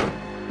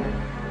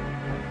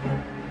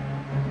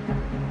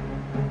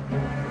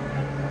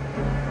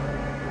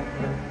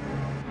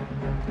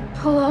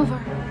 Pull over.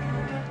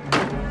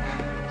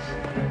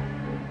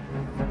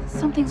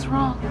 Something's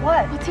wrong.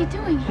 What? What's he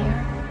doing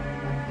here?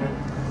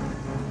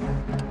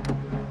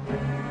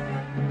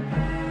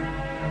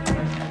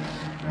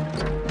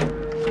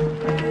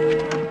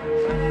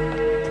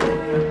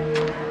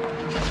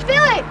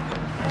 Billy!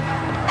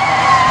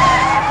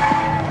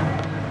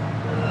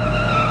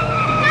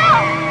 No!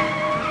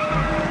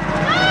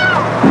 No!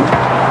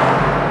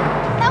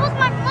 That was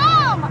my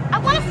mom! I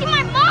want to see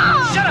my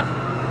mom! Shut up!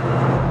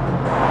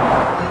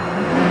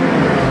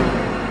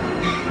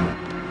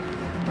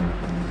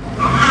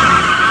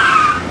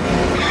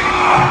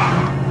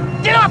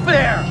 Get up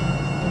there!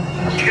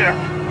 Get up!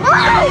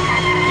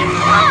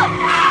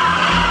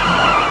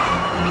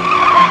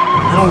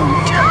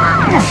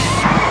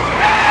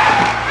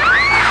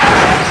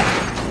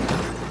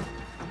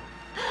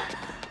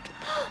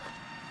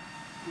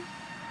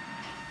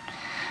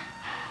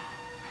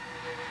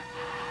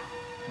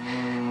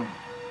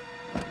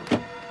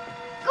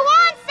 Go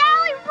on,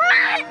 Sally,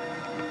 run!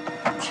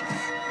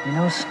 You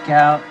know,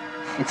 Scout,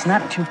 it's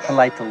not too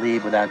polite to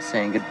leave without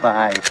saying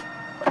goodbye.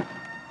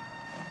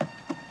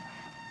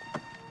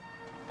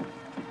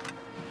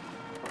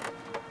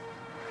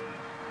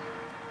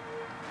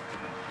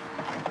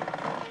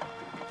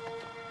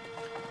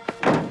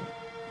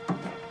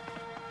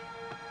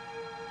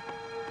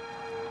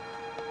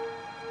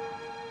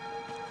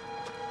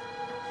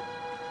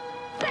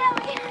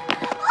 Billy!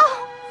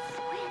 Oh,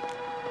 sweet.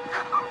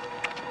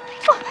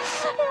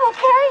 You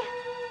okay?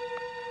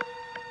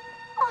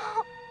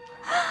 Oh.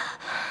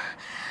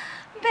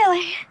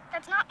 Billy.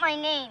 That's not my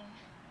name.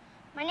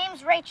 My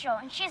name's Rachel,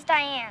 and she's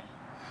Diane.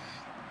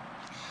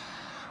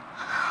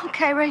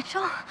 Okay,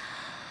 Rachel.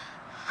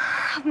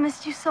 I've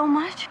missed you so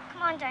much.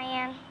 Come on,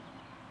 Diane.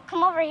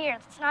 Come over here.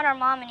 That's not our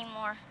mom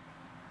anymore.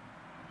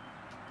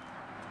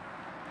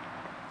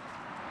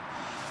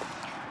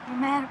 You're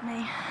mad at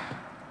me.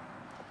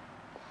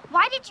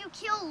 Why did you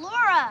kill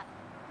Laura?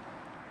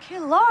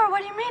 Kill Laura?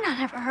 What do you mean I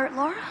never hurt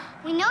Laura?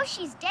 We know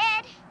she's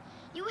dead.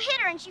 You hit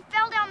her and she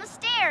fell down the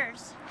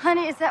stairs.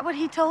 Honey, is that what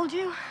he told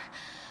you?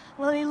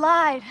 Well, he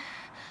lied.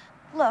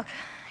 Look,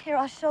 here,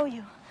 I'll show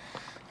you.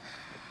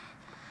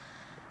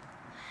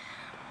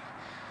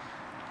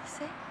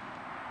 See?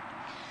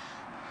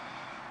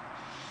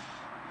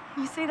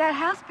 You see that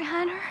house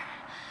behind her?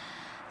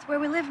 It's where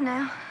we live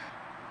now.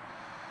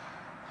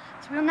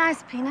 It's real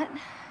nice, Peanut.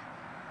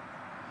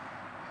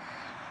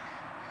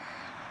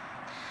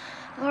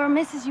 Laura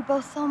misses you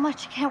both so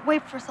much, she can't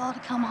wait for us all to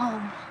come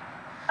home.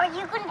 Are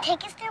you going to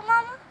take us there,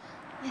 Mama?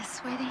 Yes,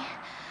 sweetie.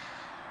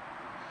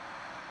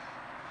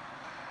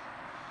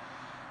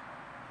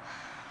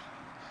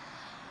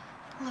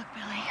 Look,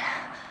 Billy.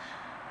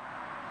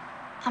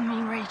 I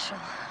mean, Rachel.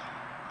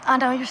 I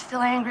know you're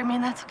still angry at me,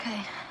 and that's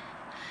okay.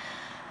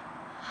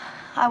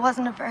 I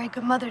wasn't a very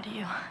good mother to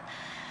you.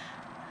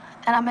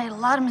 And I made a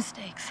lot of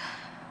mistakes.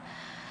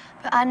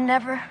 But I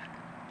never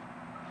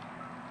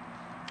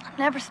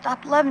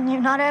stopped loving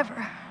you, not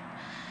ever.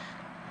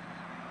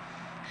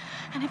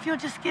 And if you'll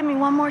just give me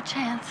one more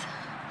chance,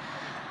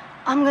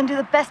 I'm gonna do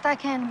the best I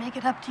can to make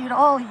it up to you, to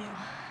all of you.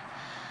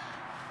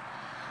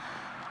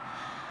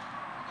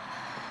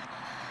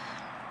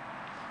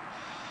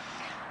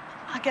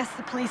 I guess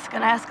the police are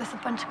gonna ask us a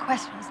bunch of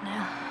questions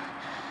now.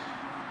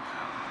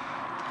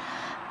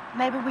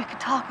 Maybe we could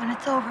talk when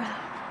it's over.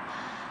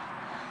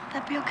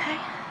 That be okay?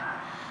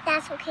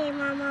 That's okay,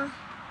 Mama.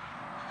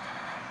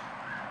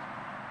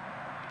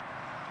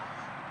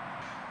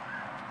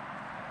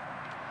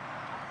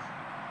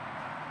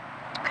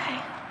 Okay.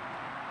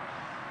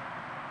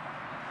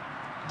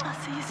 I'll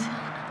see you soon.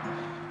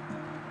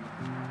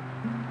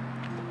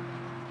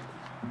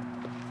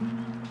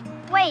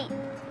 Wait.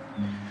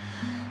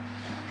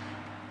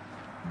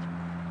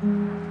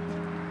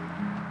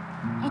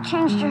 You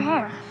changed your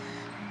hair.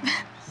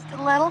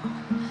 Stiletto?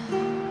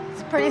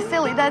 It's pretty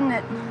silly, doesn't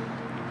it?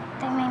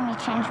 They made me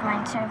change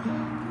mine, too.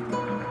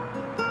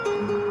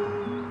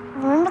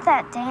 Remember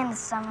that day in the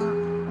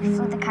summer we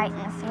flew the kite in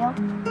the field?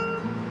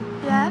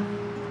 Yeah?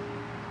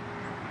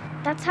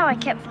 That's how I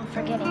kept from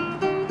forgetting.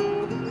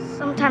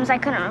 Sometimes I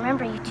couldn't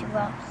remember you too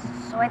well,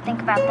 so I'd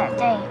think about that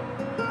day.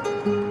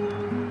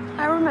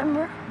 I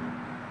remember.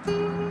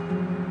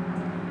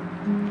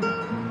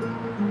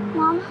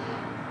 Mom?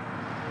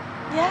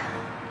 Yeah?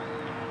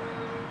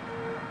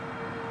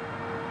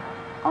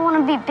 I want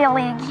to be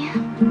Billy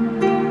again.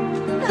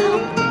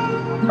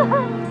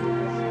 No.